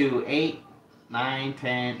 8:22. 8, 9,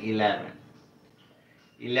 10, 11.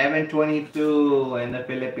 11:22 in the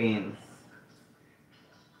Philippines.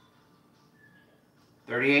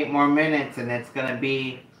 38 more minutes and it's gonna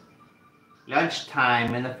be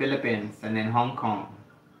lunchtime in the Philippines and in Hong Kong.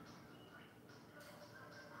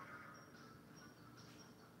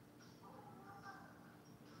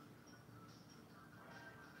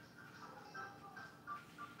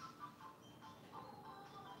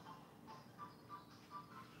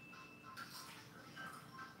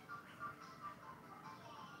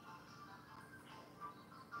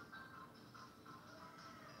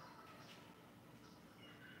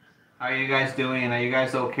 How are you guys doing? Are you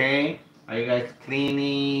guys okay? Are you guys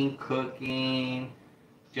cleaning, cooking,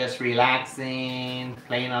 just relaxing,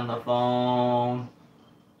 playing on the phone?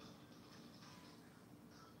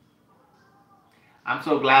 I'm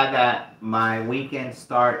so glad that my weekend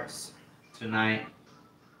starts tonight.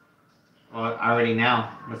 Well, already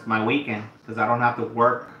now. It's my weekend because I don't have to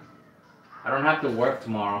work. I don't have to work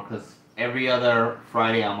tomorrow because every other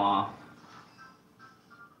Friday I'm off.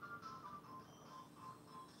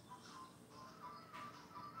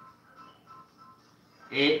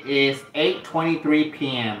 It is 8:23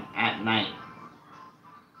 p.m. at night.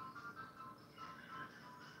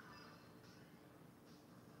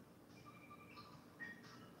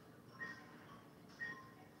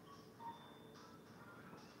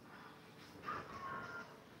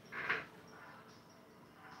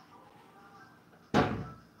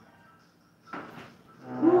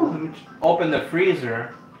 Open the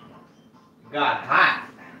freezer. Got hot.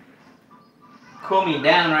 Cool me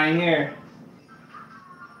down right here.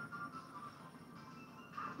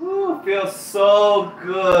 Woo, feels so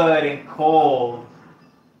good and cold.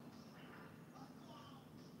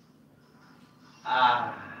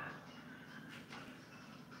 Ah.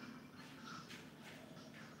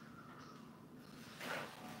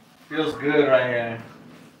 Feels good right here.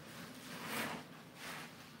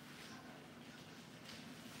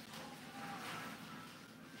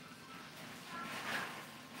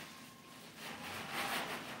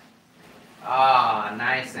 Ah,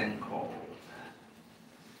 nice and cold.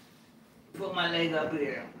 Put my leg up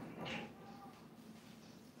here.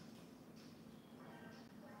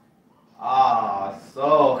 Ah,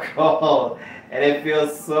 so cold. And it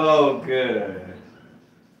feels so good.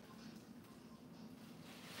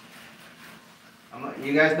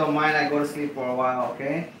 You guys don't mind I go to sleep for a while,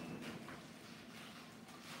 okay?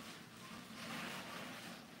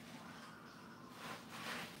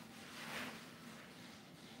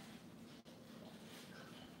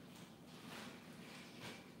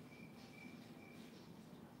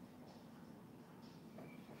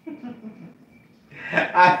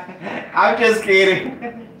 I'm just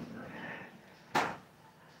kidding.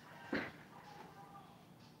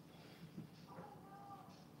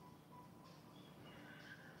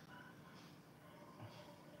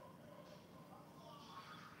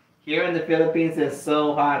 Here in the Philippines, it's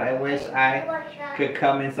so hot. I wish I could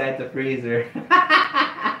come inside the freezer.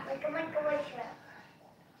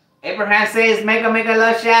 Abraham says, make a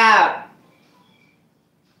lush out.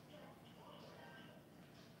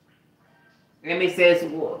 Amy says,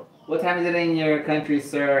 what time is it in your country,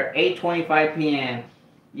 sir? 8:25 p.m.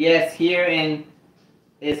 Yes, here in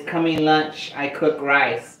is coming lunch. I cook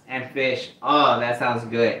rice and fish. Oh, that sounds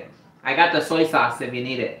good. I got the soy sauce if you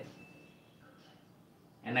need it.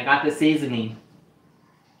 And I got the seasoning.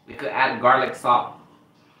 We could add garlic salt.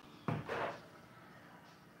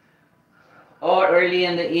 Oh, early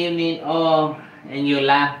in the evening. Oh, and you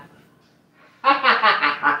laugh.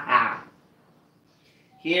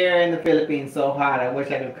 Here in the Philippines, so hot. I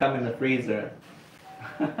wish I could come in the freezer.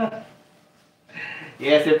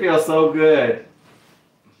 Yes, it feels so good.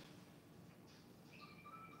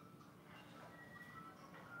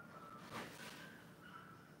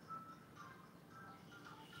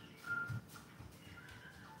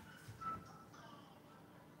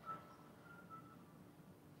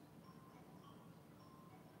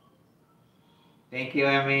 Thank you,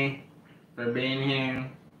 Emmy, for being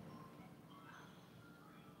here.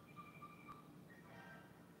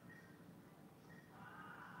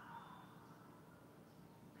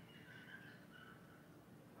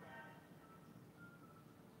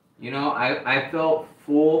 You know, I felt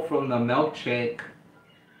full from the milkshake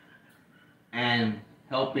and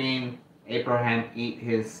helping Abraham eat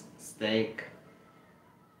his steak.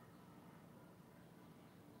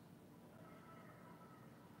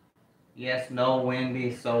 Yes, no,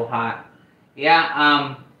 windy, so hot.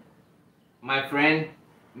 Yeah, my friend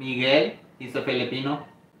Miguel, he's a Filipino.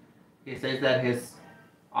 He says that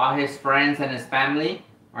all his friends and his family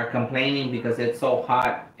are complaining because it's so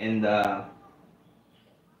hot in the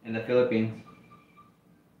Philippines.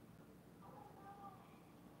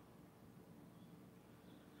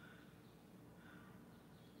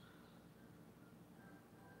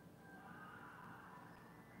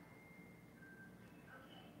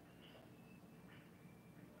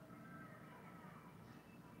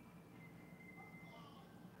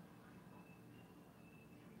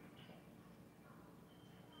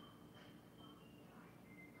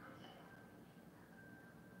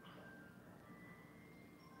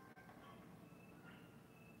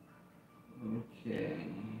 Okay.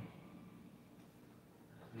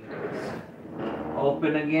 Yes.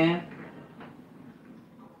 Open again.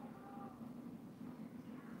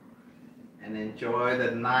 And enjoy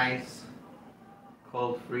the nice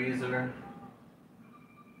cold freezer.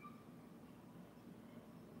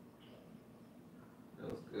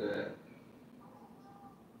 Feels good.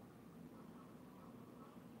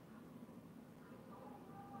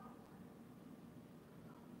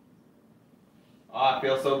 Oh, it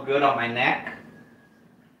feels so good on my neck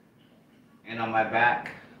and on my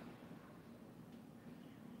back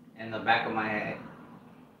and the back of my head.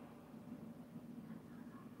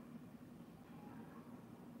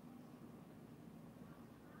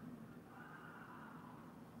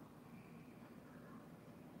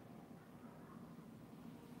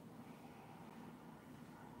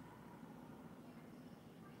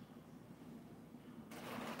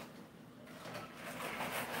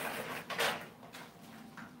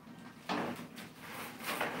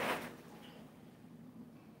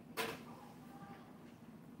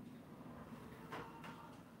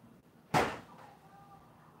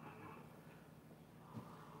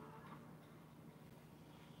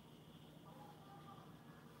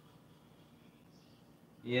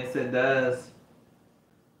 Yes, it does.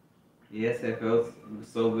 Yes, it feels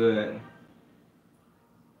so good.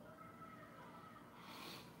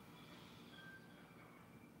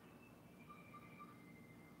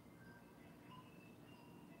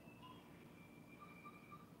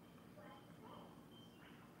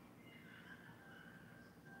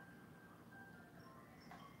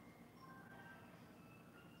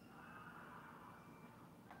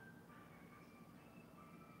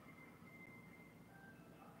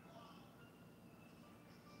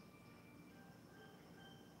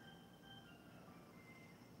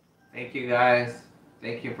 Thank you guys.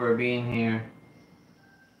 Thank you for being here.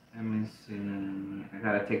 Let me see. I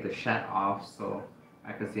gotta take the chat off so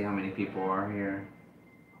I can see how many people are here.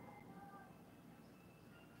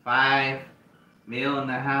 5 meal in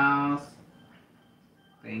the house.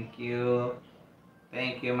 Thank you.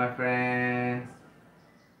 Thank you, my friends.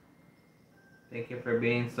 Thank you for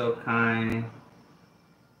being so kind.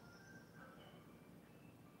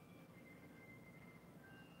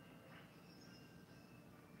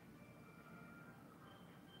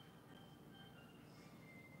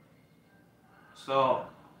 So,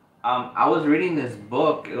 I was reading this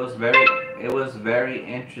book. It was very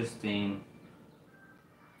interesting.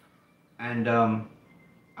 And I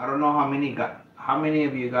don't know how many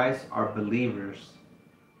of you guys are believers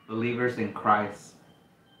in Christ,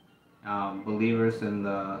 believers in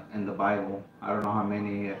the Bible. I don't know how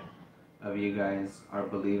many of you guys are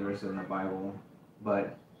believers in the Bible,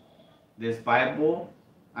 but this Bible,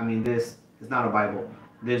 I mean, this is not a Bible.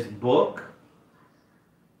 This book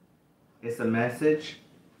is a message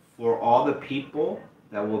for all the people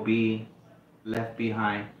that will be left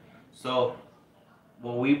behind. So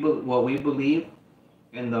what we believe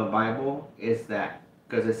in the Bible is that,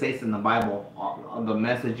 because it says in the Bible, all the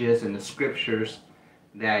messages and the scriptures,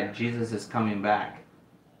 that Jesus is coming back,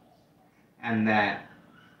 and that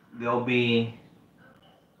there'll be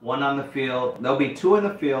one on the field, there'll be two in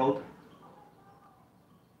the field,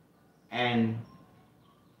 and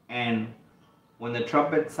when the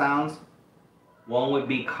trumpet sounds, one would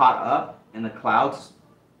be caught up in the clouds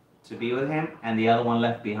to be with him, and the other one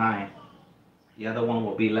left behind. The other one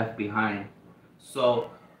will be left behind. So,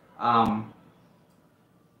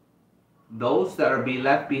 those that are be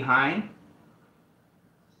left behind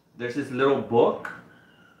there's this little book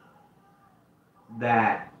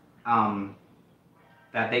that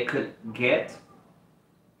that they could get,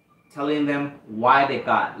 telling them why they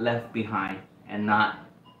got left behind and not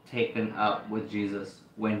taken up with Jesus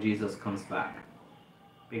when Jesus comes back,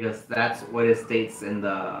 because that's what it states in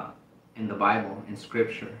the Bible, in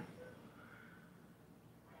Scripture.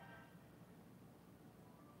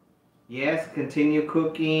 Yes, continue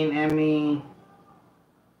cooking, Emmy.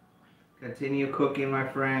 Continue cooking, my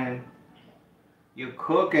friend. You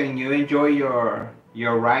cook and you enjoy your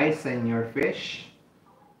rice and your fish.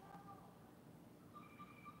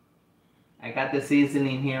 I got the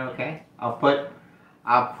seasoning here, okay? I'll put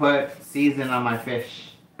season on my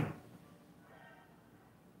fish.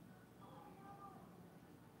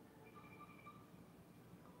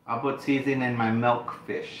 I'll put season in my milk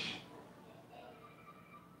fish.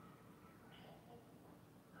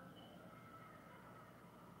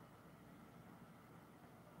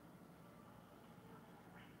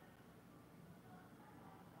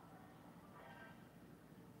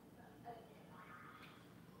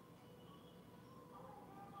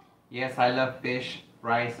 Yes, I love fish,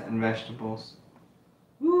 rice, and vegetables.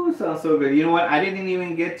 Ooh, sounds so good. You know what? I didn't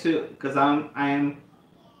even get to, cause I'm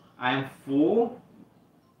full.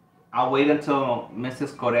 I'll wait until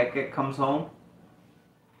Mrs. Korekkek comes home.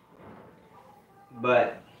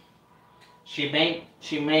 But she made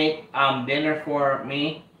dinner for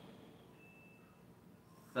me.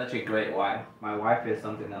 Such a great wife. My wife is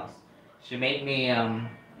something else. She made me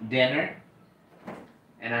dinner,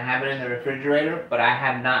 and I have it in the refrigerator, but I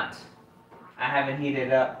haven't heated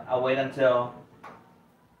it up. I'll wait until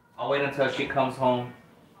she comes home.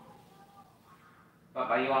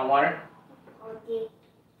 Papa, you want water? Okay.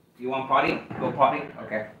 You want potty? Go potty?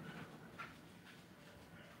 Okay.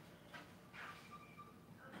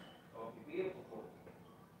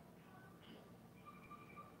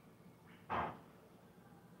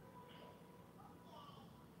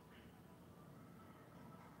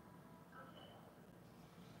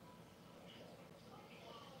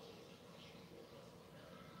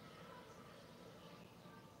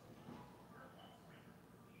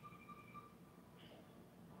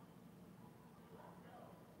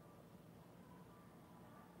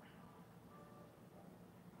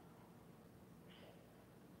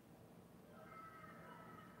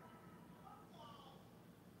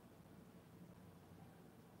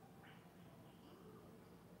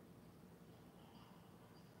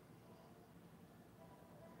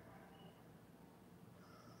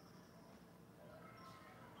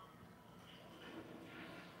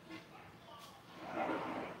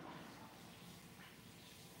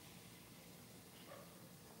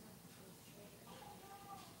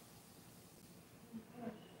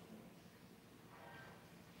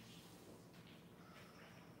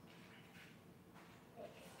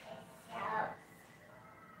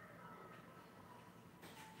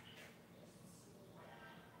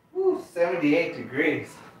 Ooh, 78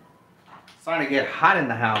 degrees. It's starting to get hot in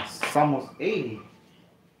the house. It's almost 80.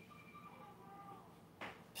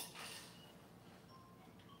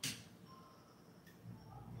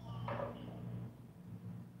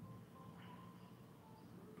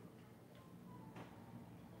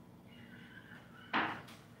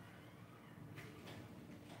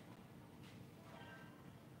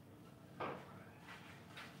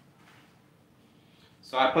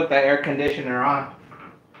 So I put the air conditioner on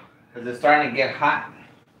because it's starting to get hot.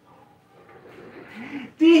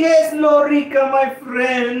 Dijes Lorica, my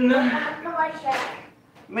friend.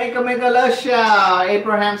 Make a lusha.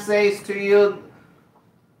 Abraham says to you,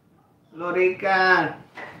 Lorica.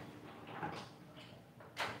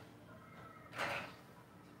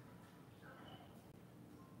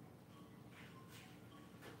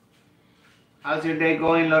 How's your day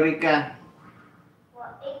going, Lorica?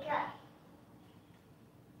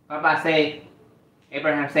 Papa say,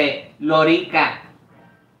 Abraham say, Lorica.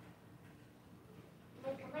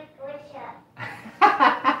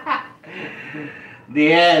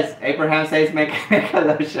 Yes, Abraham says make a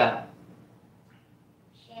lusha.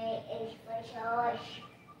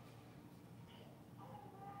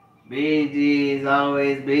 Busy is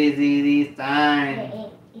always busy these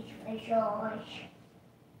times.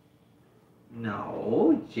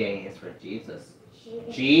 No, J is for Jesus.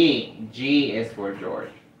 G is for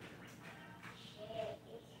George.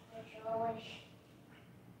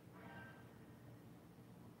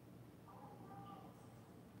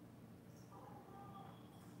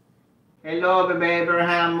 Hello, bebe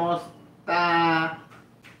Abraham, mosta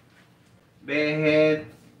behe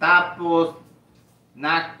tapos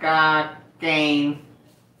nakakain.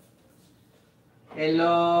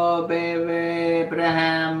 Hello, bebe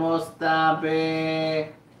Abraham, mosta be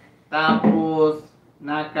Tapos,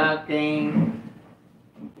 Nakakain.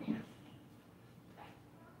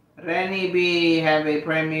 Rennie B have a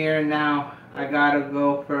premiere now. I gotta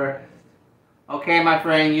go first. Okay, my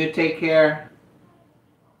friend, you take care.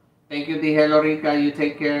 Thank you, Di Helorica. You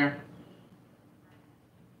take care.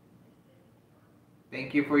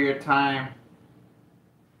 Thank you for your time.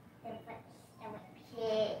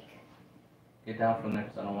 Get down from there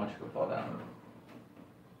because I don't want you to fall down.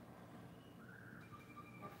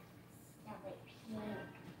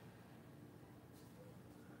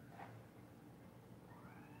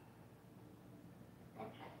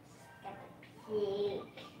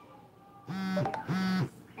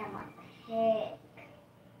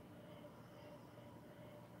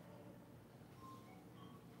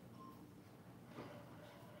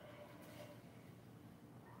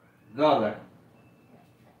 Go there.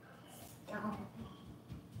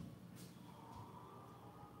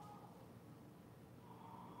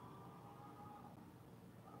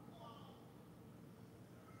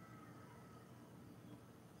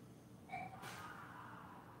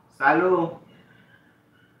 Salud.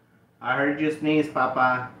 I heard you sneeze,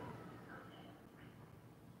 Papa.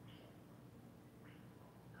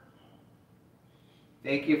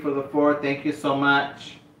 Thank you for the 4. Thank you so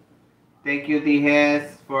much. Thank you,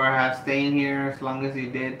 Dijes, for staying here as long as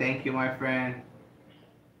you did. Thank you, my friend.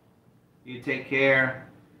 You take care.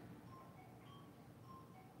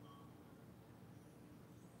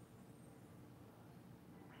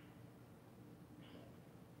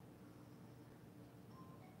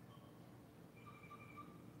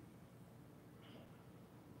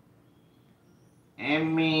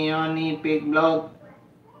 Emmy, Oni, Big Blog.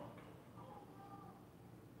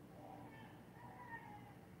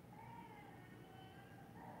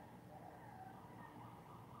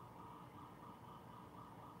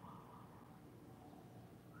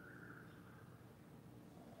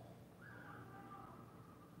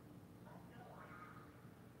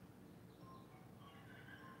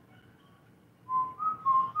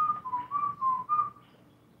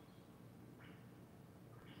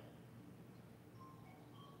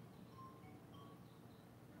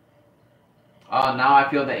 Oh, now I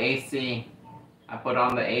feel the AC. I put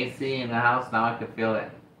on the AC in the house. Now I can feel it.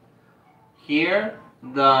 Here,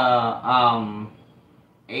 the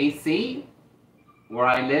AC where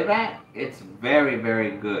I live at, it's very,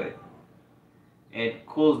 very good. It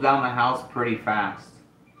cools down the house pretty fast.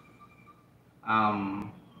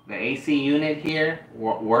 The AC unit here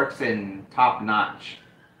works in top notch.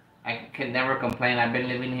 I can never complain. I've been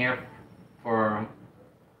living here for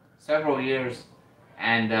several years,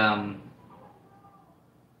 and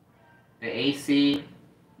the AC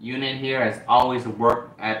unit here has always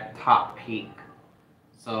worked at top peak.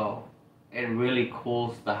 So it really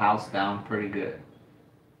cools the house down pretty good.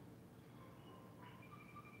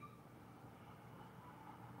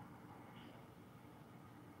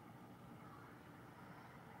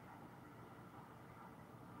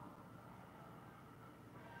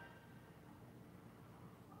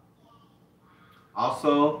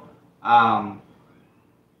 Also,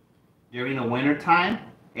 during the winter time,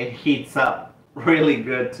 it heats up really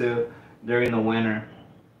good too during the winter.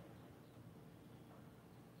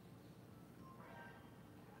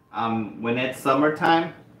 When it's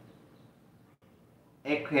summertime,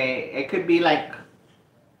 it could be like,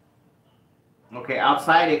 okay,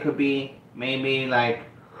 outside it could be maybe like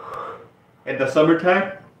in the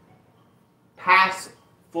summertime past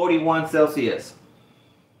 41 Celsius.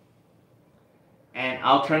 And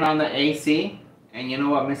I'll turn on the AC, and you know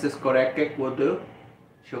what Mrs. Korekkek will do?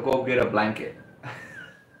 She'll go get a blanket.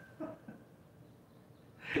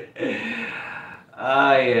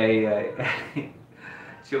 Ay, ay, ay.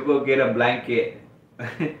 She'll go get a blanket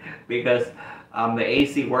because the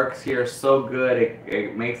AC works here so good,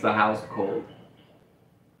 it makes the house cold.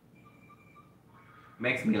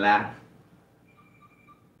 Makes me laugh.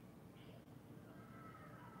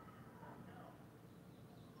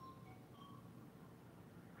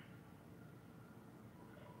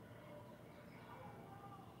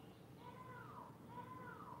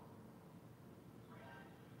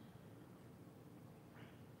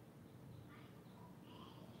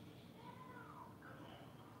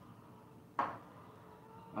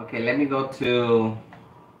 Okay, let me go to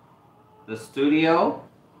the studio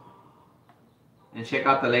and check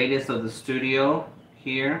out the latest of the studio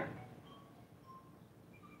here.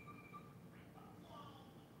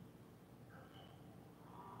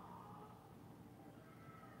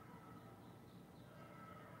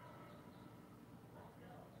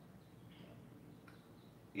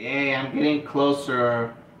 Yay, I'm getting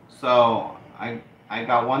closer. So I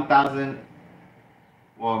got 1,000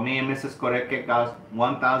 Well, me and Mrs. Korekkek got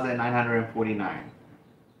 1,949.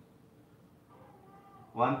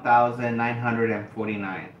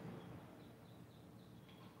 1,949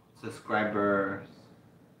 subscribers.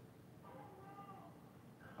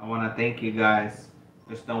 I want to thank you guys.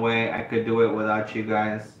 There's no way I could do it without you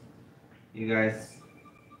guys. You guys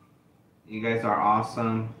are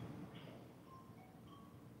awesome.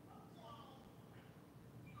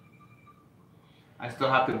 I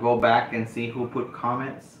still have to go back and see who put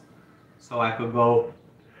comments so I could go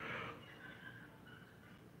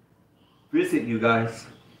visit you guys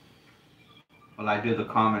while I do the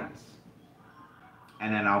comments.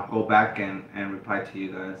 And then I'll go back and reply to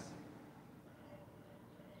you guys.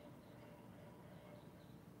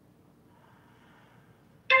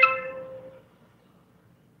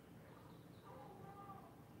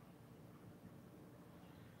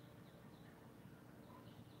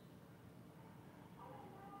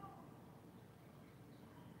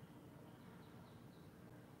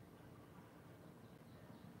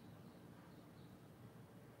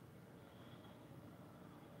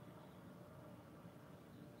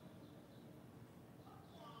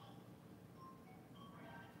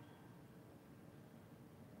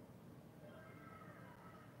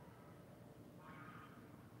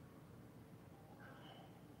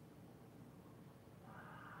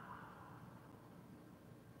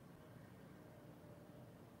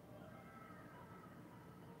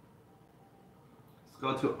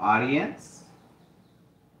 Go to audience.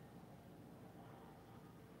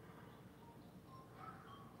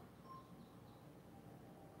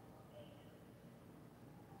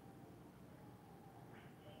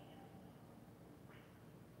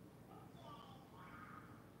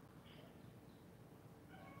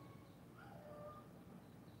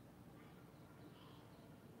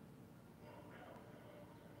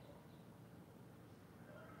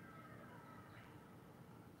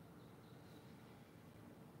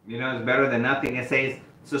 You know, it's better than nothing. It says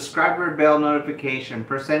subscriber bell notification,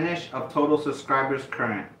 percentage of total subscribers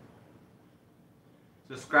current.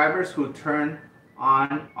 Subscribers who turn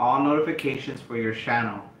on all notifications for your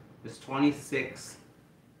channel is 26%,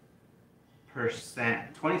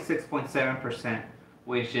 26.7%,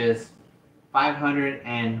 which is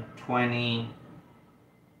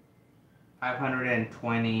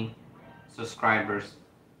 520 subscribers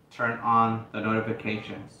turn on the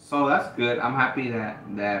notifications. So that's good. I'm happy that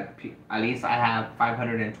at least I have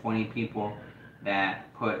 520 people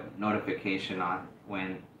that put notification on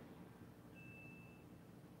when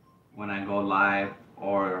I go live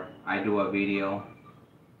or I do a video.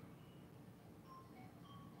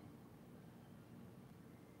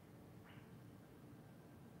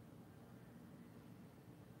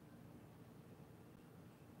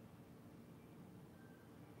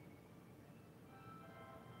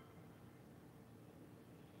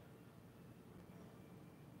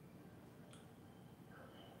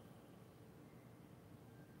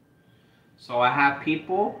 So I have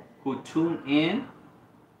people who tune in.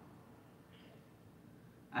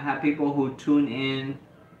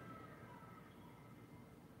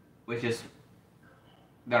 Which is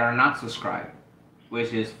that are not subscribed,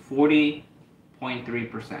 which is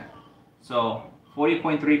 40.3%. So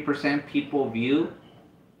 40.3% people view,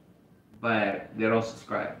 but they don't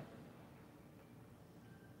subscribe.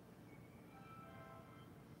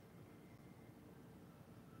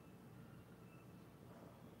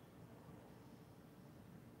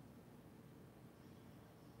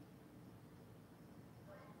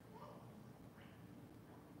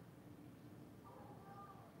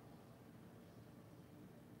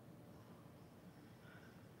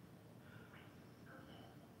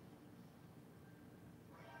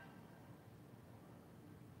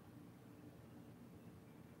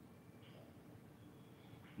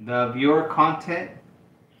 The viewer content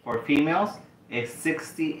for females is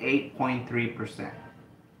 68.3%.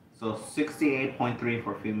 So 68.3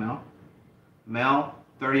 for female. Male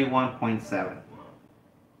 31.7.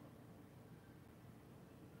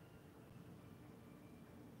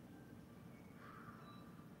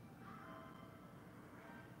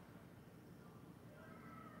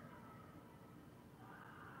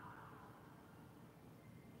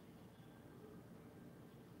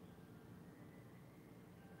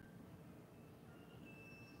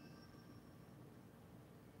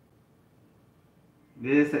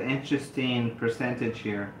 This is an interesting percentage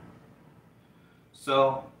here.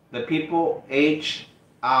 So the people age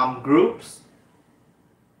groups,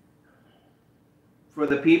 for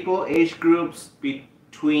the people age groups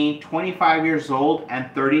between 25 years old and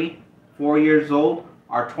 34 years old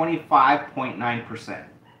are 25.9%.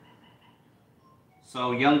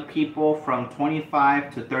 So young people from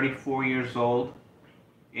 25 to 34 years old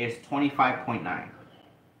is 25.9.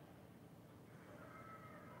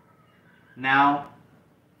 Now,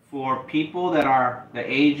 for people that are the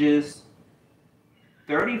ages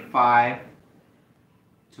 35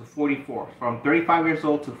 to 44, from 35 years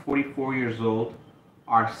old to 44 years old,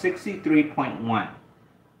 are 63.1.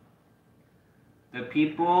 The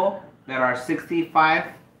people that are 65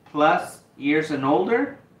 plus years and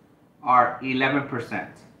older are 11%.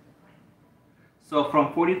 So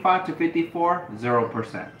from 45 to 54,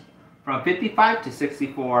 0%. From 55 to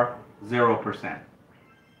 64, 0%.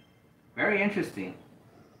 Very interesting.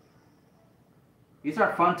 These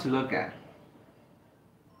are fun to look at.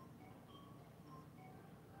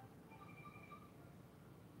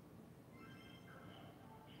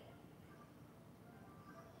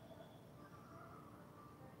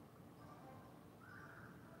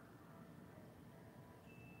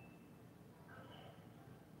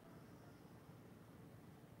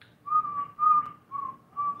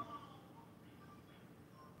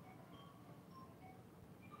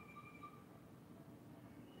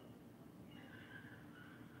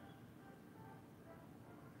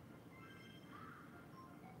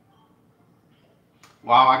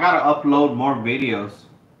 Wow, I gotta upload more videos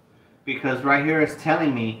because right here it's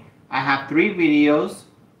telling me I have 3 videos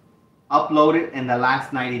uploaded in the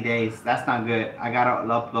last 90 days. That's not good. I gotta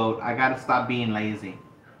upload. I gotta stop being lazy.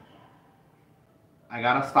 I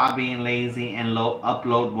gotta stop being lazy and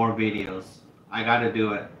upload more videos. I gotta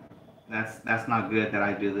do it. That's not good that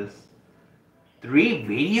I do this. 3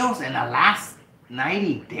 videos in the last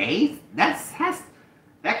 90 days? That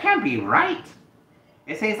can't be right.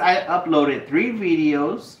 It says I uploaded 3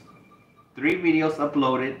 videos. 3 videos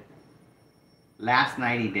uploaded last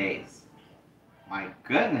 90 days. My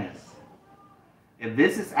goodness. If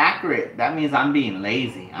this is accurate, that means I'm being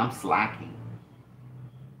lazy. I'm slacking.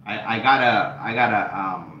 I gotta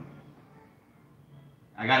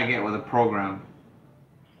get with a program.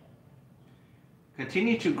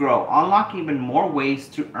 Continue to grow. Unlock even more ways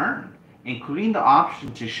to earn, including the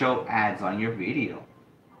option to show ads on your video.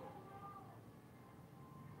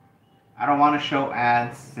 I don't want to show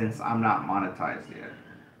ads since I'm not monetized yet.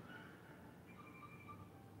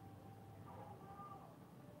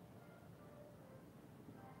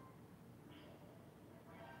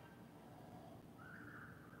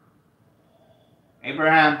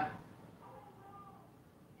 Abraham.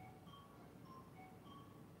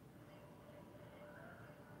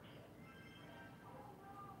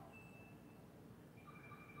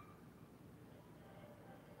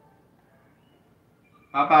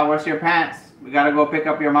 Papa, where's your pants? We gotta go pick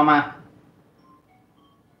up your mama.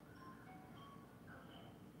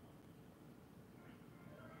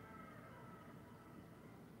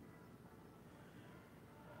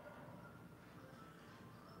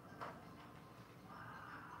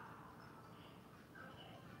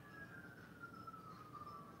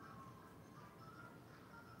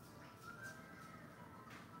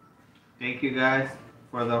 Thank you guys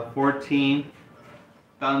for the 14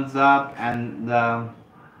 thumbs up and the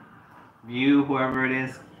view, whoever it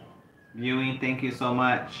is viewing. Thank you so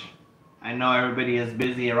much. I know everybody is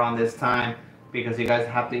busy around this time because you guys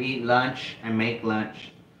have to eat lunch and make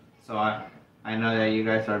lunch. So I know that you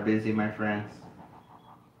guys are busy, my friends.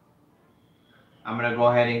 I'm gonna go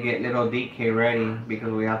ahead and get little DK ready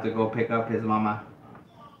because we have to go pick up his mama.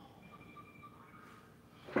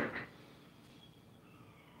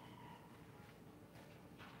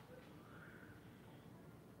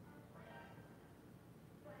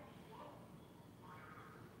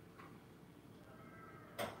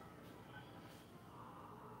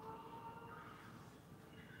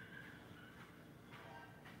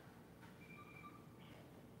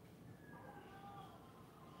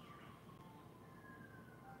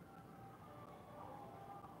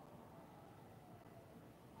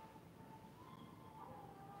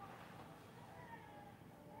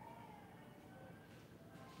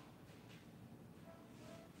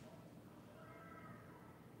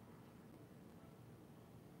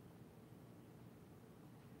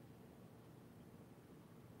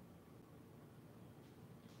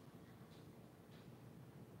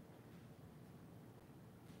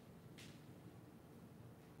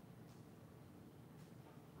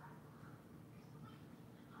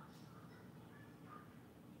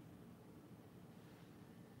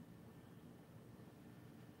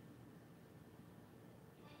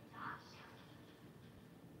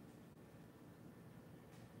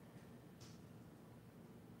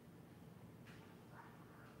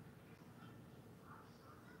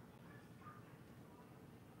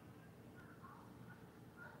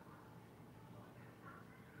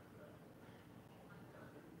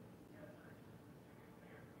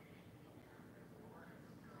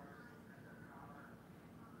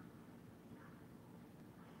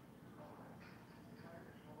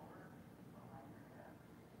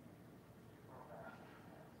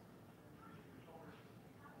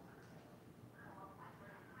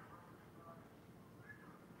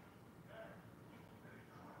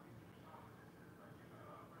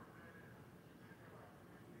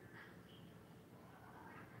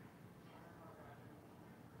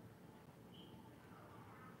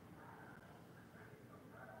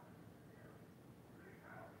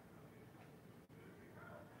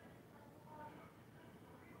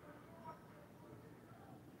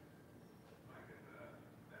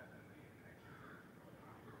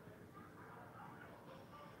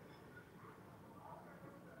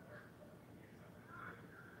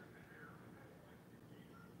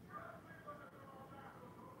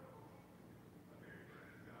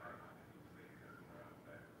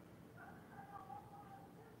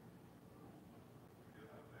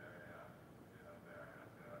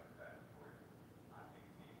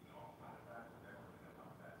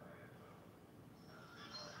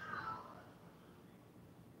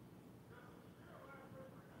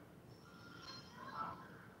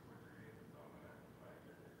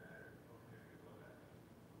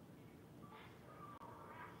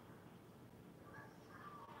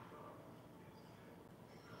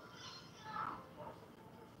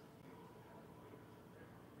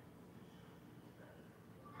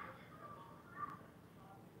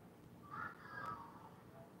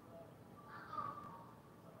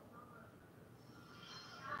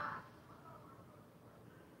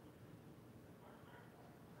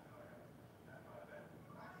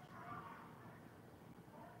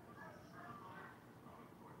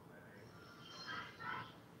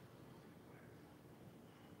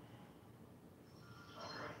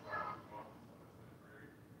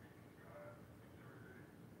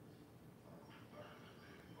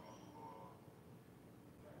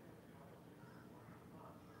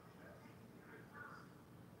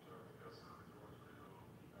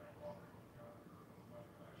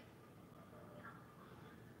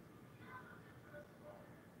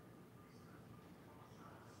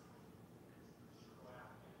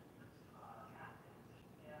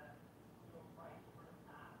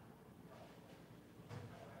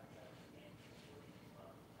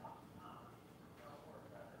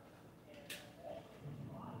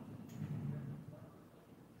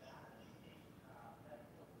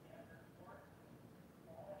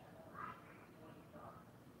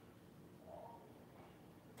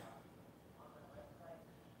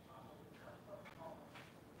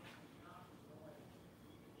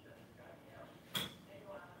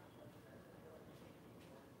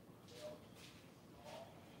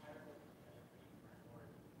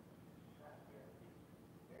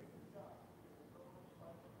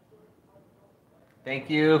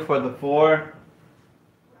 Thank you for the 4.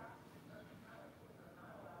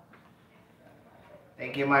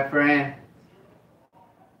 Thank you, my friend.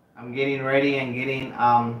 I'm getting ready and getting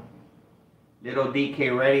little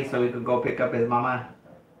DK ready so we could go pick up his mama.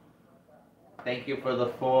 Thank you for the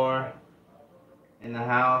 4 in the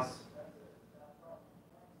house.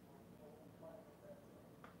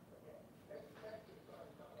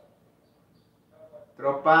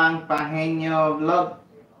 Tropang Pajeño Vlog.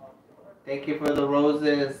 Thank you for the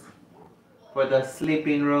roses. For the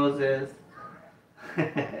sleeping roses.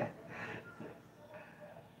 Let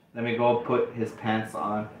me go put his pants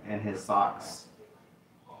on and his socks.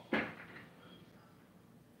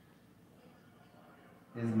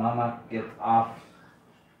 His mama gets off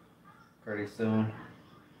pretty soon.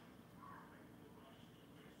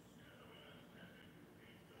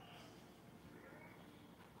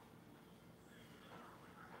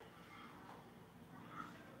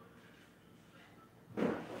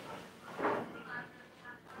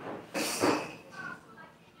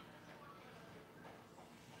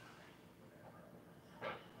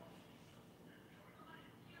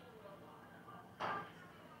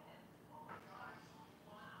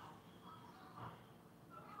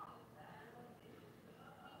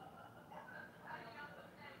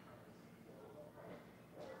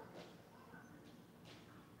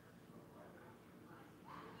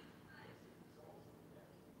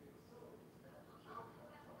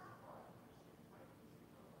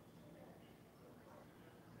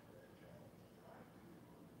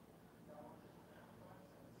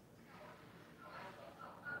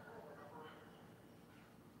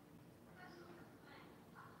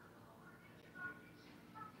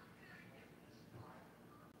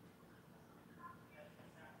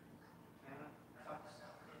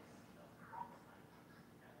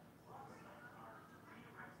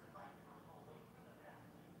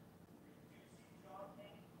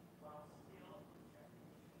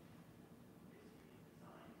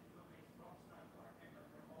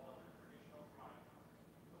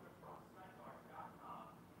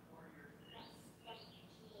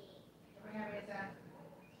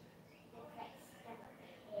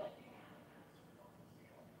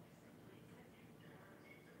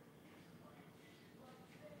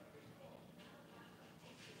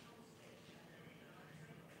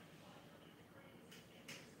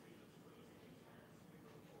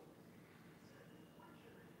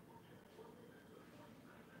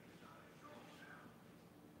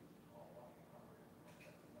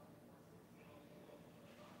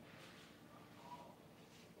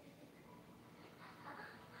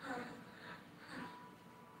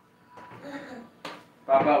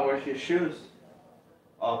 Papa, where's your shoes?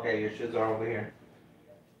 Okay, your shoes are over here.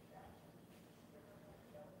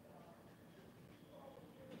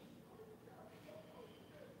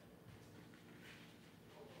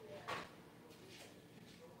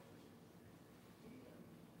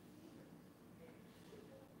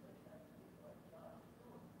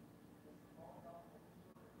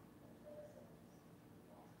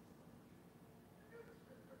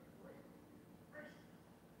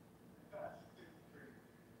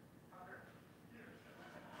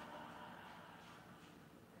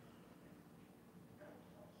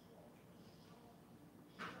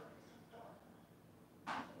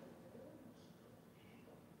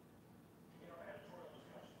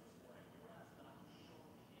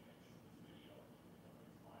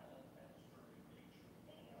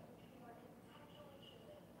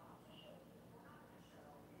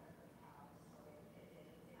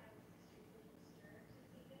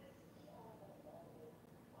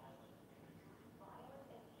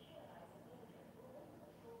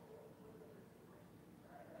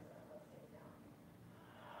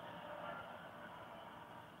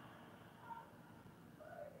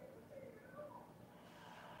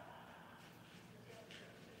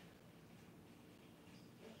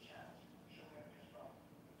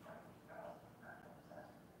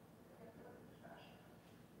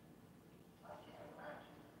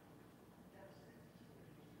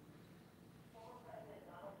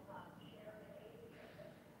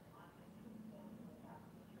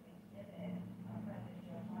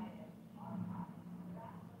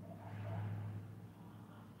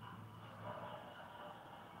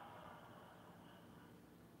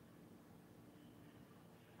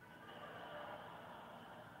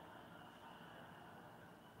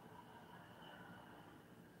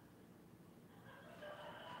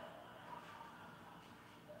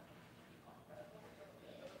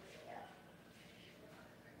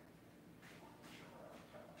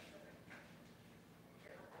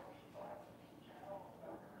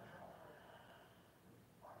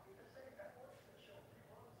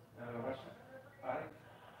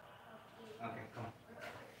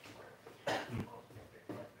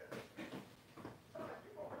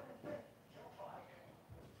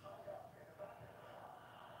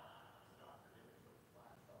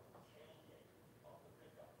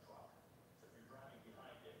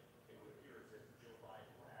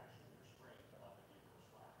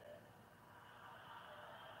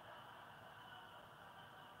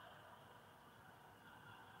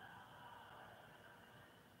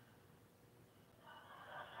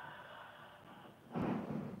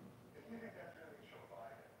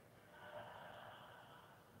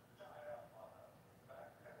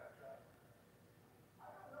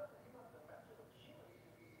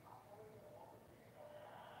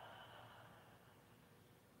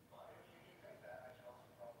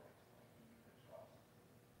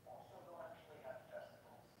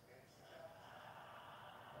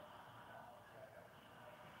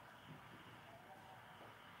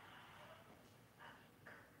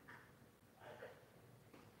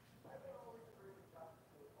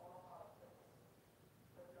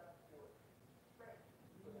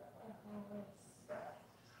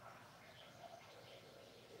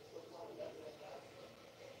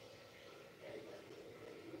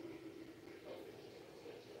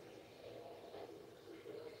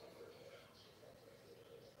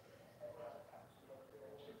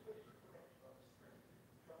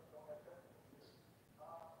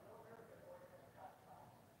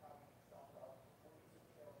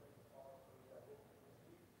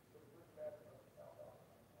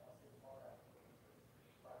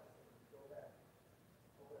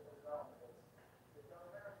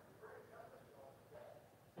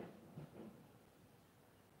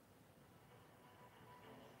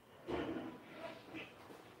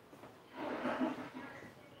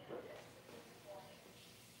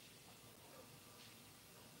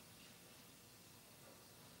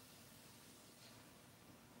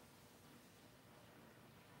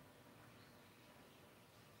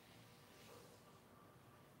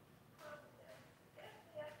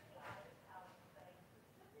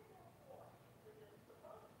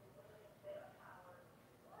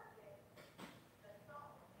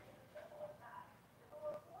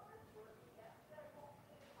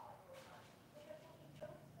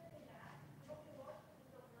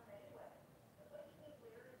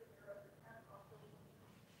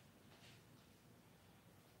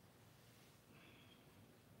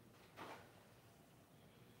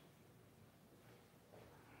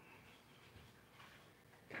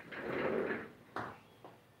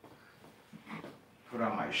 Put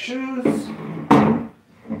on my shoes.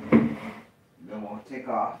 Then we'll take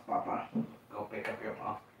off, Papa. Go pick up your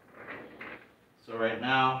mom. So right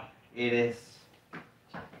now it is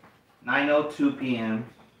 9:02 p.m.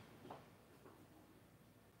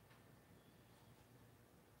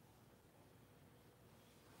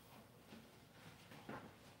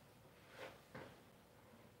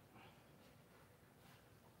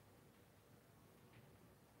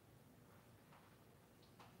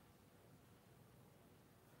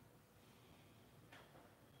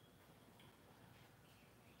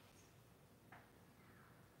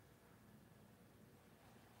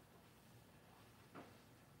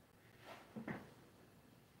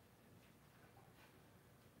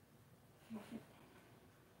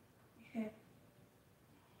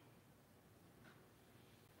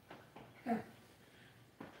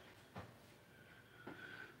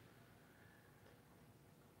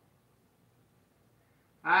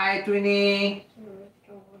 Hi, Twinnie.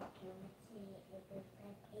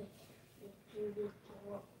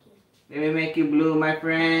 Let me make you blue, my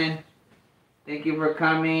friend. Thank you for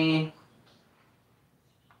coming.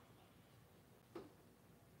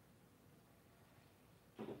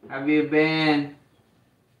 How have you been?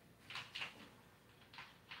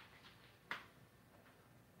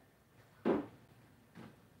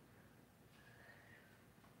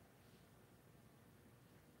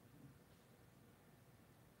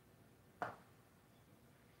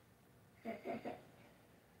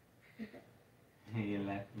 You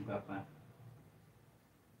laughing, Papa?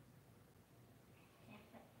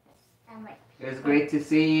 It's great to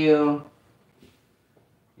see you.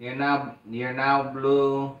 You're now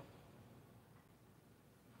blue.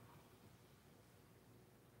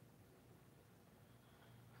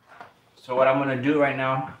 So what I'm gonna do right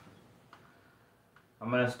now,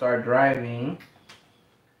 I'm gonna start driving.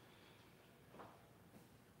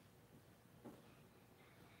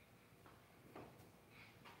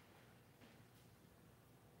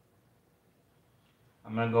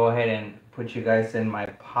 I'm gonna go ahead and put you guys in my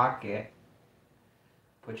pocket,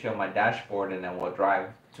 put you on my dashboard, and then we'll drive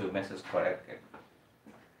to Mrs. Korekkek.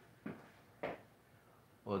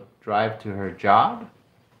 We'll drive to her job.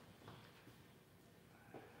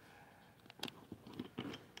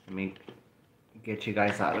 Let me get you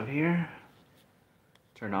guys out of here.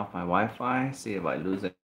 Turn off my Wi-Fi, see if I lose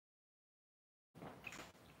it.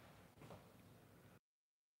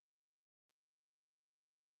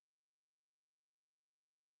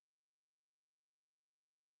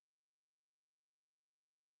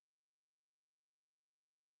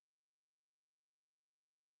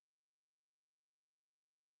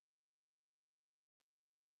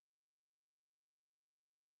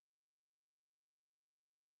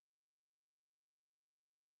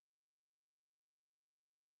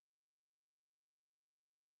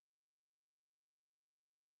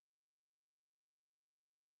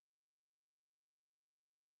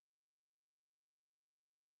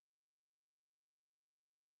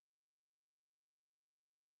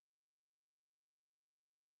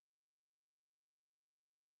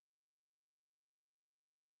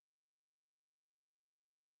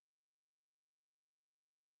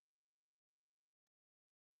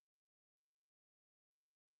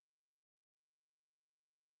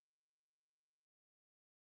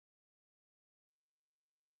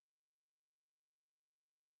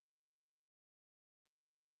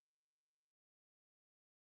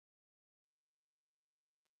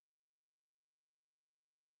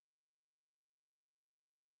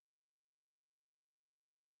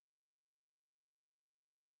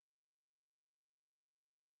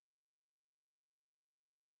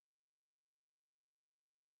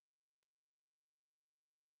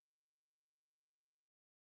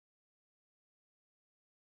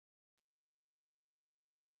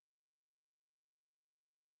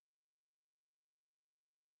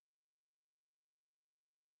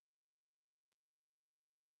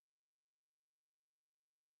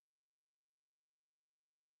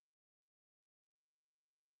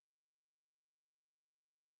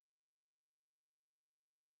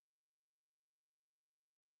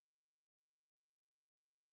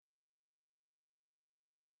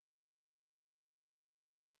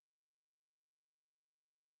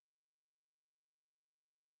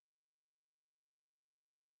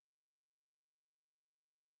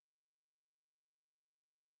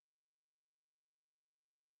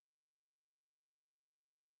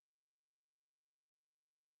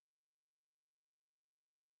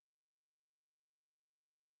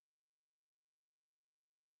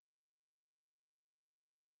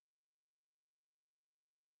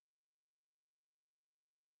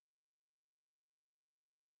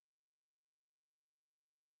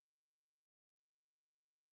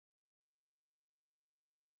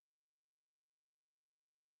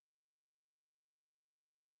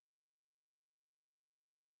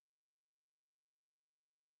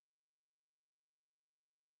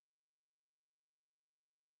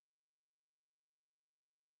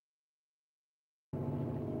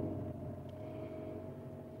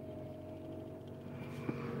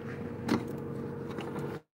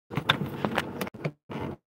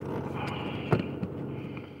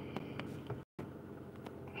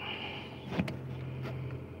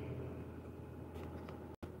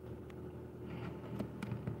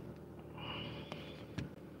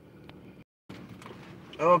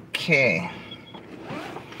 Okay.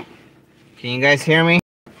 Can you guys hear me?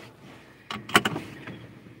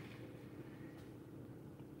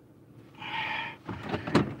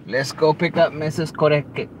 Let's go pick up Mrs.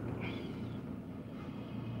 Korekkek.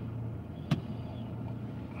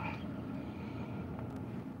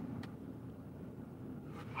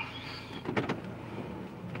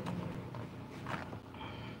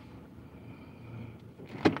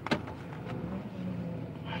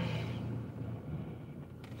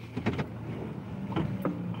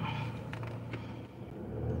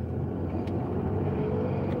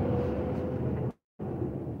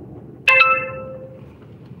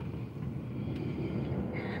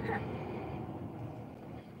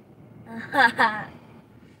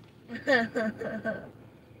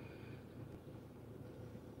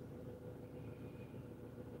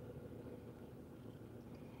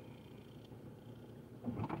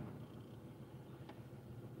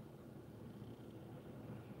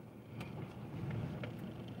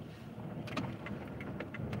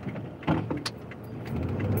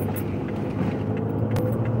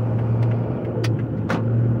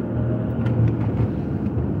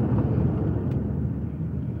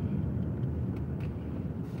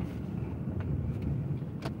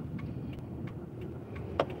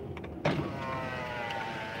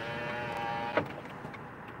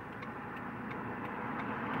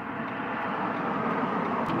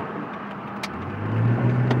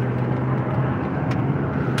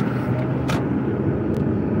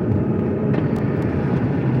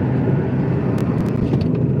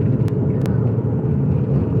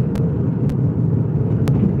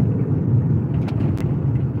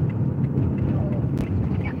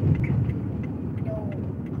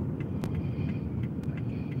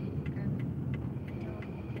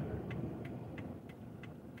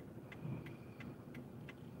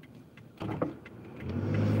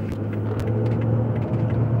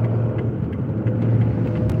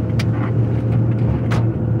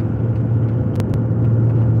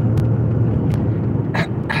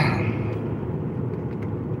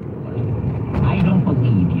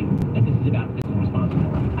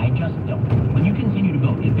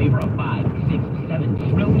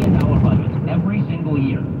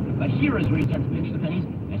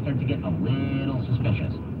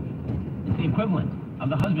 Of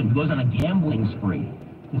the husband who goes on a gambling spree,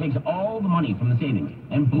 who takes all the money from the savings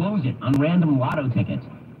and blows it on random lotto tickets.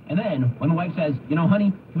 And then, when the wife says, you know,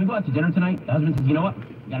 honey, can we go out to dinner tonight? The husband says, you know what?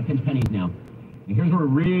 We gotta pinch pennies now. And here's where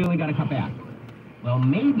we really gotta cut back. Well,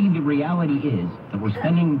 maybe the reality is that we're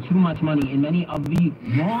spending too much money in many of the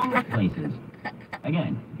wrong places.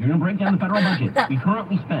 Again, if you're going to break down the federal budget, we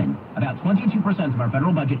currently spend about 22% of our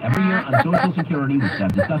federal budget every year on Social Security, which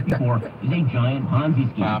I've discussed before, is a giant Ponzi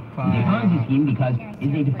scheme. It's a Ponzi scheme because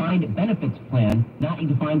it's a defined benefits plan, not a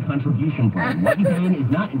defined contribution plan. What you pay in is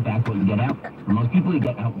not, in fact, what you get out. For most people, you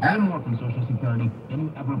get out way more from Social Security than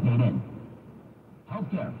you ever paid in.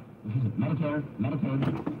 Healthcare, which is Medicare, Medicaid,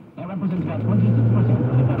 that represents about 26%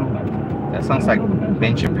 of the federal budget. That sounds like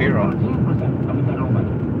Ben Shapiro. 13% of the federal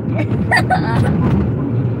budget.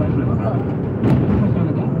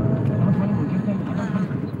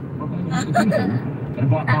 And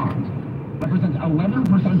bought bonds represents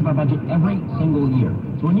 11% of our budget every single year.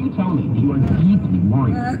 So when you tell me that you are deeply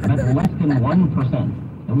worried about less than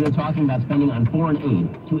 1%, and we are talking about spending on foreign aid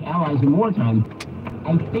to allies in wartime,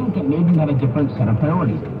 I think that maybe you have a different set of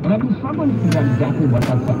priorities. And I've been struggling to figure out exactly what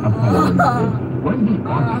that set of priorities is. What is the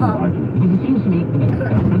actual argument? Because it seems to me that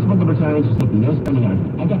principled libertarians just take no spending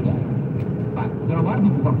argument. I get that. But there are a lot of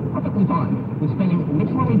people who are perfectly fine with spending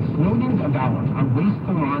literally trillions of dollars on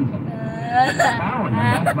wasteful nonsense. Borrowing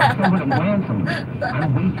on behalf of our children and grandchildren on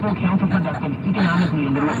wasteful, counterproductive, economically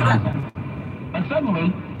illiterate nonsense. And suddenly,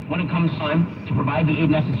 when it comes time to provide the aid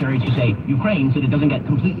necessary to, say, Ukraine so that it doesn't get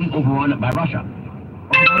completely overrun by Russia,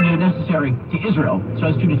 or the aid necessary to Israel so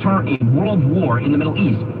as to deter a world war in the Middle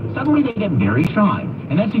East, suddenly they get very shy.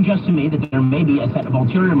 And that suggests to me that there may be a set of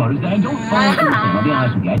ulterior motives that I don't fully understand. I'll be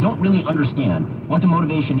honest with you. I don't really understand what the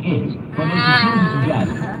motivation is for those who seem to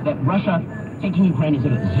suggest that Russia taking Ukraine is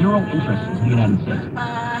of zero interest to the United States.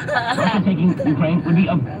 Russia taking Ukraine would be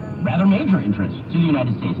of rather major interest to the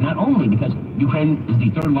United States, not only because Ukraine is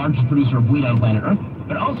the third largest producer of wheat on planet Earth,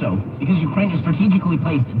 but also because Ukraine is strategically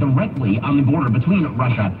placed directly on the border between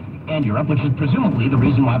Russia and Europe, which is presumably the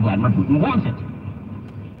reason why Vladimir Putin wants it.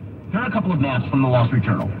 Here are a couple of maps from the Wall Street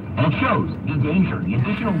Journal, and it shows the danger, the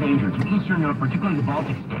additional danger to Eastern Europe, particularly the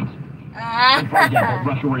Baltic states, if, for example,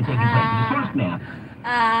 Russia were to take place. The first map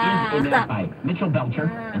is a map by Mitchell Belcher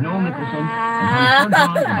and Noel Nicholson and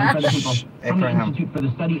Tom Sturgeon and a bunch of other people from the Institute for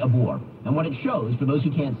the Study of War. And what it shows, for those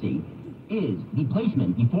who can't see, is the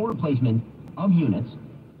placement, the forward placement of units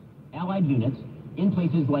Allied units in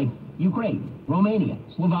places like Ukraine, Romania,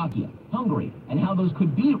 Slovakia, Hungary, and how those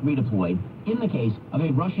could be redeployed in the case of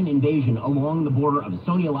a Russian invasion along the border of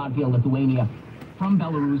Estonia, Latvia, Lithuania, from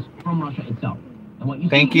Belarus, from Russia itself. And what you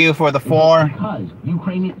Thank you for the 4. Because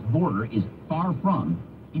Ukraine's border is far from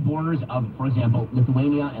the borders of, for example,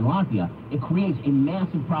 Lithuania and Latvia, it creates a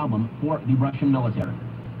massive problem for the Russian military.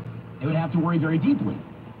 They would have to worry very deeply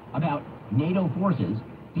about NATO forces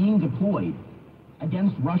being deployed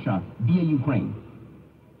against Russia via Ukraine.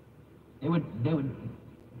 It would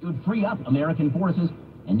free up American forces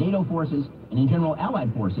and NATO forces and in general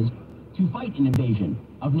Allied forces to fight an invasion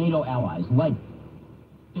of NATO allies like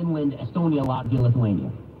Finland, Estonia, Latvia,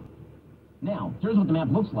 Lithuania. Now, here's what the map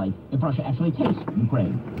looks like if Russia actually takes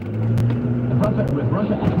Ukraine. If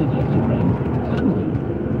Russia actually takes Ukraine, suddenly,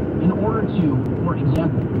 in order to, for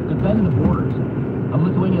example, defend the borders of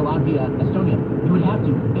Lithuania, Latvia, Estonia, you would have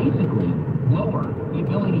to basically lower the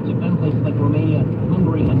ability to defend places like Romania,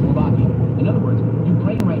 Hungary, and Slovakia. In other words,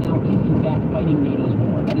 Ukraine right now is in fact fighting NATO's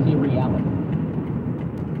war. That is a reality.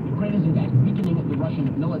 Ukraine is in fact weakening the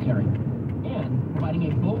Russian military and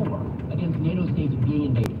providing a bulwark against NATO states being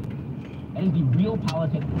invaded. That is the real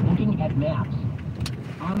politics, looking at maps,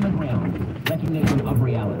 on the ground, recognition of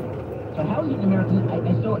reality. So how is it in America's,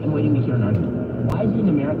 I still am waiting to hear an argument. Why is it in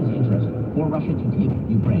America's interest for Russia to take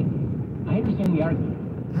Ukraine? I understand the argument.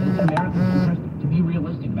 But it's in America's interest to be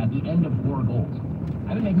realistic about the end of war goals.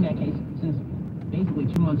 I've been making that case since basically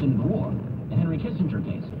 2 months into the war, the Henry Kissinger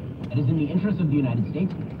case. It is in the interest of the United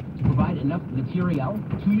States to provide enough materiel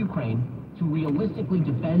to Ukraine to realistically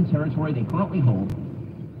defend territory they currently hold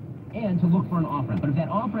and to look for an off-ramp. But if that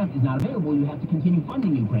off-ramp is not available, you have to continue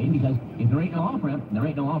funding Ukraine because if there ain't no off-ramp, there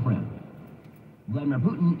ain't no off-ramp. Vladimir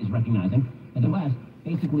Putin is recognizing that the West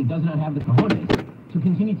basically does not have the cojones to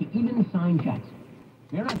continue to even sign checks.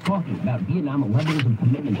 We're not talking about Vietnam levels of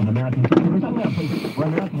commitment of American troops. We're talking about a place where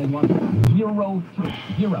America has lost 0 troops.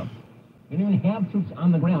 0. We don't even have troops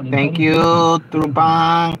on the ground. Thank you,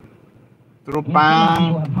 Trupang. People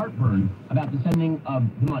have heartburn about the sending of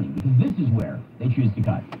the money because this is where they choose to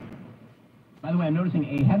cut. By the way, I'm noticing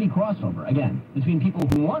a heavy crossover, again, between people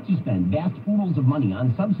who want to spend vast pools of money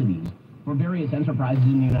on subsidies for various enterprises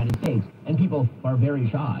in the United States and people who are very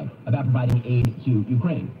shy about providing aid to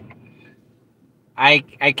Ukraine.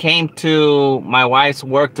 I came to my wife's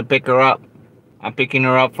work to pick her up. I'm picking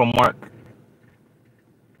her up from work.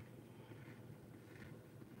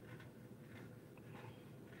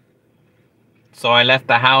 So I left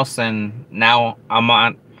the house and now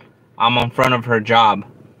I'm in front of her job.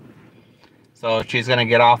 So she's gonna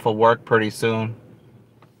get off of work pretty soon.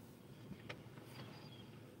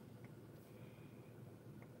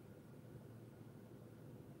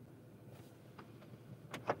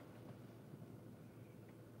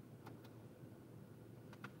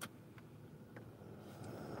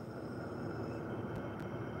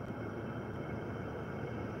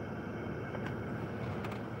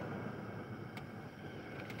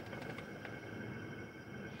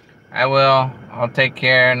 I will. I'll take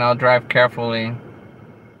care and I'll drive carefully.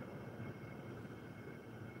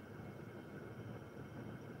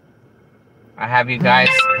 I have you guys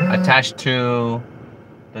attached to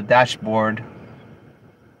the dashboard.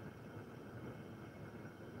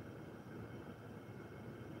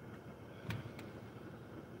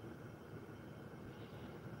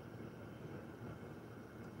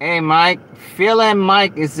 Hey Mike, Phil and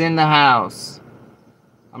Mike is in the house.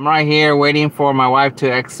 I'm right here waiting for my wife to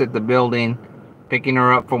exit the building, picking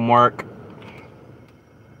her up from work.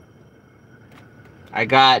 I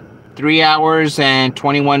got 3 hours and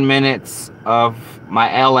 21 minutes of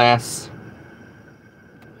my LS.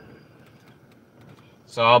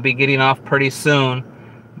 So I'll be getting off pretty soon,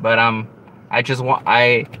 but I just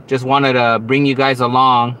wanted to bring you guys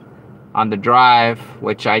along on the drive,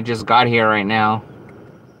 which I just got here right now.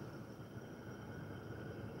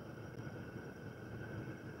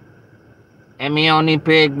 Emioni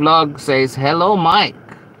Pig Vlog says, hello, Mike.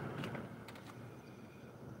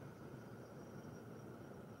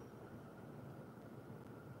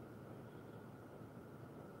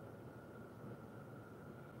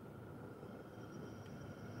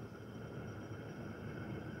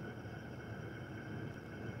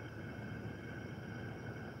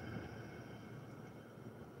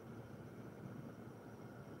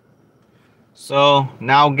 So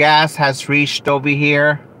now gas has reached over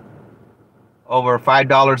here over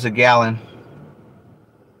 $5 a gallon.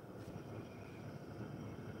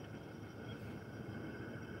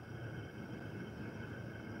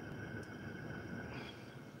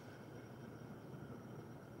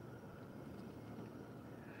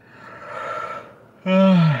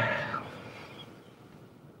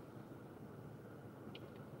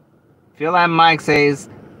 Feel like Mike says,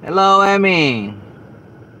 hello, Emmy.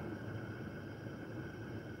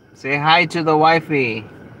 Say hi to the wifey.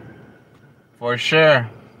 For sure,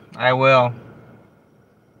 I will.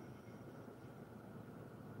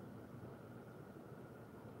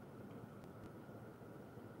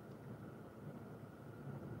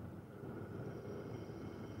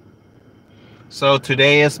 So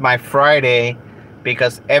today is my Friday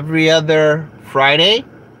because every other Friday,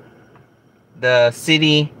 the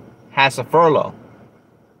city has a furlough.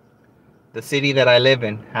 The city that I live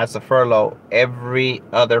in has a furlough every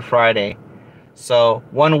other Friday. So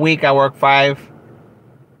 1 week I work five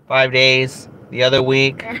days. The other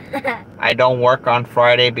week I don't work on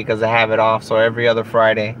Friday because I have it off. So every other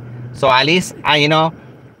Friday. So at least I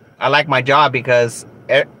like my job because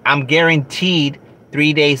I'm guaranteed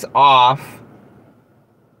 3 days off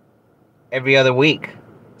every other week.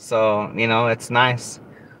 So it's nice.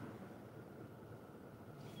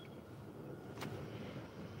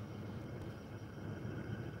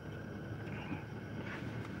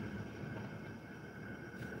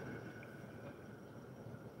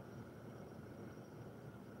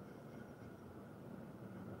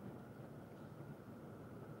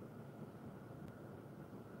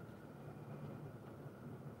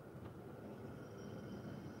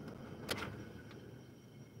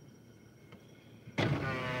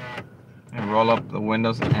 And roll up the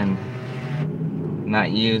windows and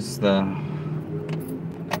not use the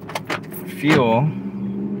fuel.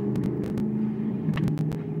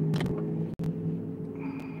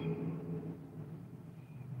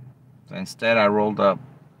 So instead I rolled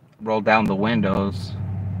down the windows,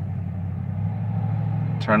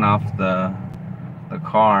 turn off the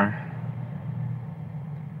car.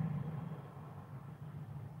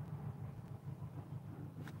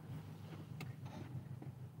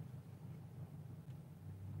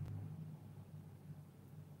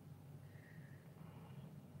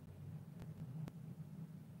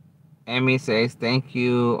 Emmy says, thank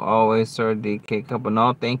you always, sir, DK Couple.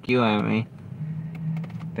 No, thank you, Emmy.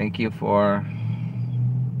 Thank you for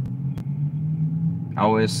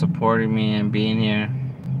always supporting me and being here.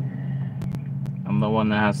 I'm the one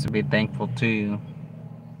that has to be thankful to you.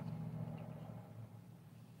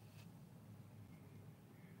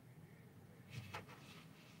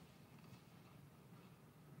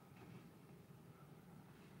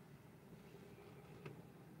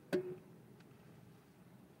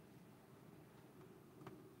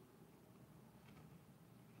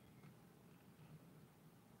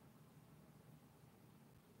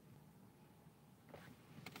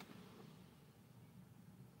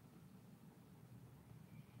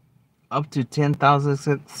 Up to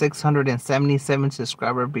 10,677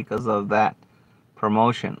 subscribers because of that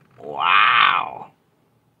promotion. Wow.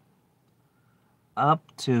 Up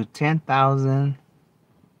to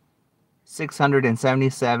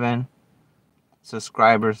 10,677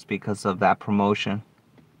 subscribers because of that promotion.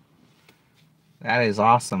 That is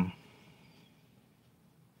awesome.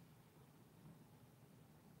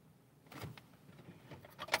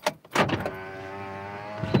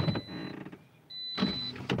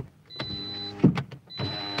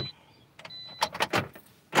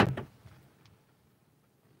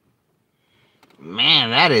 Man,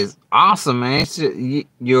 that is awesome, man. It's just,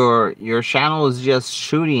 your channel is just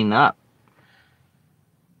shooting up.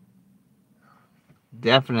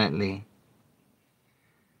 Definitely.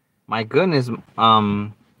 My goodness,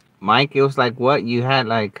 Mike, it was like what you had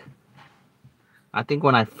like. I think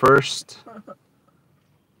when I first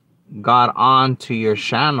got on to your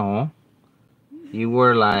channel, you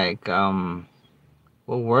were like what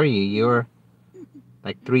were you? You were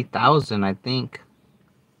like 3,000, I think.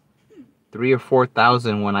 3 or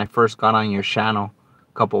 4,000 when I first got on your channel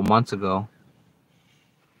a couple months ago.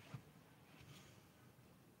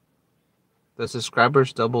 The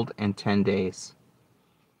subscribers doubled in 10 days.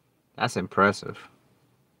 That's impressive.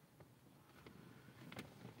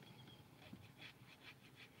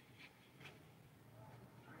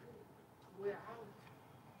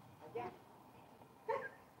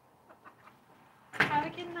 Have a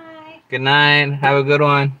good night. Good night. Have a good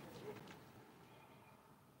one.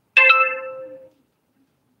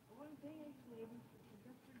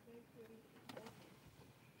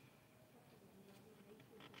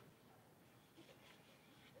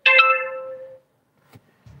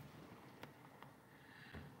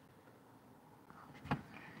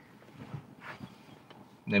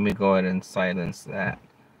 Let me go ahead and silence that.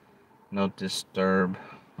 No disturb,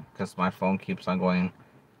 because my phone keeps on going,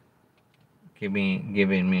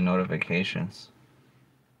 giving me notifications.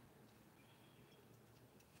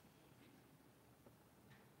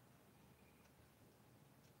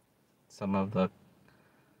 Some of the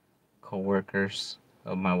co-workers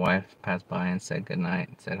of my wife passed by and said goodnight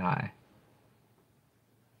and said hi.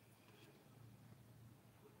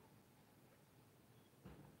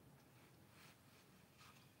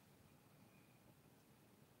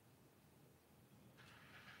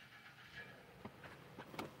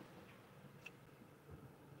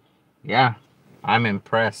 Yeah, I'm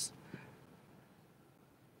impressed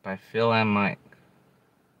by Phil and Mike.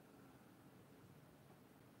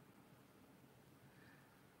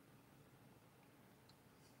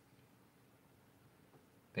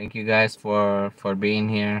 Thank you guys for being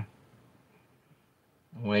here.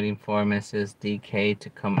 I'm waiting for Mrs. DK to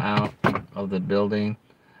come out of the building.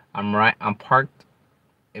 I'm parked.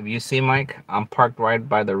 If you see Mike, I'm parked right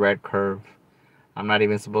by the red curve. I'm not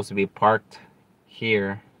even supposed to be parked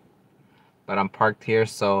here, but I'm parked here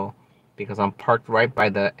because I'm parked right by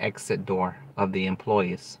the exit door of the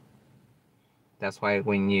employees. That's why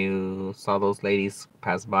when you saw those ladies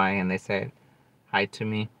pass by and they said hi to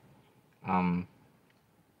me,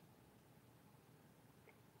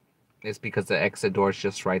 it's because the exit door is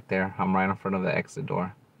just right there. I'm right in front of the exit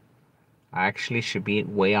door. I actually should be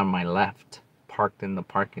way on my left, parked in the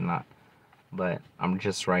parking lot, but I'm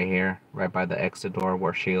just right here, right by the exit door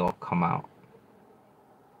where she'll come out.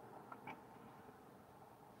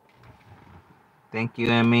 Thank you,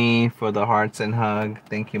 Emmy, for the hearts and hug.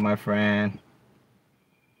 Thank you, my friend.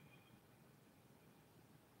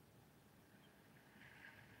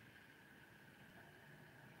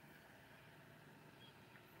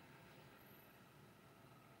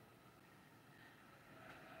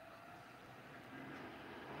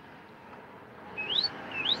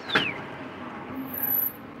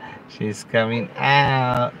 She's coming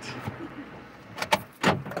out.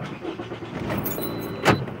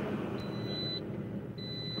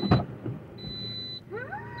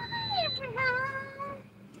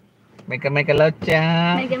 Make a love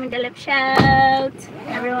shout. Make a love shout,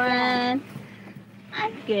 everyone.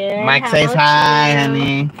 I'm good. Mike says hi,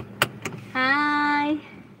 honey. Hi.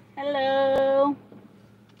 Hello.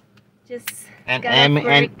 Just and got off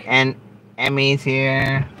work. and Emmy's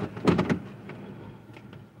here.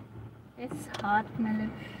 It's hot, my love.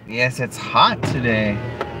 Yes, it's hot today.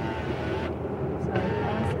 Sorry,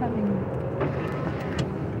 I was having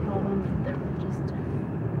a problem with the register.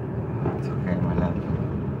 It's okay, my love.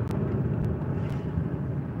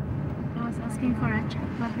 I was asking for a check,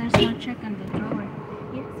 but there's no check on the drawer.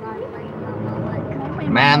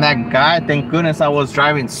 Man, that guy, thank goodness I was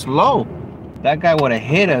driving slow. That guy would have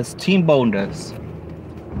hit us, T-boned us.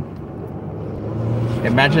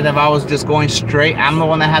 Imagine if I was just going straight. I'm the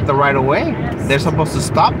one that had the right of way. They're supposed to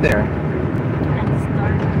stop there.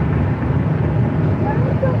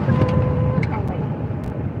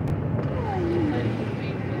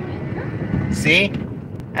 See?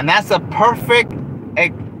 And that's a perfect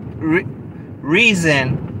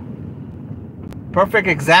reason, perfect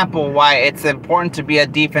example why it's important to be a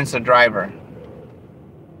defensive driver.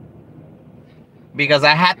 Because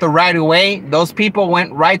I had the right of way. Those people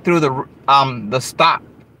went right through the stop.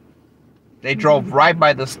 They drove right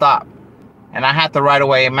by the stop. And I had the right of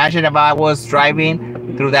way. Imagine if I was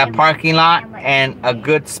driving through that parking lot and a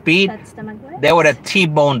good speed, they would have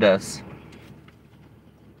T-boned us.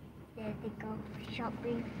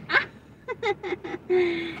 Shopping.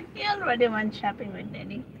 You already went shopping with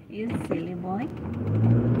Daddy. You silly boy.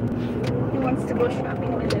 He wants to go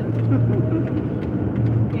shopping with him.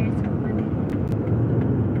 You're so funny.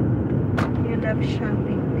 You love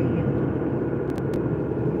shopping, do you?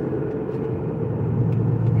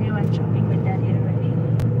 You went shopping with Daddy already?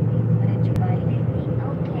 What did you buy?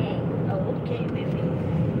 Okay. Oh, okay, baby.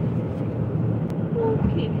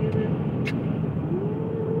 Okay, baby.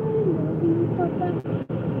 Papa.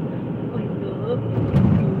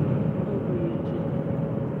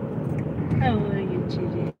 How are you,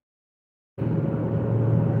 Gigi? I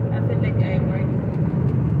feel like I work.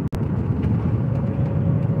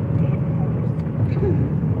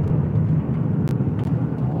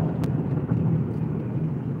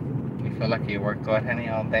 You feel like you worked what, honey,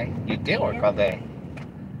 all day? You did work all day.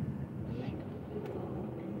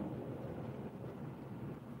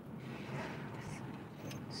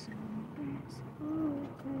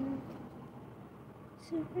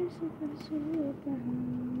 Super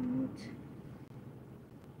hot.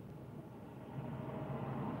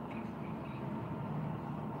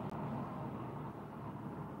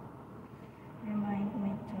 Remind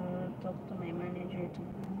me to talk to my manager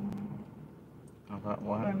tomorrow. About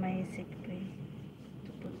what? For my sick pay.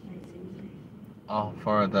 To put my sick pay. Oh,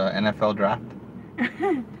 for the NFL draft?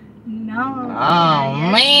 No. Oh,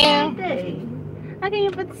 man. Yesterday. How can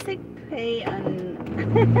you put sick pay on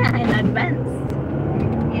in advance?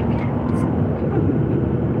 Give me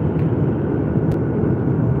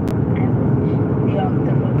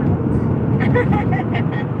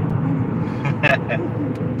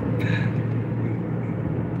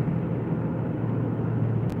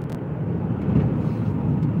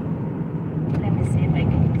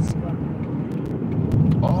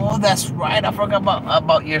that's right. I forgot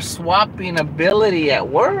about your swapping ability at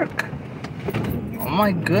work. Oh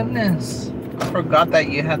my goodness. I forgot that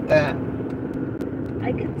you had that.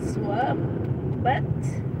 I can swap, but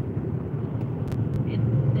it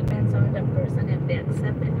depends on the person if they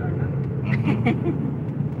accept it or not.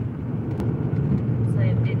 So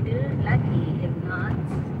if they do, lucky. If not,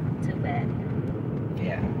 too bad.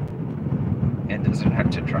 Yeah. It doesn't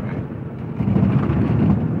hurt to try.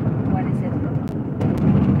 What is it for?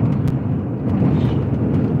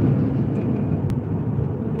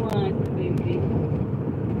 What, baby?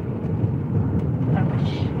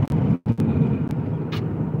 Ouch.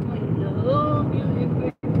 I love you, baby.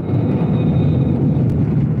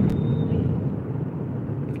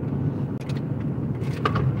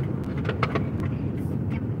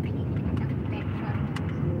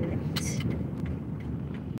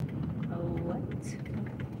 What?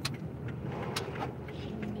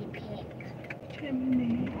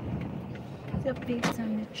 Chimney. The pigs on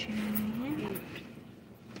the chimney.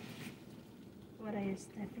 What are you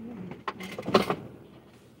stepping in?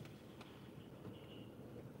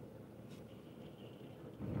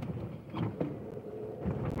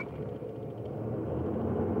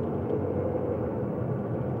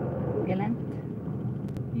 Galant?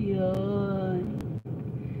 Yun.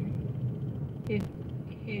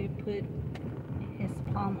 He put his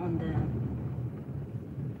palm on the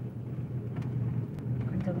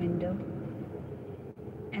window,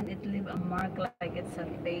 and it leave a mark like it's a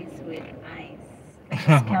face with eyes, like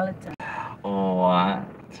a skeleton. What?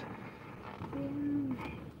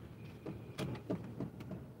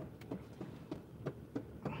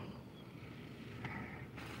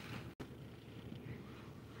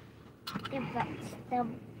 If that's the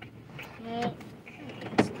pig,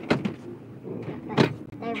 if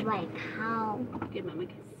that's like cow, Give Mama a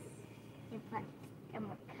kiss. if that's the Give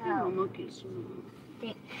cow, Mama a kiss.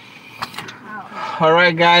 the cow. All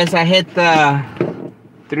right, guys, I hit the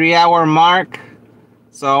 3-hour mark,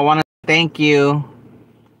 so I want to thank you,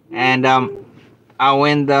 and I'll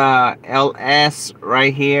win the LS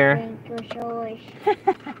right here. Thank you so much.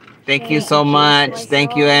 Thank you so much.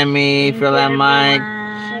 Thank you, Emmy. Feel that mic.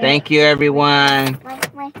 Thank you, everyone.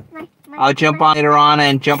 I'll jump on later on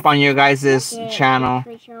and jump on your guys' channel.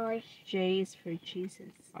 J is for Jesus.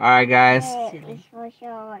 All right, guys.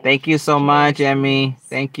 Thank you so much, Emmy.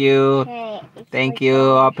 Thank you. Thank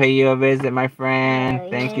you. I'll pay you a visit, my friend.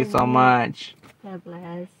 Thank you so much. God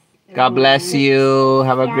bless. God bless you.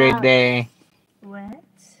 Have a great day. What?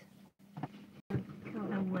 A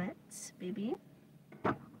what, baby?